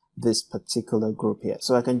to this particular group here.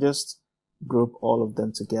 So I can just group all of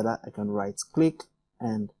them together. I can right click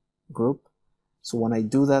and group. So when I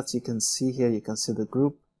do that, you can see here, you can see the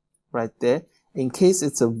group right there. In case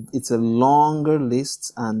it's a longer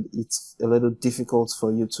list and it's a little difficult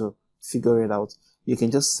for you to figure it out, you can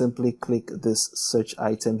just simply click this search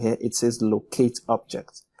item here. It says locate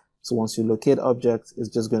object. So once you locate object, it's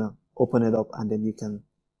just going to open it up, and then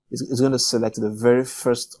it's going to select the very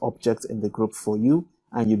first object in the group for you,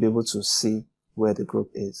 and you'll be able to see where the group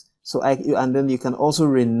is. So and then you can also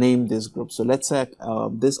rename this group. So let's say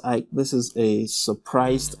this is a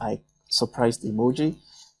surprised emoji.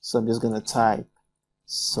 So I'm just going to type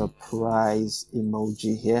surprise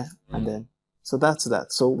emoji here, and then so that's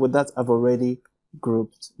that. So with that, I've already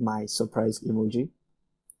grouped my surprise emoji,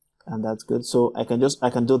 and that's good. So I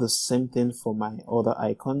can do the same thing for my other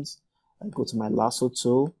icons. I go to my lasso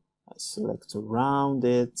tool, I select around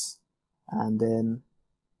it, and then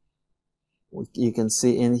you can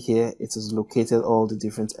see in here it has located all the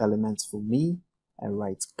different elements for me. I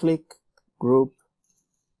right click, group,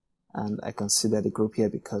 and I can see that the group here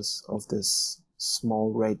because of this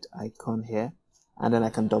small red icon here. And then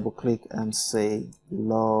I can double click and say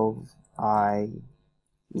love eyes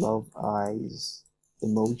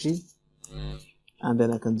emoji, and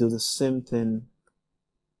then I can do the same thing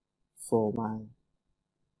for my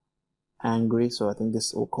angry. So I think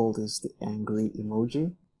this will call this the angry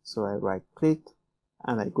emoji. So I right click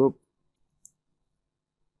and I group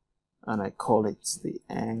and I call it the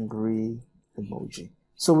angry emoji.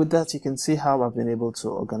 So with that, you can see how I've been able to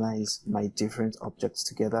organize my different objects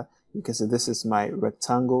together. You can see this is my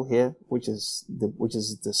rectangle here, which is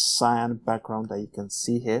the cyan background that you can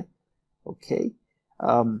see here. Okay.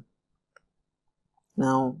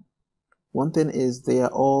 Now, one thing is they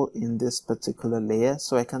are all in this particular layer,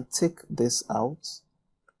 so I can take this out.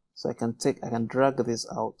 So I can drag this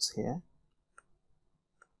out here.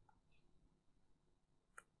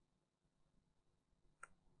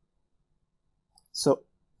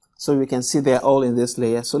 So we can see they're all in this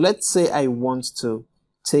layer. So let's say I want to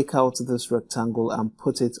take out this rectangle and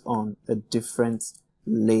put it on a different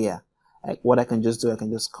layer. Like what I can just do, I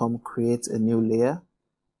can just come create a new layer,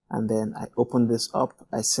 and then I open this up.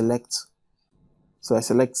 I select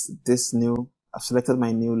this new, I've selected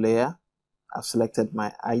my new layer. I've selected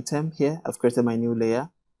my item here. I've created my new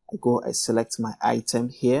layer. I select my item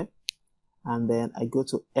here, and then I go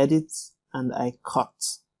to edit and I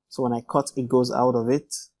cut. So when I cut, it goes out of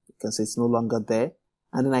it. You can see it's no longer there.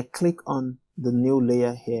 And then I click on the new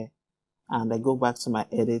layer here, and I go back to my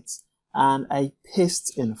edit and I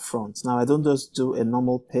paste in front. Now I don't just do a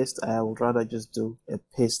normal paste. I would rather just do a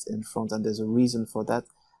paste in front, and there's a reason for that.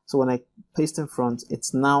 So when I paste in front,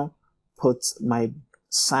 it's now put my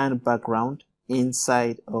cyan background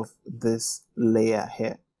inside of this layer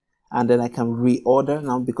here. And then I can reorder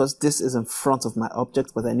now, because this is in front of my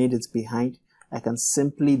object but I need it behind. I can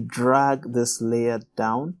simply drag this layer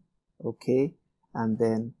down, okay, and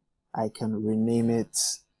then I can rename it,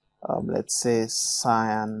 let's say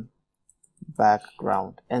cyan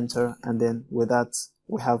background, enter, and then with that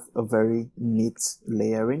we have a very neat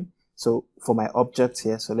layering. So for my object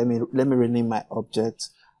here, so let me rename my object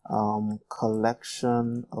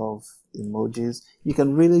collection of emojis. You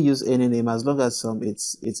can really use any name as long as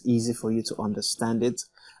it's easy for you to understand it.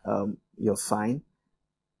 You're fine.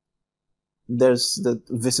 There's the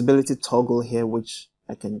visibility toggle here, which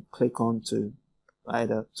I can click on to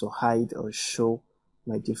either to hide or show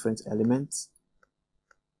my different elements.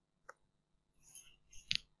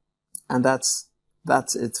 And that's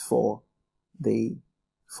it for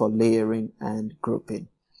layering and grouping.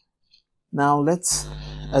 Now let's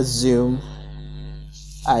assume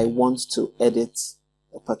I want to edit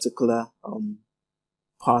a particular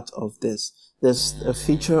part of this. There's a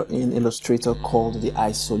feature in Illustrator called the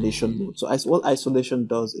isolation mode. So what isolation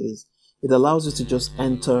does is it allows you to just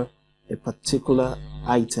enter a particular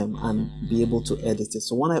item and be able to edit it.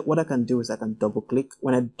 So what I can do is I can double click.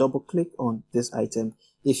 When I double click on this item,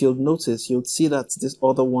 if you'll notice, you'll see that these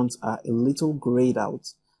other ones are a little grayed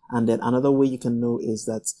out. And then another way you can know is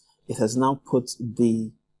that it has now put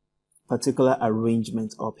the particular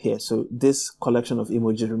arrangement up here. So this collection of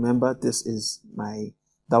emojis, remember, this is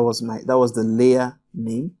that was the layer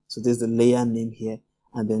name. So there's the layer name here,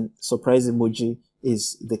 and then surprise emoji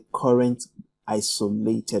is the current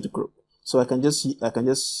isolated group. So I can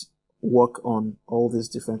just work on all these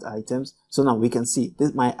different items. So now we can see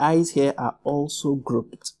this, my eyes here are also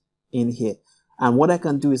grouped in here. And what I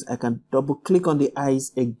can do is I can double click on the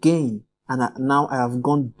eyes again, and now I have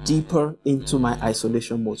gone deeper into my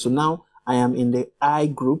isolation mode. So now I am in the eye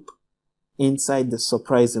group, inside the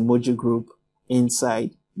surprise emoji group,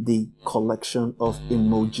 inside the collection of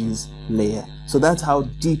emojis layer. So that's how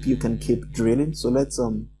deep you can keep drilling. So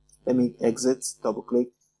let me exit, double click,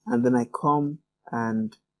 and then I come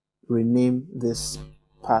and rename this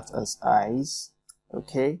part as eyes.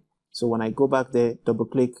 Okay, so when I go back there, double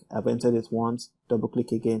click, I've entered it once, double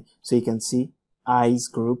click again, so you can see eyes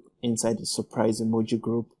group inside the surprise emoji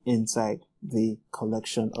group inside the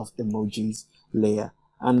collection of emojis layer.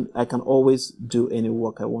 And I can always do any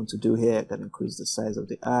work I want to do here. I can increase the size of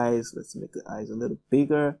the eyes. Let's make the eyes a little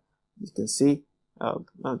bigger. You can see now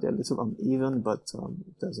they're a little uneven, but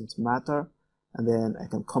it doesn't matter. And then I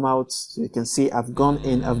can come out. So you can see I've gone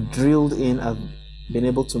in, I've drilled in, I've been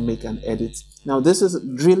able to make an edit. Now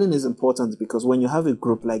drilling is important, because when you have a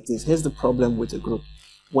group like this, here's the problem with a group.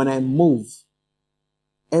 When I move,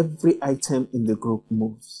 every item in the group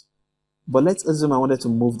moves. But let's assume I wanted to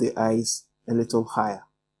move the eyes a little higher.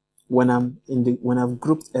 When I've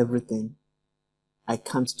grouped everything, I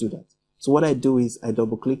can't do that. So what I do is I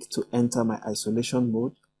double click to enter my isolation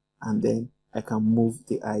mode, and then I can move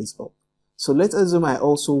the eyes up. So let's assume I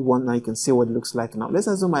also want, now you can see what it looks like now. Let's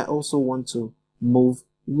assume I also want to move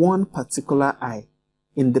one particular eye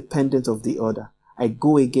independent of the other. I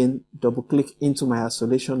go again, double click into my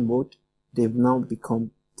isolation mode. They've now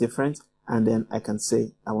become different, and then I can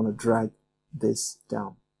say I want to drag this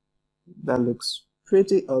down. That looks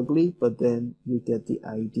pretty ugly, but then you get the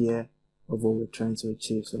idea of what we're trying to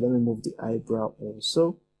achieve. So let me move the eyebrow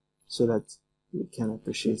also, so that you can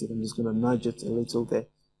appreciate it. I'm just going to nudge it a little there.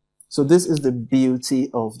 So this is the beauty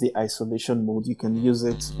of the isolation mode. You can use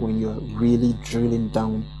it when you're really drilling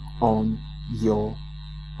down on your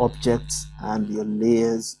objects and your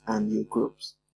layers and your groups.